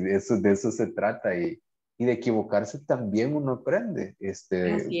 hombre, sí, de eso se trata, y de equivocarse también uno aprende.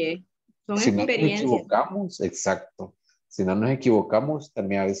 Así es, son Si no nos experiencias. equivocamos, exacto. Si no nos equivocamos,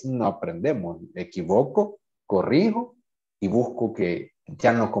 también a veces no aprendemos. Me equivoco, corrijo y busco que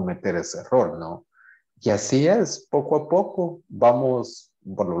ya no cometer ese error, ¿no? Y así es, poco a poco vamos,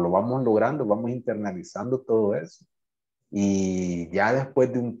 bueno, lo vamos logrando, vamos internalizando todo eso. Y ya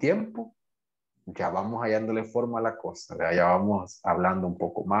después de un tiempo, ya vamos hallándole forma a la cosa, ¿verdad? Ya vamos hablando un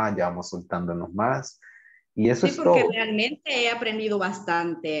poco más, ya vamos soltándonos más. Y eso Sí, es porque todo. realmente he aprendido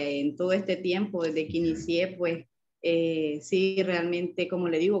bastante en todo este tiempo, desde que inicié, pues sí, realmente, como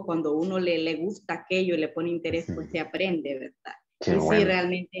le digo, cuando uno le gusta aquello y le pone interés, pues se aprende, ¿verdad? Qué Y sí, bueno.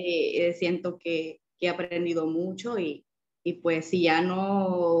 realmente siento que he aprendido mucho y pues si ya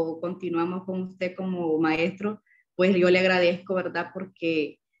no continuamos con usted como maestro, pues yo le agradezco, ¿verdad?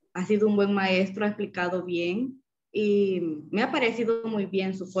 Porque ha sido un buen maestro, ha explicado bien y me ha parecido muy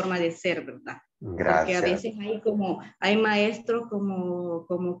bien su forma de ser, ¿verdad? Porque a Gracias. veces hay maestros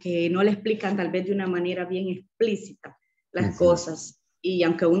como que no le explican tal vez de una manera bien explícita las cosas. Y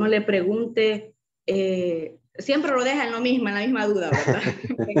aunque uno le pregunte, siempre lo deja en lo mismo, en la misma duda, ¿verdad?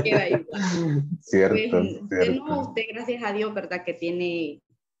 Se queda igual. Cierto, Pues, cierto. usted, gracias a Dios, ¿verdad? Que tiene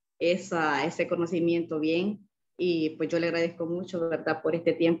ese conocimiento bien. Y pues yo le agradezco mucho, ¿verdad? Por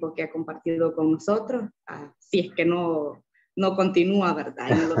este tiempo que ha compartido con nosotros. Si es que no continúa,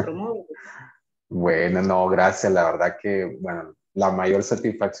 ¿verdad? En el otro modo. Bueno, no, gracias. La verdad que, bueno, la mayor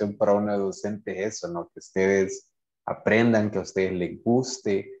satisfacción para una docente es eso, ¿no? Que ustedes aprendan, que a ustedes les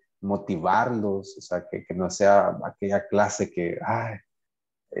guste, motivarlos, o sea, que no sea aquella clase que,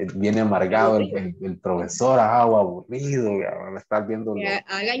 viene amargado el profesor, o aburrido, van a estar viendo Que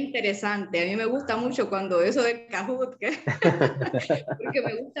haga interesante. A mí me gusta mucho cuando eso de Kahoot, porque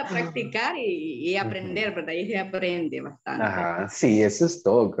me gusta practicar y aprender, ¿verdad? Y se aprende bastante. Ajá, sí, eso es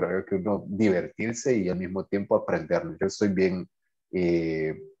todo. Creo que uno divertirse y al mismo tiempo aprender. Yo soy bien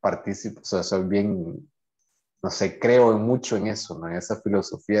partícipe, o sea, soy bien, no sé, creo mucho en eso, ¿no? En esa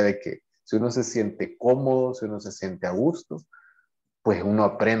filosofía de que si uno se siente cómodo, si uno se siente a gusto, pues uno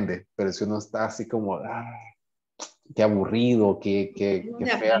aprende. Pero si uno está así como, qué aburrido, qué No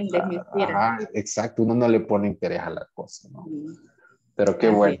se fea. aprende, mentira. Ajá, exacto, uno no le pone interés a la cosa, ¿no? Pero qué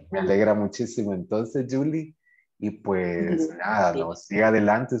Así bueno, es. me alegra muchísimo entonces, Julie. Y pues nada, Sí. no, siga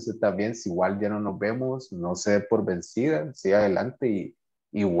adelante usted también. Si igual ya no nos vemos, no se dé por vencida, siga adelante y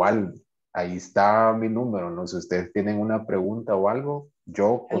igual ahí está mi número, ¿no? Si ustedes tienen una pregunta o algo,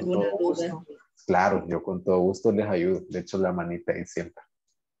 yo con ¿Alguna todo duda? gusto, claro, yo con todo gusto les ayudo. De hecho, la manita ahí siempre.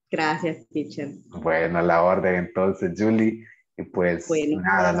 Gracias, teacher. Bueno, a la orden entonces, Julie. Y pues Bueno,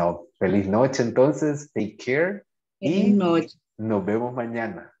 nada, no, feliz noche entonces, take care feliz y noche. nos vemos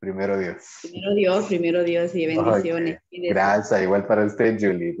mañana, primero Dios. Primero Dios y Ok, bendiciones. Cuídese. gracias, igual para usted,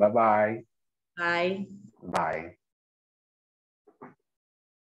 Julie. Bye bye. Bye. Bye.